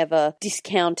was never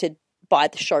discounted by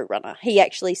the showrunner. He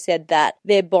actually said that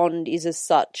their bond is as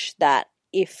such that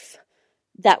if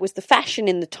that was the fashion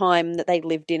in the time that they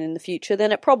lived in the future,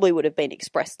 then it probably would have been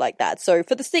expressed like that. So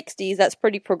for the 60s, that's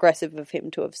pretty progressive of him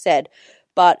to have said.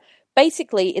 But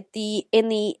basically, in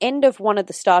the end of one of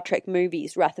the Star Trek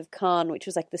movies, Wrath of Khan, which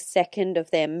was like the second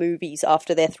of their movies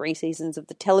after their 3 seasons of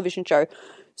the television show,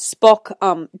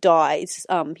 Spock dies.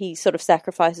 He sort of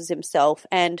sacrifices himself,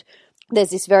 and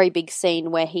there's this very big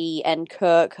scene where he and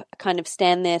Kirk kind of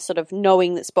stand there sort of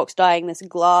knowing that Spock's dying. There's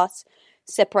glass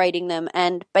separating them,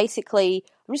 and basically,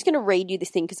 I'm just going to read you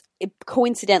this thing because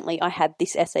coincidentally I had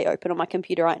this essay open on my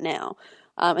computer right now,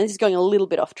 and this is going a little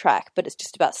bit off track, but it's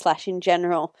just about Slash in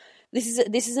general. This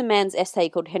is a man's essay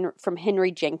called from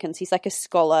Henry Jenkins. He's like a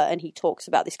scholar, and he talks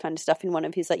about this kind of stuff in one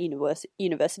of his like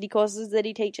university courses that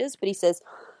he teaches. But he says,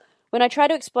 when I try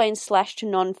to explain Slash to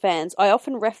non-fans, I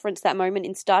often reference that moment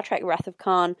in Star Trek Wrath of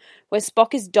Khan where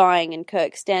Spock is dying and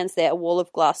Kirk stands there, a wall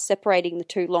of glass separating the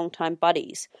two longtime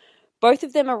buddies. Both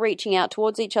of them are reaching out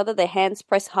towards each other, their hands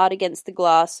pressed hard against the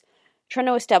glass, trying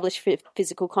to establish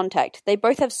physical contact. They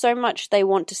both have so much they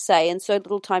want to say and so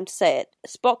little time to say it.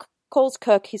 Spock calls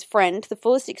Kirk his friend, the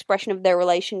fullest expression of their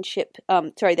relationship,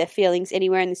 their feelings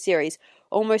anywhere in the series.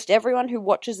 Almost everyone who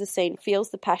watches the scene feels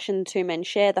the passion the two men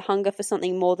share, the hunger for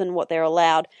something more than what they're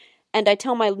allowed. And I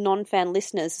tell my non-fan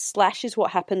listeners, Slash is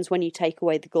what happens when you take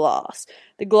away the glass.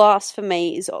 The glass, for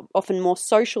me, is often more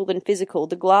social than physical.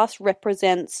 The glass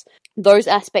represents those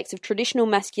aspects of traditional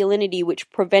masculinity which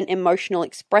prevent emotional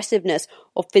expressiveness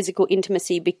or physical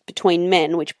intimacy between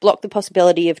men, which block the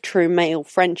possibility of true male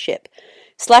friendship.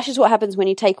 Slash is what happens when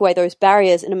you take away those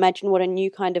barriers and imagine what a new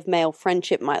kind of male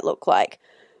friendship might look like.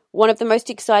 One of the most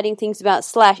exciting things about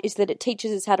Slash is that it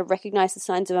teaches us how to recognize the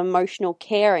signs of emotional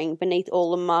caring beneath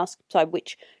all the masks by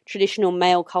which traditional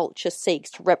male culture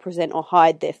seeks to represent or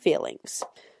hide their feelings.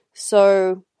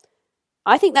 So,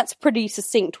 I think that's a pretty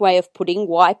succinct way of putting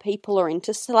why people are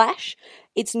into Slash.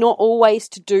 It's not always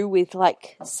to do with,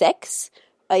 like, sex.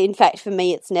 In fact, for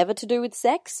me, it's never to do with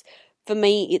sex. For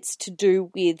me, it's to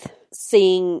do with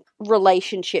seeing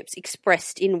relationships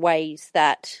expressed in ways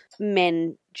that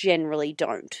men generally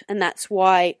don't. And that's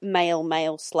why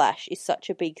male Slash is such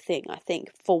a big thing, I think,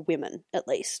 for women, at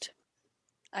least.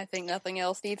 I think nothing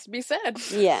else needs to be said.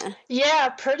 Yeah. Yeah,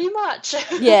 pretty much.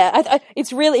 Yeah,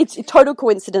 it's a total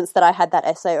coincidence that I had that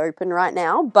essay open right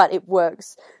now, but it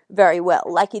works very well.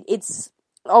 Like, it's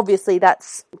obviously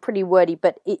that's pretty wordy,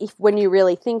 but when you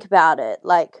really think about it,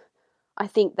 like, I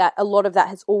think that a lot of that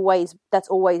that's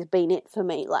always been it for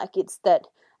me. Like, it's that,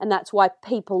 and that's why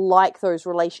people like those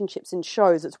relationships in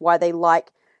shows. It's why they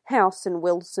like House and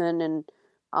Wilson, and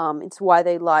it's why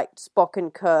they like Spock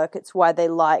and Kirk. It's why they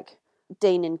like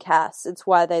Dean and Cass. It's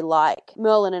why they like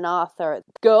Merlin and Arthur.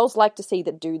 Girls like to see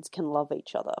that dudes can love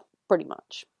each other, pretty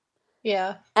much.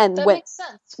 Yeah, and that makes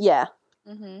sense. Yeah.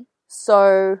 Mm-hmm.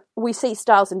 So we see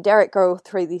Stiles and Derek go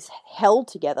through this hell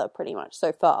together, pretty much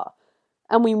so far.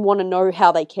 And we want to know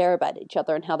how they care about each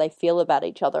other and how they feel about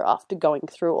each other after going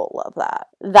through all of that.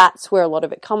 That's where a lot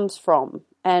of it comes from.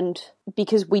 And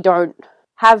because we don't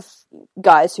have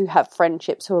guys who have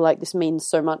friendships who are like, this means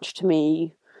so much to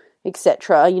me,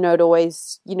 etc. It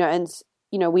always, and,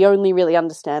 we only really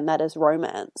understand that as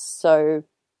romance. So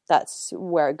that's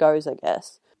where it goes, I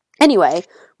guess. Anyway,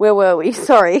 where were we?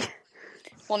 Sorry.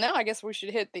 Well, now I guess we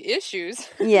should hit the issues.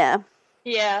 Yeah.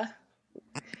 Yeah.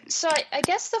 So I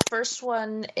guess the first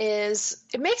one is,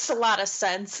 it makes a lot of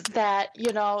sense that,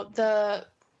 the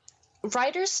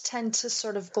writers tend to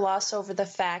sort of gloss over the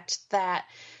fact that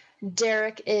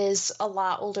Derek is a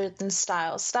lot older than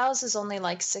Stiles. Stiles is only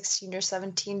like 16 or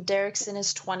 17. Derek's in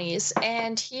his 20s,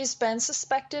 and he's been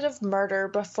suspected of murder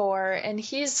before, and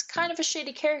he's kind of a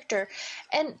shady character.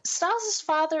 And Stiles'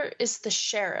 father is the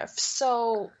sheriff,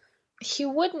 so he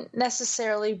wouldn't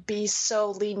necessarily be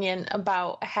so lenient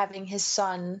about having his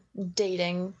son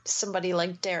dating somebody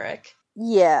like Derek.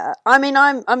 Yeah, I mean,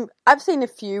 I've seen a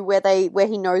few where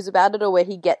he knows about it or where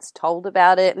he gets told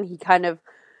about it and he kind of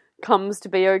comes to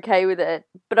be okay with it.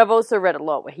 But I've also read a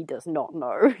lot where he does not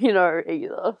know,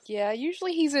 either. Yeah,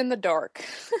 usually he's in the dark.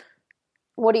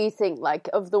 What do you think, like,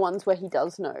 of the ones where he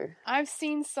does know? I've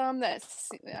seen some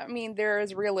they're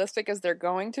as realistic as they're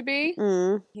going to be.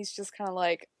 Mm. He's just kind of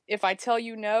like, if I tell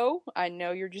you no, I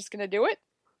know you're just going to do it.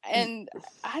 And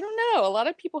I don't know, a lot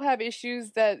of people have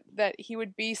issues that he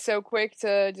would be so quick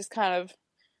to just kind of,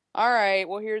 all right,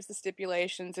 well, here's the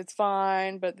stipulations, it's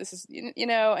fine, but this is,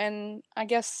 and I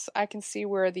guess I can see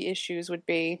where the issues would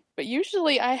be. But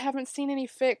usually I haven't seen any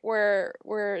fic where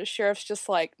sheriff's just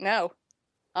like, no,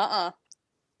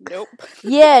 nope.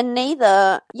 Yeah,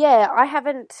 neither. Yeah, I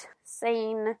haven't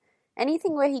seen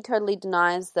anything where he totally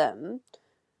denies them.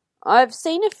 I've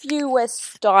seen a few where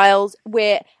Styles,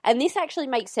 and this actually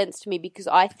makes sense to me because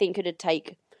I think if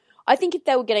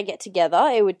they were going to get together,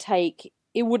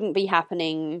 it wouldn't be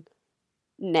happening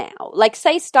now. Like,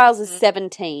 say Styles is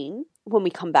 17 when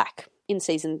we come back in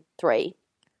season 3,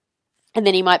 and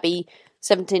then he might be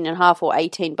 17 and a half or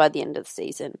 18 by the end of the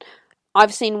season.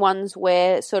 I've seen ones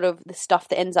where sort of the stuff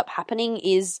that ends up happening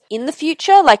is in the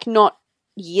future, like not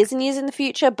years and years in the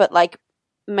future, but like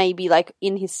maybe like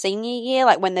in his senior year,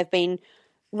 like when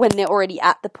they're already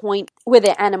at the point where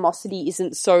their animosity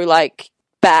isn't so like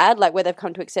bad, like where they've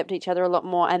come to accept each other a lot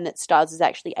more, and that Styles is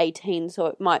actually 18, so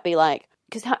it might be like,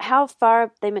 because how far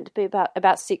are they meant to be?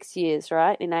 About 6 years,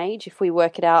 right, in age, if we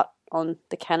work it out on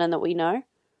the canon that we know?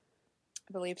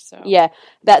 I believe so. Yeah,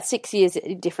 about 6 years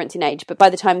difference in age, but by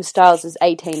the time Styles is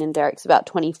 18 and Derek's about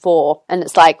 24, and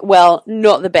it's like, well,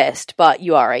 not the best, but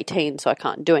you are 18, so I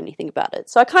can't do anything about it.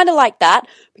 So I kind of like that,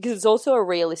 because it's also a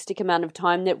realistic amount of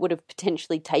time that would have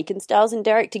potentially taken Styles and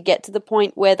Derek to get to the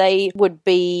point where they would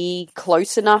be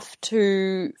close enough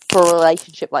for a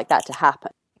relationship like that to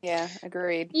happen. Yeah,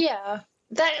 agreed. Yeah.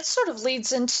 That sort of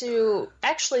leads into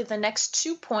actually the next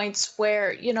 2 points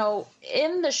where,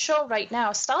 in the show right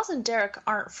now, Styles and Derek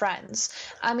aren't friends.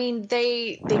 I mean,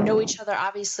 they know each other,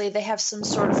 obviously. They have some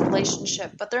sort of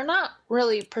relationship, but they're not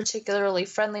really particularly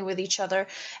friendly with each other.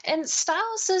 And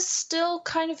Styles is still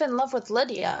kind of in love with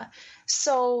Lydia.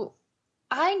 So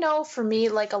I know for me,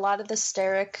 like a lot of the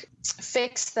Derek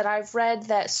fics that I've read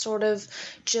that sort of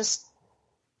just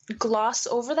gloss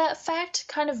over that fact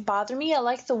kind of bother me. I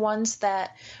like the ones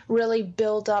that really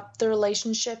build up the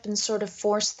relationship and sort of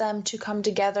force them to come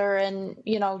together and,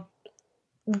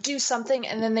 do something,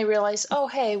 and then they realize, oh,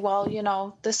 hey,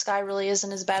 well, this guy really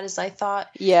isn't as bad as I thought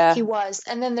he was.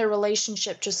 And then their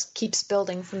relationship just keeps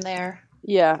building from there.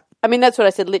 Yeah. I mean, that's what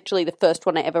I said, literally the first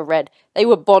one I ever read. They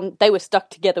were stuck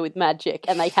together with magic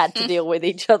and they had to deal with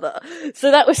each other.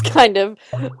 So that was kind of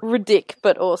ridiculous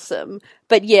but awesome.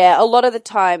 But yeah, a lot of the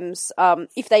times,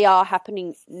 if they are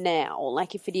happening now,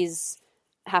 like if it is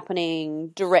happening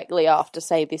directly after,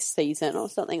 say, this season or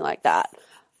something like that,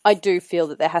 I do feel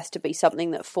that there has to be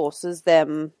something that forces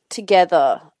them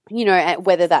together,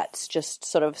 whether that's just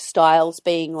sort of Styles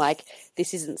being like,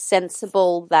 this isn't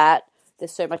sensible, that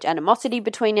there's so much animosity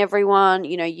between everyone,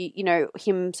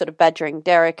 him sort of badgering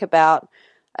Derek about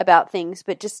things,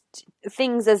 but just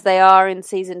things as they are in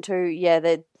season 2, yeah,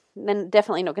 they're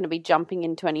definitely not going to be jumping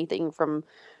into anything from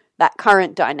that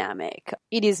current dynamic.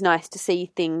 It is nice to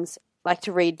see things, like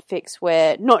to read fics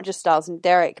where not just Styles and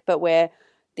Derek, but where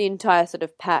the entire sort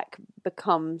of pack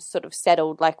becomes sort of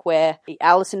settled, like where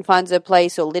Allison finds her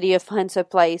place or Lydia finds her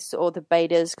place, or the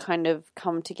betas kind of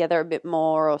come together a bit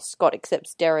more, or Scott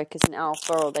accepts Derek as an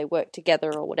alpha, or they work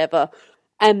together or whatever,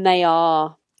 and they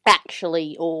are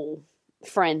actually all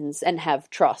friends and have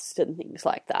trust and things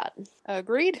like that.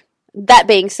 Agreed. That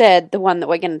being said, the one that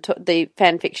we're going to the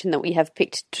fan fiction that we have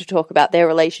picked to talk about their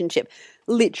relationship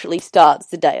literally starts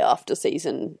the day after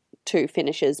season 2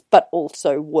 finishes, but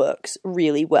also works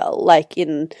really well, like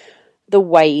in the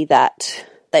way that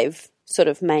they've sort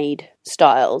of made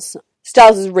Styles'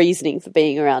 reasoning for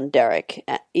being around Derek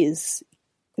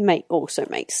also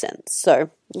makes sense.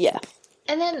 So yeah.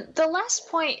 And then the last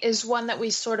point is one that we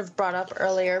sort of brought up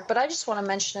earlier, but I just want to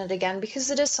mention it again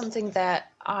because it is something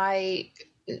that I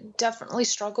definitely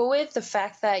struggle with, the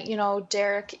fact that,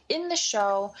 Derek in the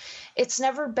show, it's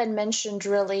never been mentioned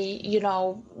really,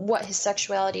 what his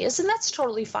sexuality is, and that's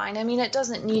totally fine. I mean, it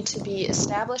doesn't need to be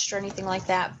established or anything like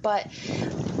that, but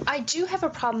I do have a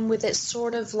problem with it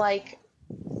sort of like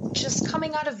just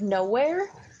coming out of nowhere.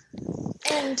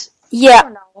 And yeah, I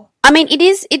don't know. I mean, it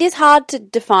is hard to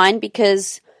define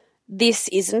because this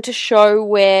isn't a show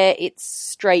where it's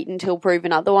straight until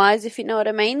proven otherwise, if you know what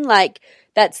I mean. Like,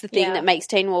 that's the thing that makes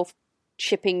Teen Wolf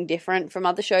shipping different from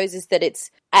other shows, is that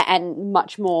it's, and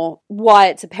much more, why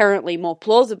it's apparently more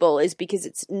plausible is because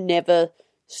it's never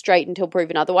straight until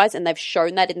proven otherwise, and they've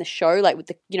shown that in the show, like with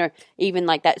the, even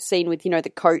like that scene with,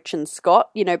 the coach and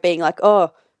Scott, being like,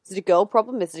 oh, Is it a girl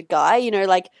problem? Is it a guy? You know,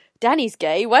 like, Danny's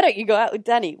gay. Why don't you go out with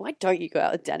Danny? Why don't you go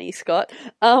out with Danny, Scott?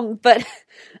 But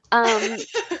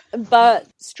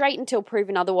straight until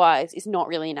proven otherwise is not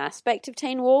really an aspect of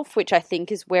Teen Wolf, which I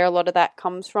think is where a lot of that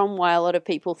comes from, why a lot of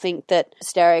people think that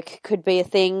Steric could be a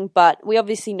thing. But we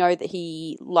obviously know that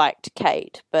he liked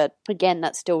Kate. But again,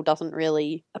 that still doesn't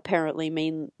really apparently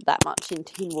mean that much in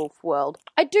Teen Wolf world.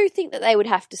 I do think that they would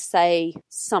have to say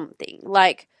something,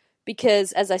 like,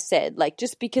 because, as I said, like,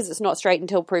 just because it's not straight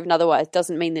until proven otherwise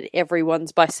doesn't mean that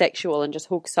everyone's bisexual and just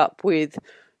hooks up with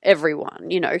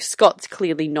everyone. You know, Scott's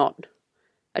clearly not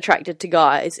attracted to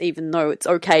guys, even though it's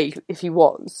okay if he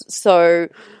was. So,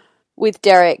 with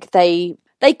Derek, they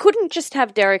couldn't just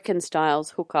have Derek and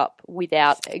Stiles hook up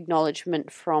without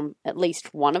acknowledgement from at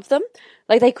least one of them.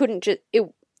 Like, they couldn't just...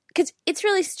 Because it's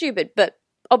really stupid, but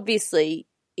obviously,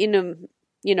 in a,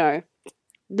 you know,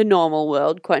 the normal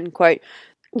world, quote unquote,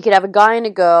 you could have a guy and a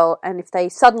girl, and if they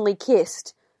suddenly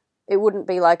kissed, it wouldn't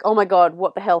be like, oh my god,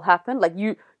 what the hell happened? Like,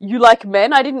 you like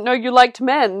men? I didn't know you liked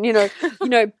men, you know.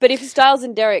 But if Stiles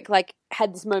and Derek, like,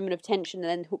 had this moment of tension and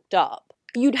then hooked up,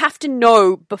 you'd have to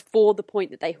know before the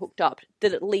point that they hooked up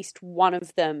that at least one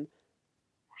of them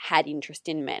had interest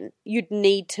in men. You'd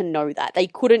need to know that. They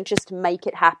couldn't just make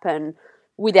it happen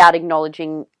without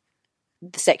acknowledging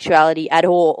the sexuality at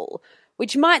all.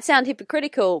 Which might sound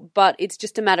hypocritical, but it's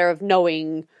just a matter of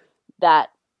knowing that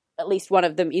at least one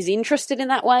of them is interested in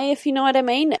that way, if you know what I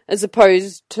mean, as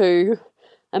opposed to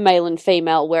a male and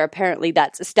female where apparently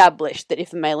that's established, that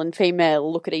if a male and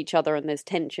female look at each other and there's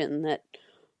tension, that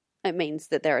it means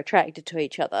that they're attracted to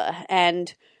each other.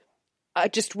 And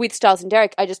just with Stiles and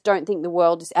Derek, I just don't think the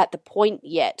world is at the point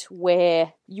yet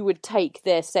where you would take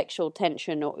their sexual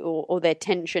tension or their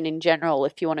tension in general,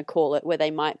 if you want to call it, where they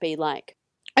might be like,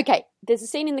 okay, there's a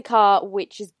scene in the car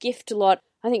which is gift a lot.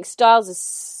 I think Stiles is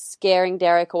scaring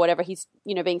Derek or whatever. He's,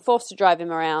 you know, being forced to drive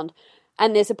him around.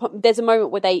 And there's a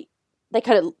moment where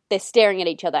they're staring at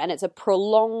each other, and it's a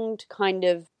prolonged kind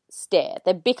of stare.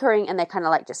 They're bickering and they're kind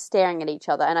of like just staring at each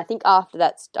other. And I think after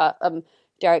that,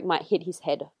 Derek might hit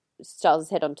Stiles'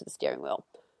 head onto the steering wheel.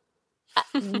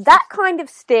 That kind of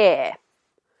stare,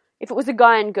 if it was a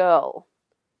guy and girl,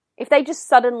 if they just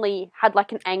suddenly had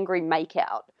like an angry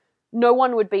makeout, no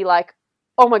one would be like,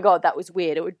 oh my god, that was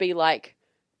weird. It would be like,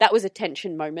 that was a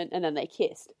tension moment, and then they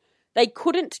kissed. They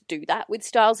couldn't do that with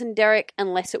Stiles and Derek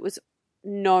unless it was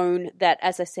known that,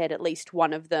 as I said, at least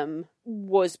one of them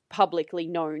was publicly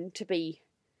known to be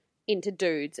into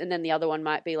dudes, and then the other one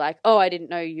might be like, oh, I didn't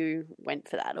know you went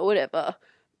for that, or whatever.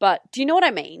 But do you know what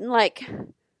I mean? Like,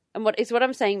 and what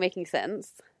I'm saying making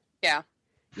sense? Yeah.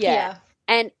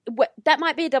 And that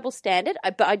might be a double standard,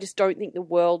 but I just don't think the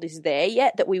world is there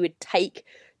yet that we would take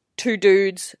two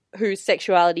dudes whose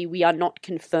sexuality we are not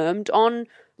confirmed on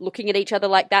looking at each other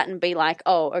like that and be like,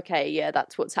 oh, okay, yeah,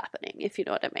 that's what's happening, if you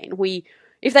know what I mean.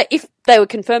 If they were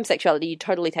confirmed sexuality, you'd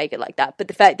totally take it like that. But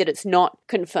the fact that it's not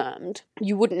confirmed,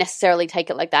 you wouldn't necessarily take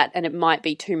it like that, and it might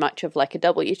be too much of like a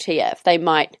WTF.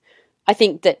 I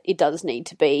think that it does need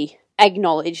to be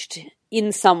acknowledged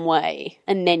in some way,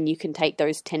 and then you can take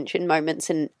those tension moments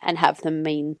and have them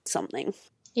mean something.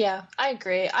 Yeah, I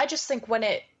agree. I just think when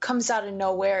it comes out of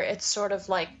nowhere, it sort of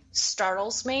like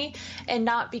startles me, and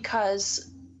not because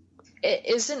it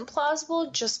isn't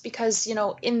plausible, just because, you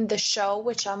know, in the show,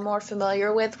 which I'm more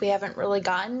familiar with, we haven't really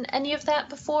gotten any of that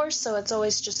before, so it's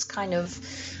always just kind of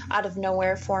out of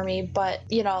nowhere for me. But,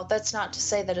 you know, that's not to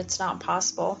say that it's not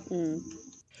possible.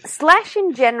 Slash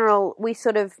in general, we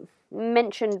sort of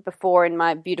mentioned before in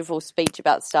my beautiful speech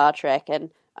about Star Trek, and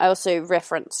I also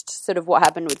referenced sort of what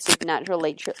happened with Supernatural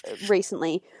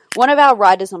recently. One of our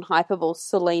writers on Hyperbole,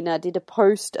 Selena, did a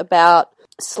post about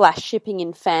Slash shipping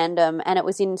in fandom, and it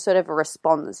was in sort of a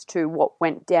response to what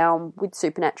went down with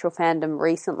Supernatural fandom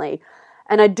recently.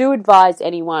 And I do advise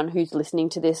anyone who's listening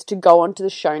to this to go onto the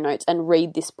show notes and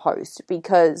read this post,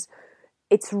 because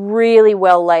it's really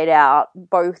well laid out,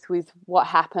 both with what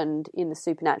happened in the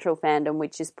Supernatural fandom,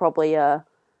 which is probably a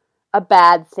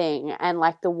bad thing, and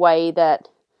like the way that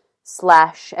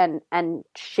Slash and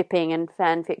shipping and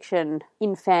fan fiction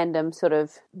in fandom sort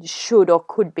of should or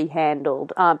could be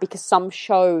handled, because some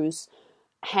shows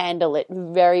handle it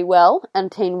very well,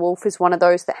 and Teen Wolf is one of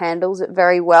those that handles it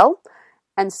very well,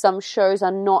 and some shows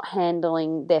are not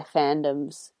handling their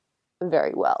fandoms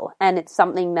very well, and it's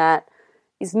something that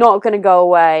is not going to go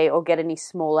away or get any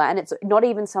smaller, and it's not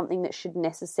even something that should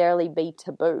necessarily be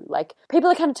taboo. Like,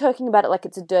 people are kind of talking about it like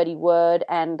it's a dirty word,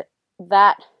 and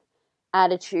that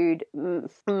attitude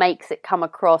makes it come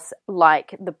across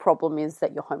like the problem is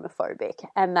that you're homophobic,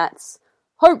 and that's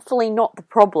hopefully not the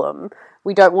problem.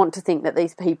 We don't want to think that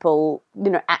these people, you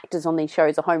know, actors on these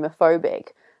shows are homophobic,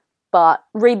 But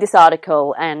read this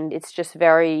article, and it's just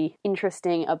very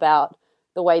interesting about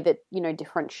the way that, you know,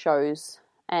 different shows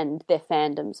and their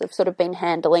fandoms have sort of been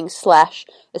handling Slash,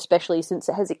 especially since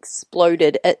it has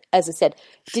exploded. As I said,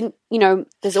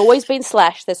 there's always been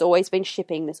Slash, there's always been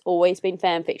shipping, there's always been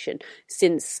fanfiction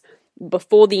since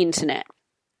before the internet.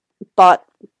 But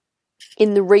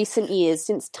in the recent years,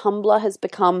 since Tumblr has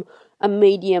become a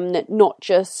medium that not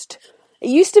just... It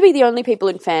used to be the only people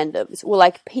in fandoms were,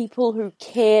 like, people who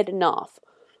cared enough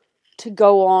to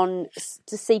go on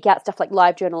to seek out stuff like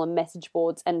LiveJournal and message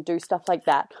boards and do stuff like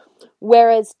that.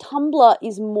 Whereas Tumblr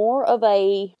is more of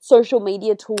a social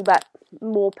media tool that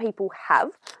more people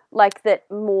have, like that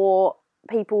more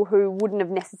people who wouldn't have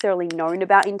necessarily known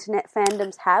about internet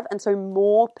fandoms have, and so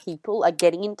more people are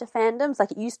getting into fandoms.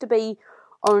 Like, it used to be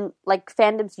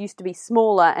fandoms used to be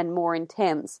smaller and more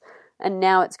intense, and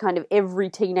now it's kind of every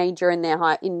teenager in their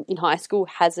in high school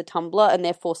has a Tumblr and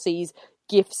therefore sees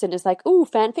GIFs and is like, ooh,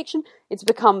 fan fiction. It's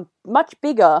become much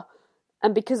bigger,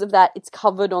 and because of that, it's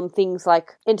covered on things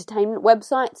like entertainment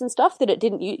websites and stuff that it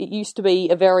used to be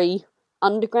a very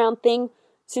underground thing.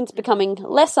 Since becoming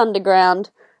less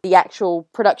underground, the actual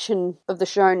production of the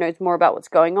show knows more about what's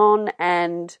going on,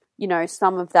 and, you know,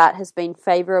 some of that has been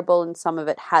favourable and some of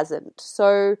it hasn't.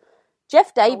 So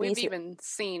Jeff Davies... We've even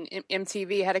seen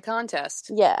MTV had a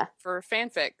contest for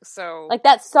fanfic, so... Like,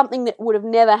 that's something that would have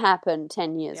never happened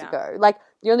 10 years ago. Like,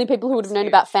 the only people who would have known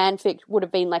about fanfic would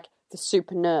have been, like, the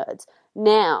super nerds.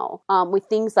 Now, with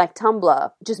things like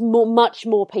Tumblr, just much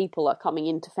more people are coming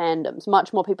into fandoms.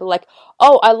 Much more people are like,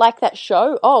 oh, I like that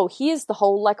show. Oh, here's the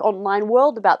whole, like, online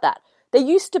world about that. There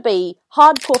used to be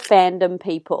hardcore fandom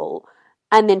people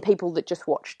and then people that just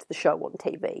watched the show on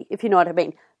TV, if you know what I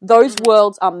mean. Those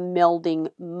worlds are melding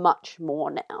much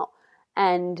more now.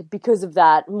 And because of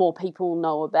that, more people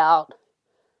know about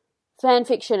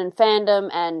fanfiction and fandom,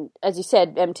 and, as you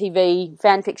said, MTV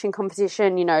fanfiction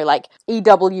competition, you know, like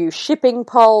EW shipping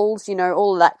polls, you know,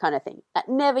 all of that kind of thing. That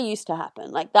never used to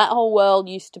happen. Like, that whole world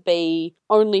used to be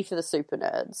only for the super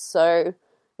nerds. So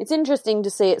it's interesting to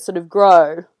see it sort of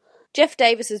grow. Jeff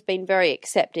Davies has been very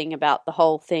accepting about the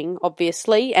whole thing,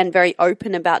 obviously, and very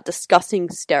open about discussing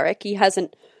Steric. He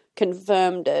hasn't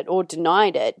confirmed it or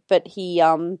denied it, but he,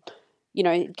 you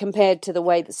know, compared to the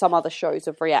way that some other shows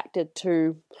have reacted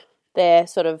to their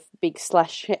sort of big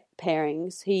Slash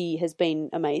pairings, he has been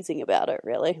amazing about it,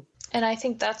 really. And I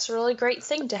think that's a really great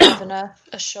thing to have in a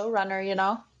showrunner, you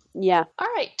know? Yeah. All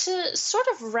right, to sort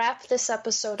of wrap this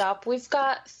episode up, we've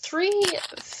got 3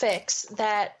 fics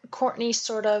that Courtney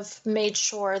sort of made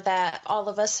sure that all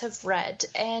of us have read.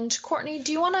 And Courtney,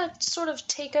 do you want to sort of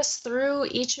take us through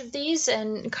each of these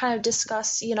and kind of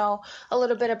discuss, you know, a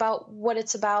little bit about what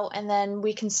it's about, and then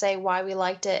we can say why we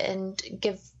liked it and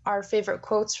give our favorite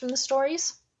quotes from the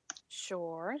stories?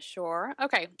 Sure.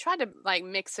 Okay, try to, like,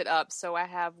 mix it up. So I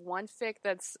have one fic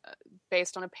that's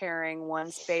based on a pairing,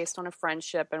 one's based on a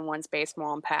friendship, and one's based more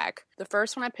on pack. The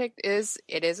first one I picked is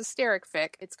a Steric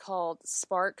fic. It's called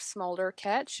Spark, Smolder,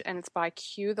 Catch, and it's by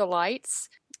Cue the Lights.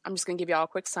 I'm just going to give you all a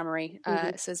quick summary.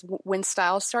 It says, when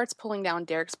Stiles starts pulling down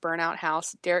Derek's burnout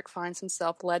house, Derek finds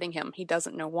himself letting him. He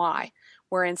doesn't know why.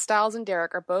 Wherein Stiles and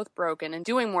Derek are both broken, and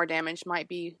doing more damage might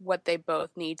be what they both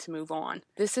need to move on.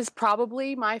 This is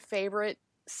probably my favorite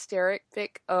Steric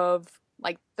fic of,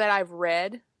 like, that I've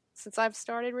read since I've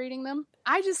started reading them.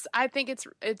 I think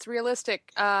it's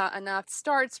realistic enough. It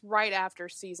starts right after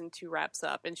season 2 wraps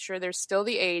up, and sure, there's still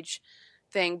the age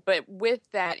thing, but with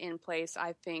that in place,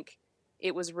 I think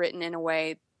it was written in a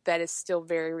way that is still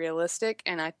very realistic,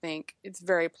 and I think it's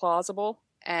very plausible,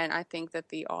 and I think that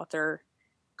the author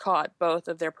caught both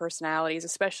of their personalities,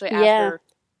 especially after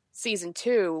season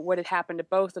 2, what had happened to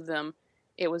both of them.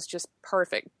 It was just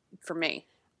perfect for me.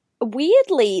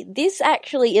 Weirdly, this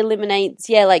actually eliminates,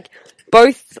 like,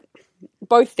 both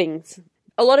things.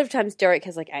 A lot of times Derek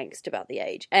has, like, angst about the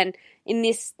age, and in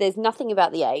this, there's nothing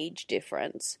about the age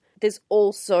difference. There's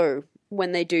also,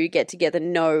 when they do get together,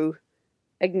 no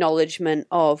acknowledgement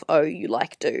of, oh, you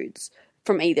like dudes,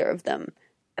 from either of them.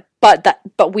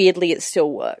 But weirdly, it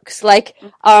still works. Like,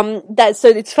 so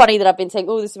it's funny that I've been saying,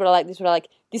 oh, this is what I like, this is what I like.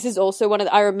 This is also one of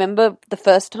I remember the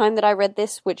first time that I read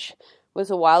this, which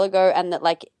was a while ago, and that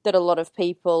a lot of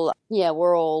people,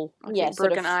 were all,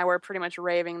 Brooke and I were pretty much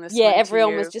raving this. Yeah,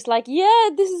 everyone was just like, yeah,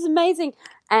 this is amazing.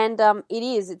 And it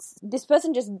is. This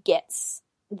person just gets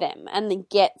them, and then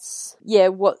gets,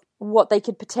 what they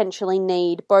could potentially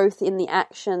need, both in the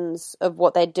actions of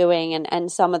what they're doing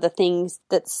and some of the things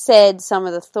that's said, some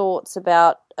of the thoughts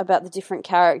about the different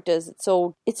characters.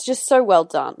 It's just so well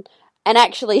done. And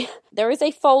actually, there is a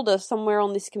folder somewhere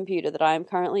on this computer that I am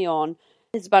currently on.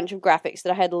 There's a bunch of graphics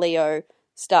that I had Leo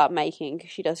start making,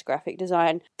 because she does graphic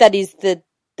design. That is the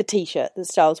t-shirt that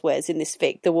Stiles wears in this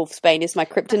fic. The Wolfsbane is my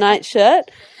kryptonite shirt.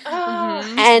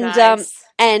 And Nice.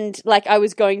 and like I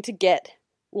was going to get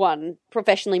one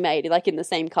professionally made, like in the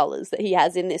same colours that he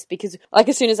has in this, because like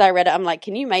as soon as I read it, I'm like,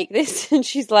 can you make this? And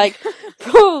she's like,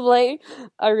 probably.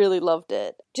 I really loved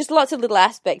it. Just lots of little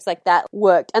aspects like that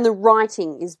worked, and the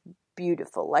writing is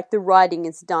beautiful. Like the writing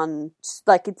is done,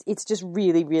 like it's just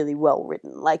really, really well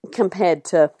written, like compared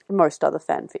to most other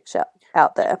fanfics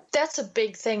out there. That's a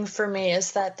big thing for me,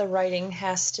 is that the writing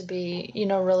has to be,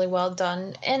 really well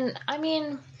done. And I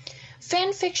mean,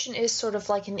 fan fiction is sort of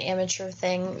like an amateur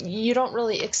thing. You don't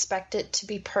really expect it to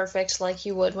be perfect like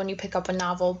you would when you pick up a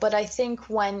novel, but I think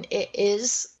when it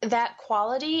is that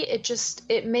quality,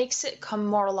 it makes it come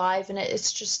more alive, and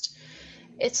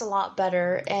it's a lot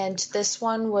better. And this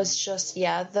one was just,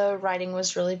 the writing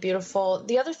was really beautiful.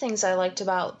 The other things I liked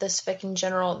about this fic in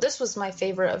general, this was my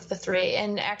favorite of the three,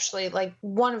 and actually like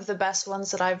one of the best ones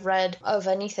that I've read of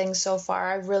anything so far.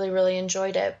 I really, really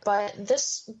enjoyed it. But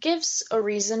this gives a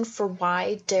reason for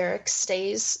why Derek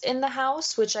stays in the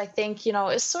house, which I think,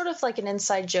 is sort of like an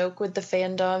inside joke with the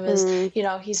fandom, is,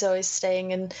 he's always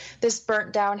staying in this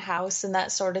burnt down house and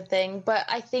that sort of thing. But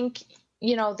I think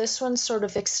this one sort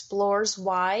of explores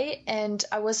why, and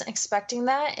I wasn't expecting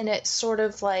that, and it's sort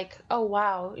of like, oh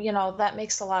wow, that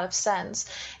makes a lot of sense.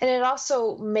 And it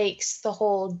also makes the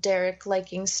whole Derek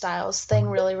liking Stiles thing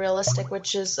really realistic,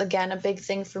 which is, again, a big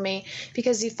thing for me,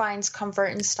 because he finds comfort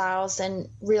in Stiles and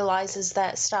realizes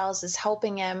that Stiles is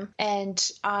helping him, and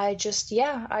I just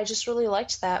really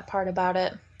liked that part about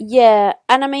it. Yeah,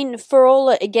 and I mean, for all,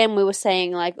 again, we were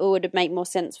saying, like, oh, it'd make more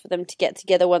sense for them to get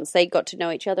together once they got to know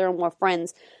each other and were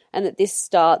friends, and that this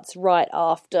starts right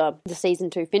after the season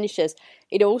 2 finishes.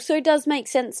 It also does make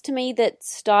sense to me that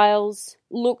Stiles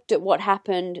looked at what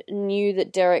happened, knew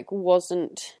that Derek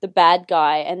wasn't the bad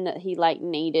guy, and that he, like,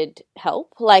 needed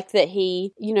help. Like, that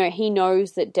he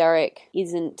knows that Derek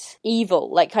isn't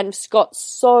evil. Like, kind of Scott's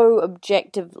so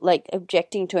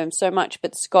objecting to him so much,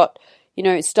 but Scott...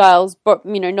 Stiles, but,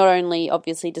 not only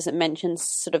obviously does it mention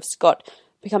sort of Scott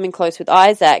becoming close with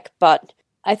Isaac, but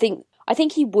I think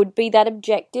he would be that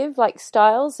objective, like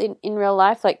Stiles in real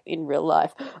life,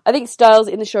 I think Stiles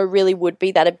in the show really would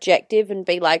be that objective and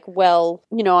be like, well,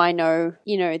 I know,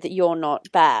 that you're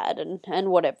not bad and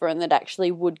whatever, and that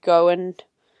actually would go and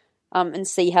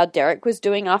see how Derek was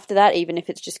doing after that, even if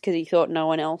it's just because he thought no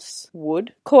one else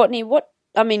would. Courtney,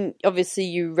 I mean, obviously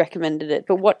you recommended it,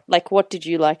 but what did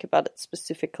you like about it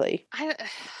specifically?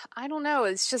 I don't know.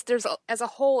 It's just as a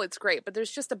whole, it's great, but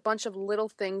there's just a bunch of little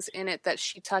things in it that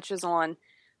she touches on.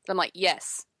 I'm like,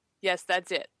 yes, that's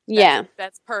it.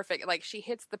 That's perfect. Like, she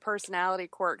hits the personality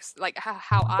quirks, like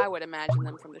how I would imagine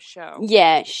them from the show.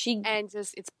 Yeah, and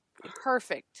just it's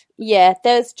perfect. Yeah,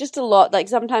 there's just a lot. Like,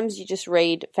 sometimes you just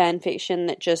read fan fiction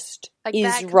that just like is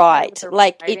that right.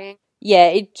 Like writing.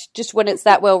 it's just when it's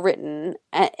that well written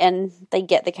and they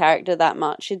get the character that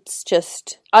much, it's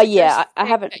just, I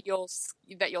haven't...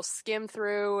 That you'll skim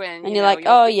through and you're like,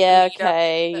 oh yeah,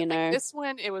 okay, Like, this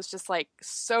one, it was just like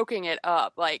soaking it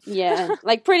up. Like, yeah,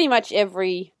 like pretty much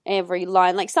every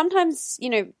line. Like, sometimes,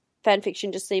 fan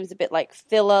fiction just seems a bit like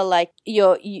filler, like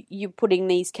you're putting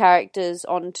these characters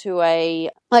onto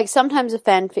sometimes a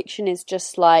fan fiction is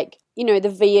just like,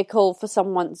 the vehicle for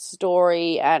someone's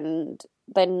story, and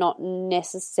they're not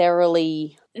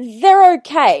necessarily... They're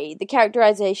okay. The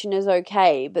characterization is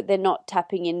okay, but they're not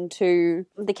tapping into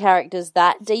the characters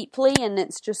that deeply, and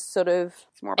it's just sort of...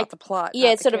 It's more about the plot.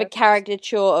 Yeah, it's sort of a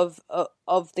caricature of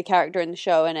the character in the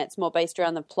show, and it's more based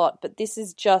around the plot, but this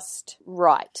is just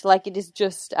right. Like, it is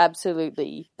just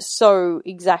absolutely so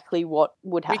exactly what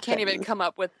would happen. We can't even come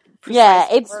up with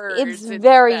precise words. It's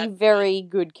very, very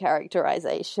good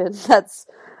characterization.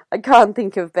 I can't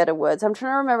think of better words. I'm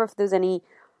trying to remember if there's any,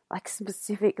 like,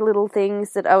 specific little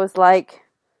things that I was like,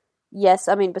 yes,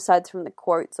 I mean, besides from the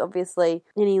quotes, obviously,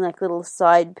 any, like, little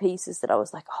side pieces that I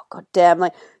was like, oh, god damn.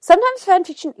 Like, sometimes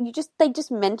fanfiction, they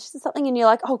just mention something and you're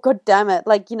like, oh, god damn it.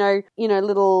 Like,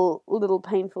 little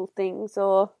painful things,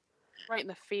 or... Right in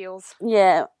the feels.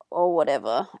 Yeah, or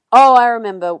whatever. Oh, I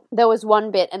remember. There was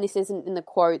one bit, and this isn't in the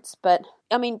quotes, but...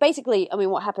 I mean, basically,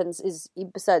 what happens is,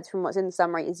 besides from what's in the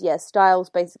summary, is, Stiles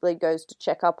basically goes to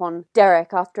check up on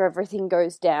Derek after everything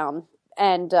goes down,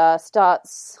 and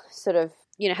starts sort of,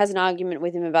 has an argument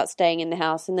with him about staying in the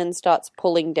house, and then starts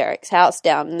pulling Derek's house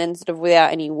down, and then sort of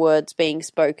without any words being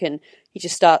spoken, he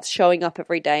just starts showing up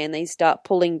every day, and they start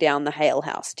pulling down the Hale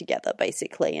house together,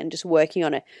 basically, and just working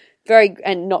on it,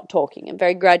 and not talking, and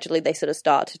very gradually they sort of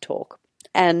start to talk.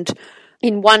 And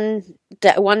in one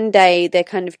day, they're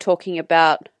kind of talking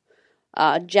about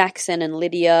Jackson and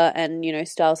Lydia, and, you know,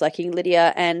 Styles liking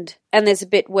Lydia, and there's a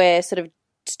bit where sort of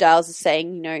Styles is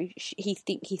saying, you know, he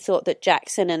thought that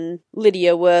Jackson and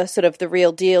Lydia were sort of the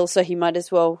real deal, so he might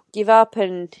as well give up,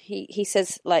 and he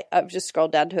says, like, I've just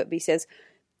scrolled down to it, but he says,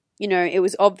 you know, it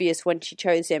was obvious when she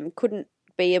chose him, couldn't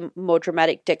be a more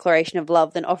dramatic declaration of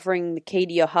love than offering the key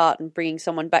to your heart and bringing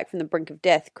someone back from the brink of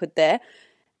death, could there?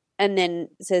 And then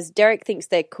it says, Derek thinks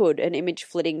there could, an image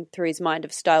flitting through his mind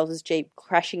of Styles' Jeep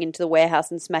crashing into the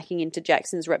warehouse and smacking into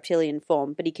Jackson's reptilian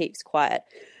form, but he keeps quiet.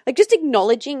 Like, just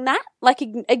acknowledging that, like,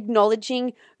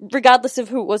 acknowledging, regardless of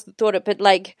who it was that thought it, but,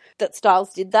 like, that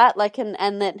Styles did that, like, and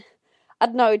that, I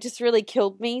don't know, it just really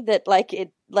killed me that, like,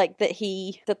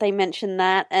 that they mentioned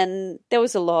that, and there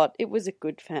was a lot. It was a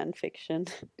good fan fiction.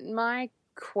 My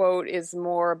quote is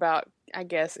more about, I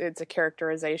guess it's a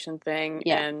characterization thing,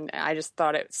 and I just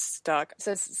thought it stuck. It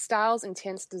says, Styles'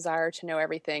 intense desire to know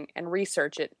everything and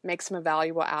research it makes him a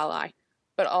valuable ally,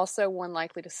 but also one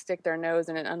likely to stick their nose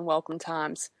in at unwelcome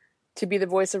times, to be the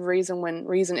voice of reason when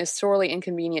reason is sorely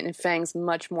inconvenient and Fang's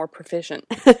much more proficient.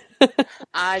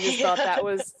 I just thought that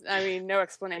was, I mean, no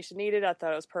explanation needed. I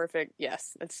thought it was perfect.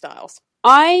 Yes, it's Styles.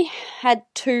 I had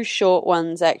two short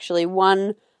ones, actually.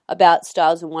 One about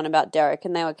Styles and one about Derek,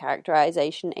 and they were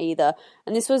characterization either.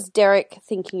 And this was Derek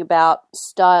thinking about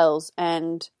Styles,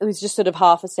 and it was just sort of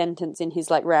half a sentence in his,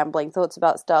 like, rambling thoughts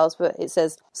about Styles, but it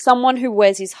says, someone who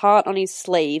wears his heart on his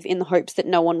sleeve in the hopes that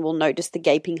no one will notice the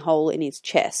gaping hole in his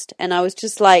chest. And I was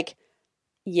just like,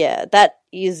 yeah, that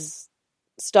is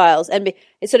Styles. And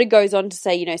it sort of goes on to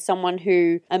say, you know, someone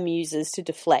who amuses to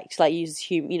deflect, like uses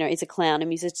humor, you know, is a clown,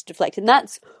 amuses to deflect. And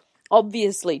that's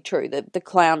obviously true, the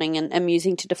clowning and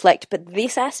amusing to deflect, but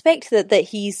this aspect that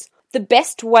he's, the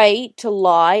best way to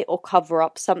lie or cover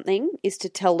up something is to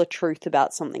tell the truth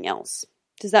about something else.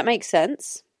 Does that make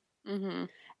sense? Mm-hmm.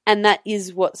 And that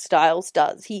is what Styles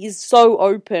does. He is so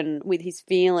open with his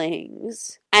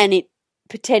feelings, and it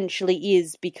potentially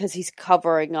is because he's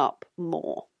covering up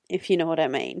more, if you know what I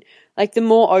mean. Like, the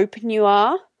more open you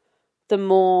are, the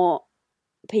more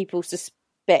people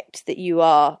suspect that you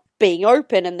are being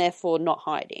open and therefore not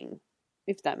hiding,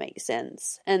 if that makes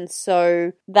sense. And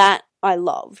so that I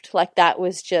loved. Like, that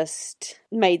was just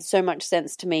made so much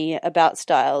sense to me about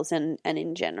Styles and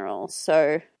in general.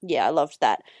 So yeah, I loved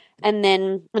that. And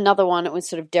then another one, it was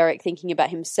sort of Derek thinking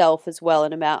about himself as well,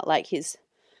 and about, like, his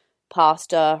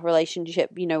pastor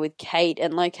relationship, you know, with Kate,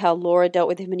 and like how Laura dealt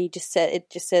with him, and it just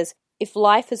says, if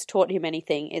life has taught him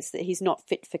anything, it's that he's not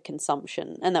fit for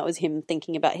consumption. And that was him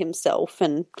thinking about himself,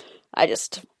 and I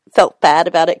just felt bad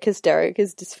about it because Derek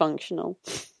is dysfunctional.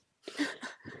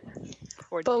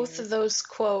 Both of those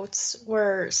quotes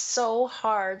were so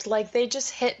hard. Like, they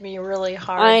just hit me really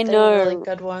hard. I know. They were really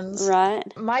good ones. Right.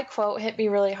 My quote hit me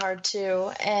really hard too.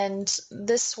 And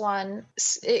this one,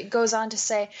 it goes on to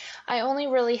say, I only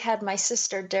really had my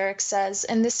sister, Derek says,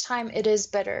 and this time it is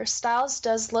bitter. Styles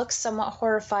does look somewhat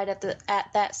horrified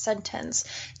at that sentence.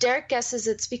 Derek guesses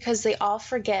it's because they all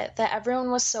forget that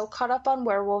everyone was so caught up on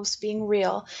werewolves being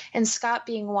real, and Scott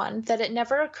being one, that it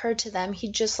never occurred to them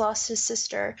he'd just lost his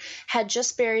sister, had just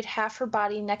buried half her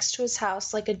body next to his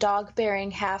house like a dog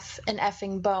burying half an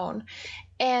effing bone.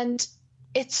 And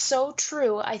it's so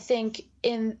true, I think,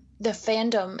 in the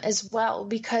fandom as well,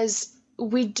 because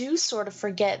we do sort of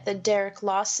forget that Derek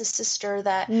lost his sister,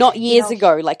 that not years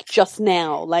ago, like just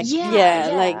now. Like,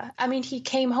 yeah, like, I mean, he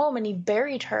came home and he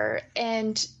buried her,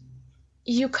 and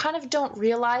you kind of don't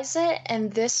realize it,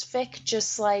 and this fic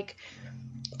just, like,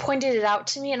 pointed it out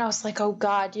to me, and I was like, oh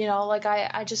God, you know, like,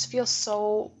 I just feel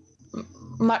so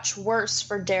much worse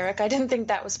for Derek. I didn't think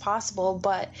that was possible,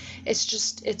 but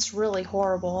it's really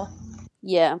horrible.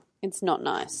 Yeah, it's not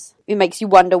nice. It makes you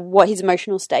wonder what his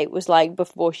emotional state was like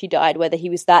before she died, whether he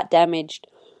was that damaged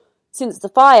since the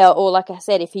fire, or, like I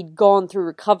said, if he'd gone through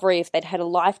recovery, if they'd had a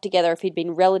life together, if he'd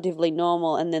been relatively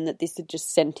normal, and then that this had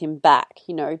just sent him back,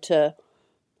 you know, to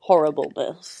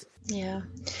horribleness. Yeah.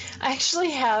 I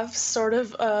actually have sort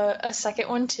of a second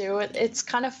one too. It's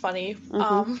kind of funny,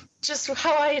 just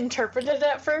how I interpreted it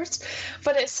at first.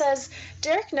 But it says,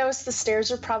 Derek knows the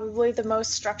stairs are probably the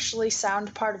most structurally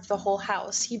sound part of the whole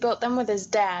house. He built them with his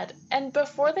dad. And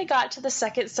before they got to the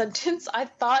second sentence, I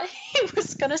thought he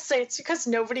was going to say it's because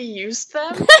nobody used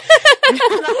them.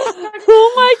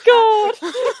 Oh my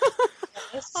God.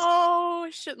 Yes. Oh,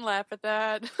 I shouldn't laugh at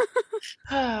that.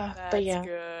 But yeah.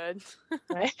 Good.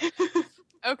 Right?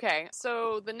 Okay,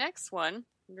 so the next one,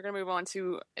 we're going to move on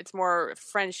to, it's more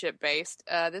friendship-based.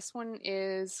 This one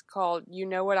is called You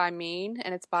Know What I Mean,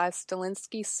 and it's by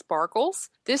Stilinski Sparkles.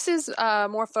 This is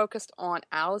more focused on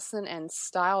Allison and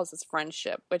Stiles'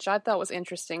 friendship, which I thought was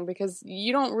interesting because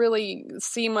you don't really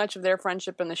see much of their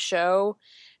friendship in the show,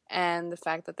 and the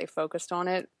fact that they focused on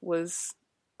it was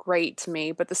great to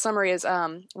me. But the summary is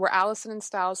where Allison and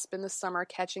Stiles spend the summer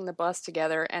catching the bus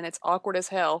together, and it's awkward as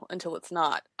hell until it's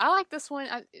not. I like this one.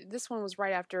 This one was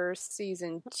right after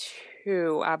season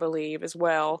 2, I believe, as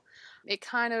well. It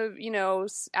kind of,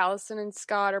 Allison and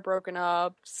Scott are broken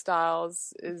up.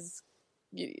 Stiles is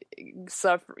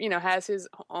has his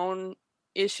own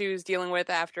issues dealing with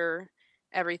after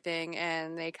everything,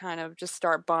 and they kind of just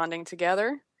start bonding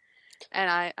together.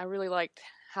 And I really liked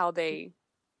how they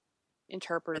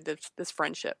interpreted this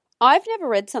friendship. I've never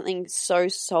read something so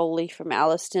solely from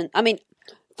Allison. I mean,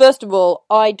 first of all,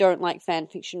 I don't like fan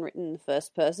fiction written in the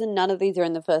first person. None of these are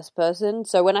in the first person.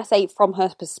 So when I say from her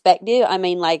perspective, I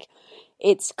mean like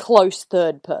it's close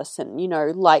third person,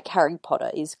 like Harry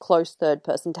Potter is close third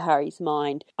person to Harry's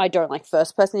mind. I don't like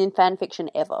first person in fan fiction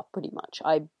ever, pretty much.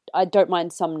 I don't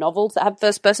mind some novels that have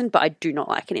first person, but I do not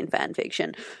like it in fan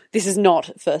fiction. This is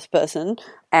not first person,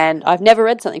 and I've never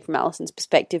read something from Allison's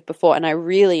perspective before, and I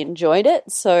really enjoyed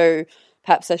it, so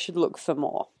perhaps I should look for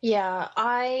more. Yeah,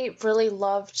 I really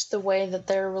loved the way that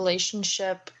their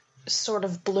relationship sort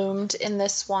of bloomed in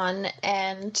this one,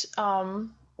 and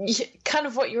kind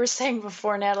of what you were saying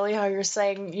before, Natalie, how you're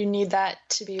saying you need that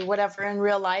to be whatever in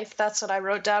real life. That's what I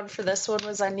wrote down for this one,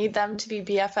 was I need them to be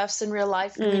BFFs in real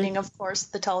life, meaning, of course,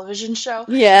 the television show.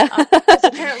 Yeah. Because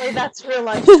apparently that's real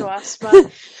life to us,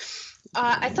 but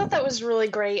I thought that was really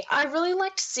great. I really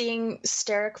liked seeing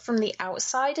Sterek from the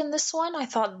outside in this one. I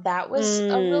thought that was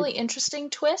a really interesting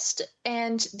twist.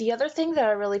 And the other thing that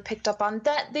I really picked up on,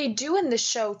 that they do in the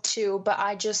show too, but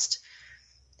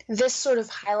this sort of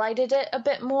highlighted it a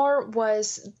bit more,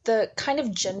 was the kind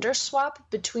of gender swap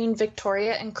between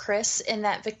Victoria and Chris, in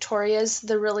that Victoria's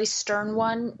the really stern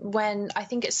one when I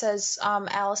think it says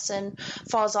Allison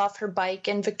falls off her bike,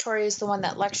 and Victoria's the one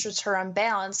that lectures her on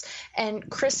balance, and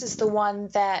Chris is the one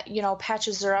that,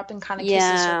 patches her up and kind of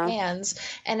kisses her hands.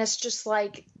 And it's just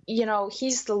like,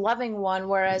 he's the loving one,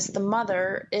 whereas the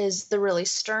mother is the really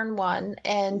stern one.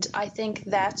 And I think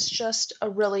that's just a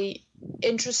really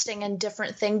interesting and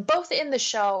different thing, both in the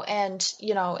show and,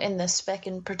 in this fic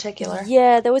in particular.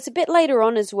 Yeah, there was a bit later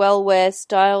on as well where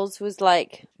Stiles was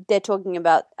like, they're talking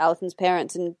about Allison's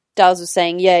parents, and Stiles was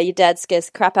saying, yeah, your dad scares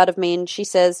the crap out of me, and she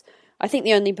says, I think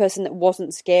the only person that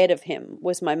wasn't scared of him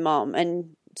was my mum,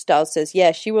 and Stiles says,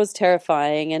 yeah, she was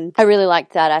terrifying, and I really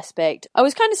liked that aspect. I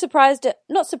was kind of surprised,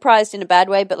 not surprised in a bad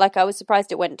way, but like I was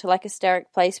surprised it went to like a Sterek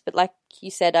place, but like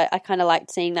you said, I kind of liked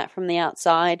seeing that from the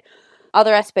outside.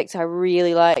 Other aspects I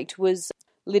really liked was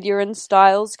Lydia and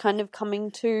Stiles kind of coming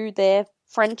to their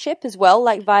friendship as well,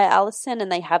 like via Allison,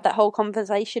 and they have that whole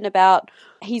conversation about,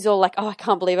 he's all like, oh, I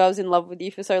can't believe I was in love with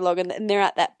you for so long, and they're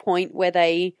at that point where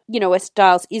they, where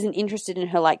Stiles isn't interested in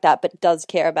her like that, but does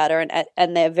care about her,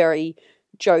 and they're very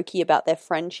jokey about their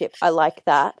friendship. I like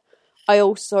that. I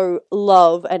also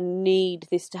love and need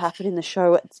this to happen in the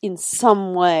show in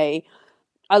some way.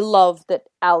 I love that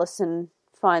Allison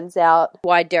finds out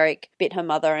why Derek bit her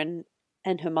mother, and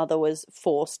her mother was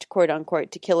forced, quote unquote,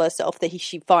 to kill herself, that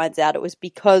she finds out it was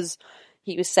because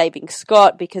he was saving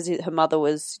Scott, because her mother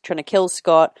was trying to kill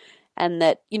Scott, and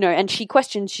that, and she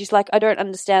questions, she's like, I don't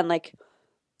understand, like,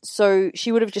 so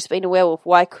she would have just been a werewolf,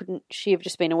 why couldn't she have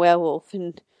just been a werewolf,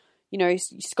 and,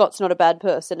 Scott's not a bad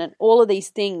person, and all of these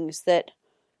things that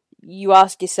you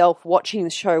ask yourself watching the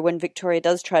show when Victoria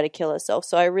does try to kill herself.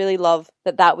 So I really love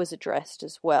that was addressed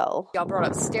as well. Y'all brought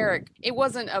up Sterek. It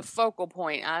wasn't a focal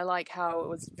point. I like how it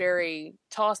was very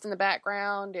tossed in the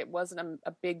background. It wasn't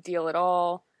a big deal at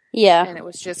all. Yeah. And it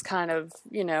was just kind of,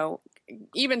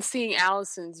 even seeing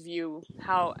Allison's view,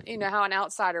 how an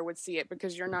outsider would see it,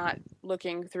 because you're not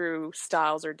looking through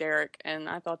Stiles or Derek. And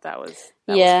I thought that was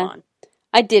fun.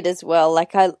 I did as well.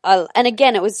 Like I and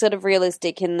again, it was sort of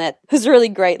realistic in that it was a really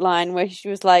great line where she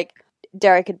was like,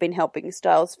 Derek had been helping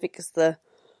Stiles fix the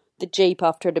Jeep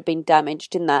after it had been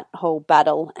damaged in that whole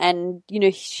battle, and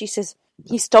she says,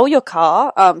 he stole your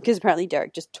car, because apparently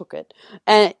Derek just took it,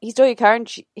 and he stole your car, and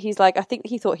he's like, I think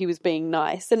he thought he was being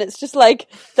nice, and it's just like,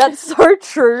 that's so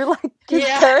true, like,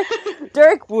 yeah.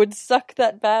 Derek would suck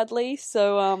that badly,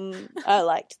 so I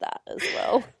liked that as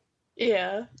well.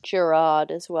 Yeah. Gerard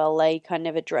as well. They kind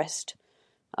of addressed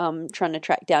trying to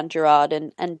track down Gerard,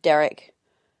 and Derek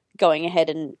going ahead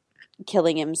and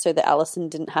killing him so that Allison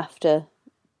didn't have to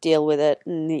deal with it,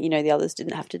 and the others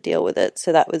didn't have to deal with it.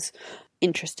 So that was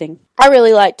interesting. I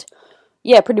really liked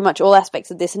yeah, pretty much all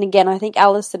aspects of this. And again, I think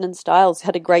Allison and Styles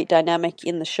had a great dynamic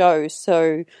in the show,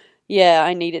 so yeah,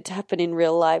 I need it to happen in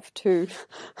real life too.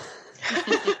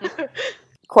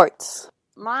 Quotes.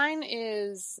 Mine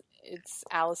it's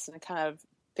Allison kind of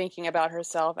thinking about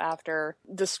herself after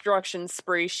destruction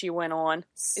spree she went on.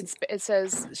 It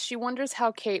says, she wonders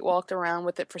how Kate walked around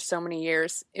with it for so many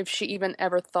years, if she even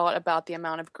ever thought about the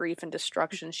amount of grief and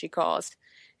destruction she caused.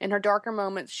 In her darker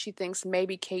moments, she thinks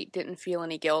maybe Kate didn't feel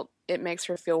any guilt. It makes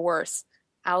her feel worse.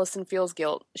 Allison feels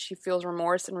guilt. She feels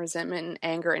remorse and resentment and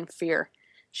anger and fear.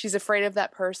 She's afraid of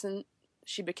that person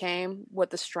she became,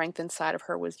 what the strength inside of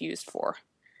her was used for.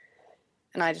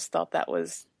 And I just thought that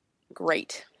was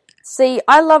great. See,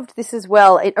 I loved this as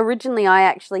well. Originally, I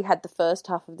actually had the first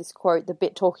half of this quote, the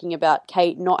bit talking about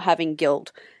Kate not having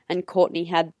guilt, and Courtney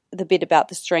had the bit about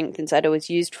the strength inside her was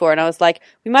used for, and I was like,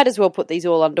 we might as well put these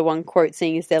all under one quote,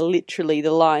 seeing as they're literally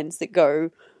the lines that go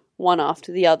one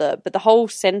after the other. But the whole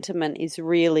sentiment is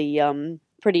really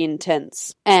pretty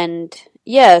intense. And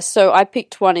yeah, so I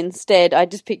picked one instead. I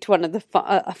just picked one of the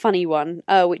a funny one,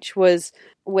 which was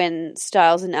when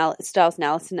Styles and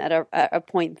Allison at a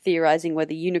point theorizing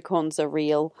whether unicorns are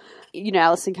real. You know,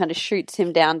 Allison kind of shoots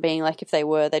him down, being like, if they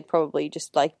were, they'd probably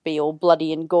just like be all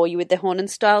bloody and gore you with their horn. And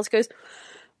Styles goes,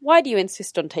 why do you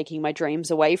insist on taking my dreams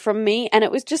away from me? And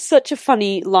it was just such a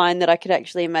funny line that I could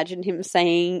actually imagine him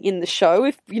saying in the show,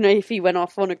 if he went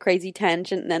off on a crazy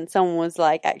tangent and then someone was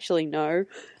like, actually no.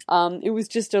 It was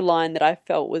just a line that I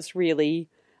felt was really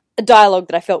a dialogue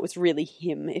that I felt was really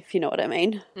him, if you know what I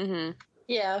mean. Mm-hmm.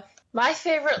 Yeah. My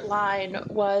favorite line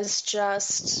was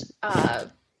just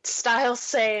Styles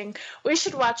saying, we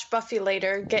should watch Buffy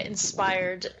later, get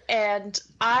inspired. And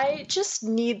I just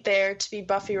need there to be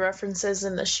Buffy references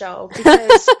in the show,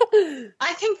 because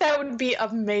I think that would be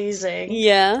amazing.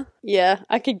 Yeah,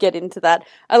 I could get into that.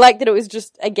 I like that it was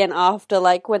just, again, after,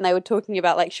 like, when they were talking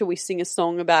about, like, should we sing a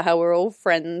song about how we're all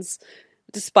friends,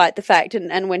 despite the fact,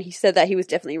 and when he said that, he was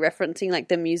definitely referencing, like,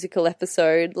 the musical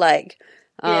episode, like,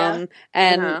 and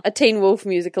a Teen Wolf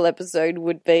musical episode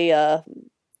would be,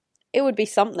 it would be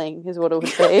something, is what it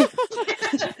would be.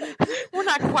 We're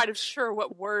not quite sure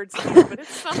what words here, but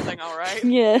it's something, all right.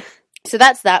 Yeah. So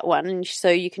that's that one, and so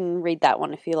you can read that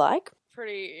one if you like.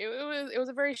 It was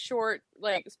a very short,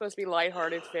 like, supposed to be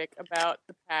lighthearted fic about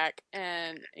the pack,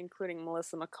 and including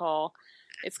Melissa McCall.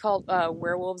 It's called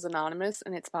Werewolves Anonymous,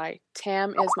 and it's by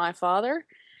Tam Is My Father.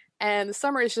 And the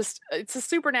summary is just, it's a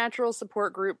supernatural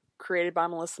support group created by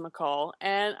Melissa McCall.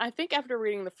 And I think after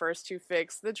reading the first two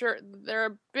fics, they're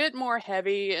a bit more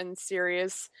heavy and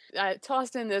serious. I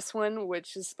tossed in this one,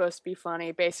 which is supposed to be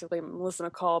funny. Basically, Melissa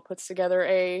McCall puts together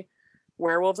a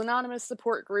Werewolves Anonymous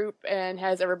support group and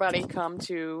has everybody come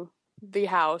to the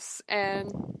house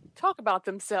and talk about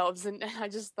themselves. And I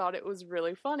just thought it was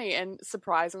really funny and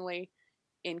surprisingly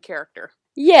in character.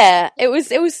 Yeah, it was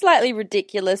slightly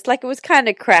ridiculous. Like, it was kind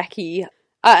of cracky.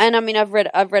 And I mean, I've read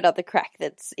other crack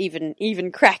that's even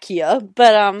crackier,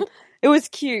 but it was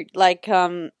cute. Like,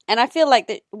 and I feel like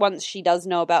that once she does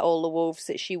know about all the wolves,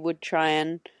 that she would try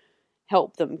and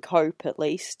help them cope at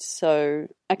least. So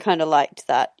I kind of liked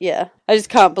that. Yeah, I just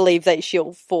can't believe that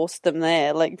she'll force them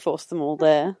all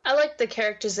there. I like the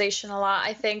characterization a lot.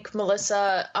 I think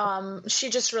Melissa, she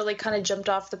just really kind of jumped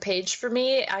off the page for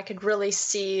me. I could really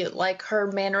see like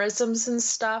her mannerisms and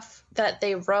stuff that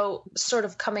they wrote sort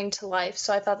of coming to life.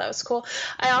 So I thought that was cool.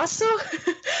 I also,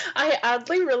 I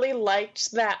oddly really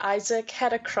liked that Isaac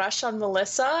had a crush on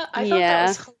Melissa. I thought that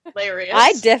was hilarious.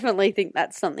 I definitely think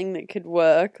that's something that could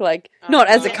work. Like, not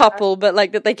as a couple, but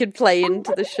like that they could play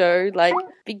into the show. Like,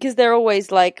 because they're always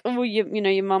like, oh, you know,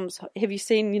 your mum's, have you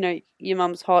seen, you know, your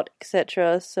mum's hot,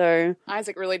 etc. So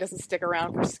Isaac really doesn't stick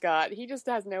around for Scott. He just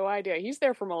has no idea. He's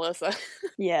there for Melissa.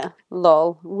 Yeah,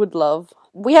 lol, would love.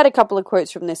 We had a couple of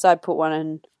quotes from this. I put one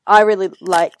in. I really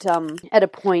liked, at a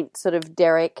point, sort of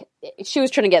Derek, she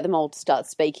was trying to get them all to start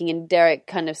speaking, and Derek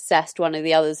kind of sassed one of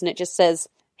the others, and it just says,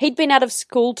 he'd been out of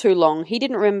school too long. He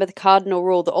didn't remember the cardinal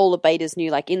rule that all the betas knew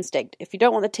like instinct. If you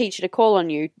don't want the teacher to call on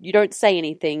you, you don't say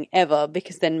anything, ever,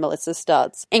 because then Melissa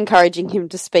starts encouraging him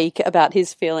to speak about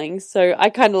his feelings. So I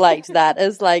kind of liked that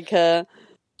as like a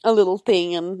little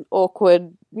thing, an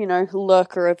awkward, you know,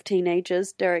 lurker of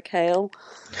teenagers, Derek Hale.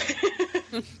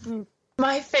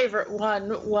 My favorite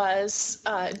one was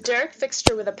Derek fixed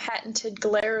her with a patented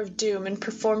glare of doom and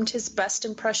performed his best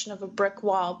impression of a brick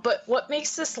wall. But what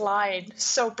makes this line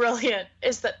so brilliant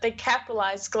is that they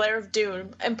capitalized glare of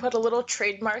doom and put a little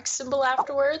trademark symbol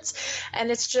afterwards.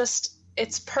 And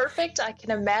it's perfect. I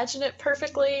can imagine it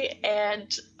perfectly.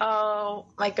 And oh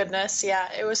my goodness, yeah,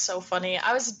 it was so funny.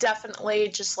 I was definitely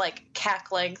just like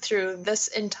cackling through this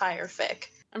entire fic.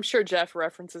 I'm sure Jeff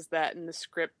references that in the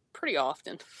script pretty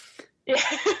often. Yeah.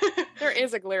 There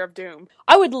is a glare of doom.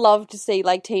 I would love to see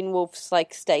like Teen Wolf's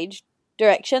like stage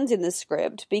directions in the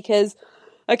script because,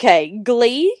 okay,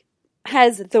 Glee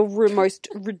has the most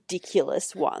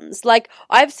ridiculous ones. Like,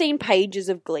 I've seen pages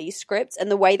of Glee scripts and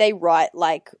the way they write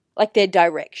like their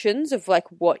directions of like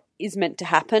what is meant to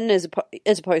happen as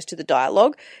opposed to the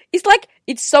dialogue is like,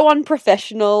 it's so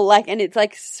unprofessional, like, and it's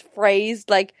like phrased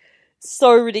like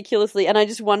so ridiculously, and I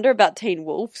just wonder about Teen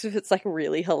Wolf if it's like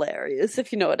really hilarious,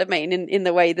 if you know what I mean, in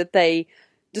the way that they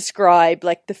describe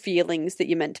like the feelings that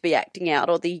you're meant to be acting out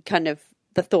or the kind of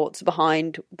the thoughts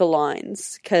behind the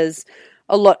lines, because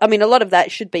a lot of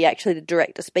that should be actually the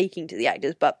director speaking to the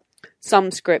actors, but some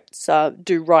scripts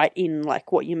do write in like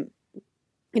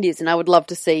it is, and I would love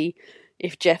to see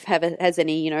if Jeff has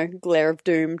any, glare of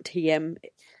doom TM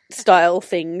style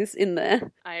things in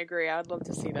there. I agree. I would love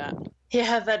to see that.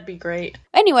 Yeah, that'd be great.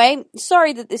 Anyway,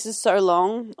 sorry that this is so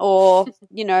long, or,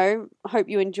 hope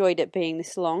you enjoyed it being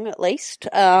this long at least.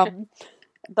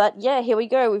 But yeah, here we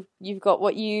go. You've got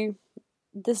what you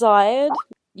desired.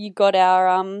 You got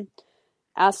our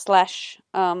slash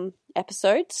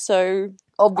episodes. So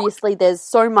obviously there's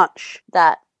so much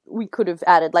that we could have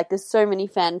added. Like, there's so many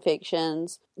fan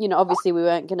fictions. Obviously we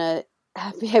weren't going to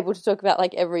be able to talk about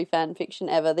like every fan fiction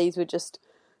ever. These were just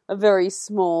a very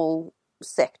small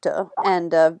sector,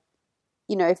 and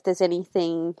if there's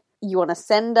anything you want to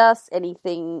send us,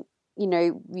 anything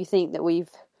you think that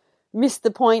we've missed the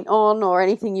point on, or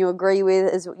anything you agree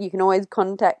with, you can always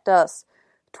contact us,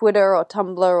 Twitter or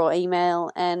Tumblr or email,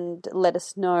 and let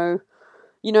us know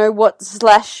what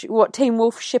Teen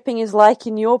Wolf shipping is like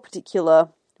in your particular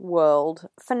world.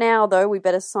 For now though, we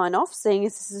better sign off, seeing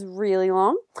as this is really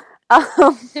long.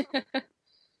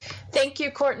 Thank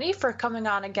you, Courtney, for coming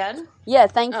on again. Yeah,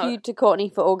 thank you to Courtney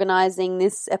for organising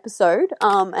this episode,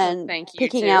 and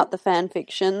picking out the fan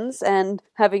fictions and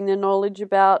having the knowledge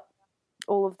about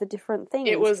all of the different things.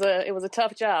 It was a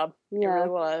tough job. Yeah. It really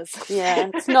was.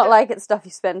 Yeah, it's not like it's stuff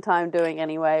you spend time doing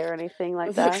anyway or anything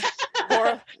like that.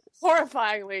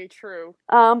 Horrifyingly true.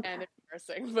 And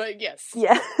embarrassing, but yes.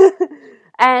 Yeah.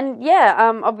 And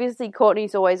obviously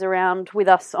Courtney's always around with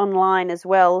us online as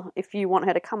well. If you want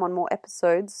her to come on more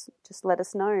episodes, just let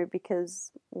us know,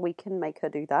 because we can make her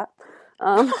do that.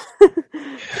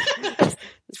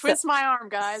 Twist my arm,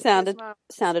 guys.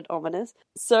 Sounded ominous.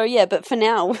 So yeah, but for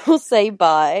now we'll say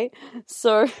bye.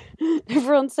 So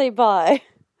everyone say bye.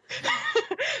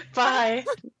 Bye.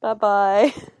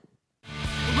 Bye-bye.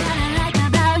 What I like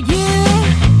about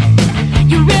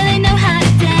you really know how to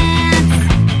dance.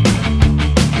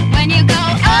 When you go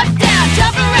up, down,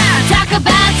 jump around, talk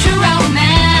about your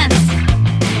romance.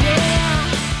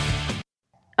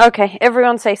 Okay,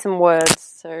 everyone say some words.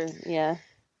 So yeah.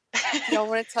 Y'all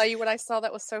want to tell you what I saw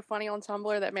that was so funny on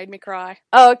Tumblr that made me cry?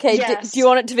 Oh, okay. Yes. Do you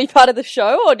want it to be part of the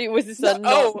show, or was this a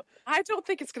Oh, I don't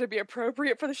think it's going to be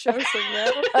appropriate for the show, so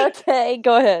no. Okay,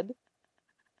 go ahead.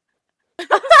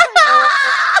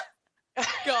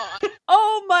 God.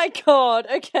 Oh my god,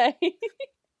 okay.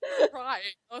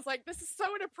 Crying. I was like, this is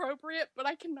so inappropriate, but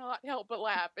I cannot help but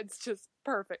laugh. It's just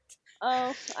perfect.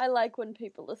 Oh, I like when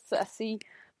people are sassy.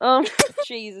 Oh,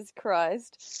 Jesus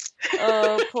Christ.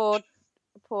 Oh, poor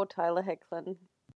Tyler Hoechlin.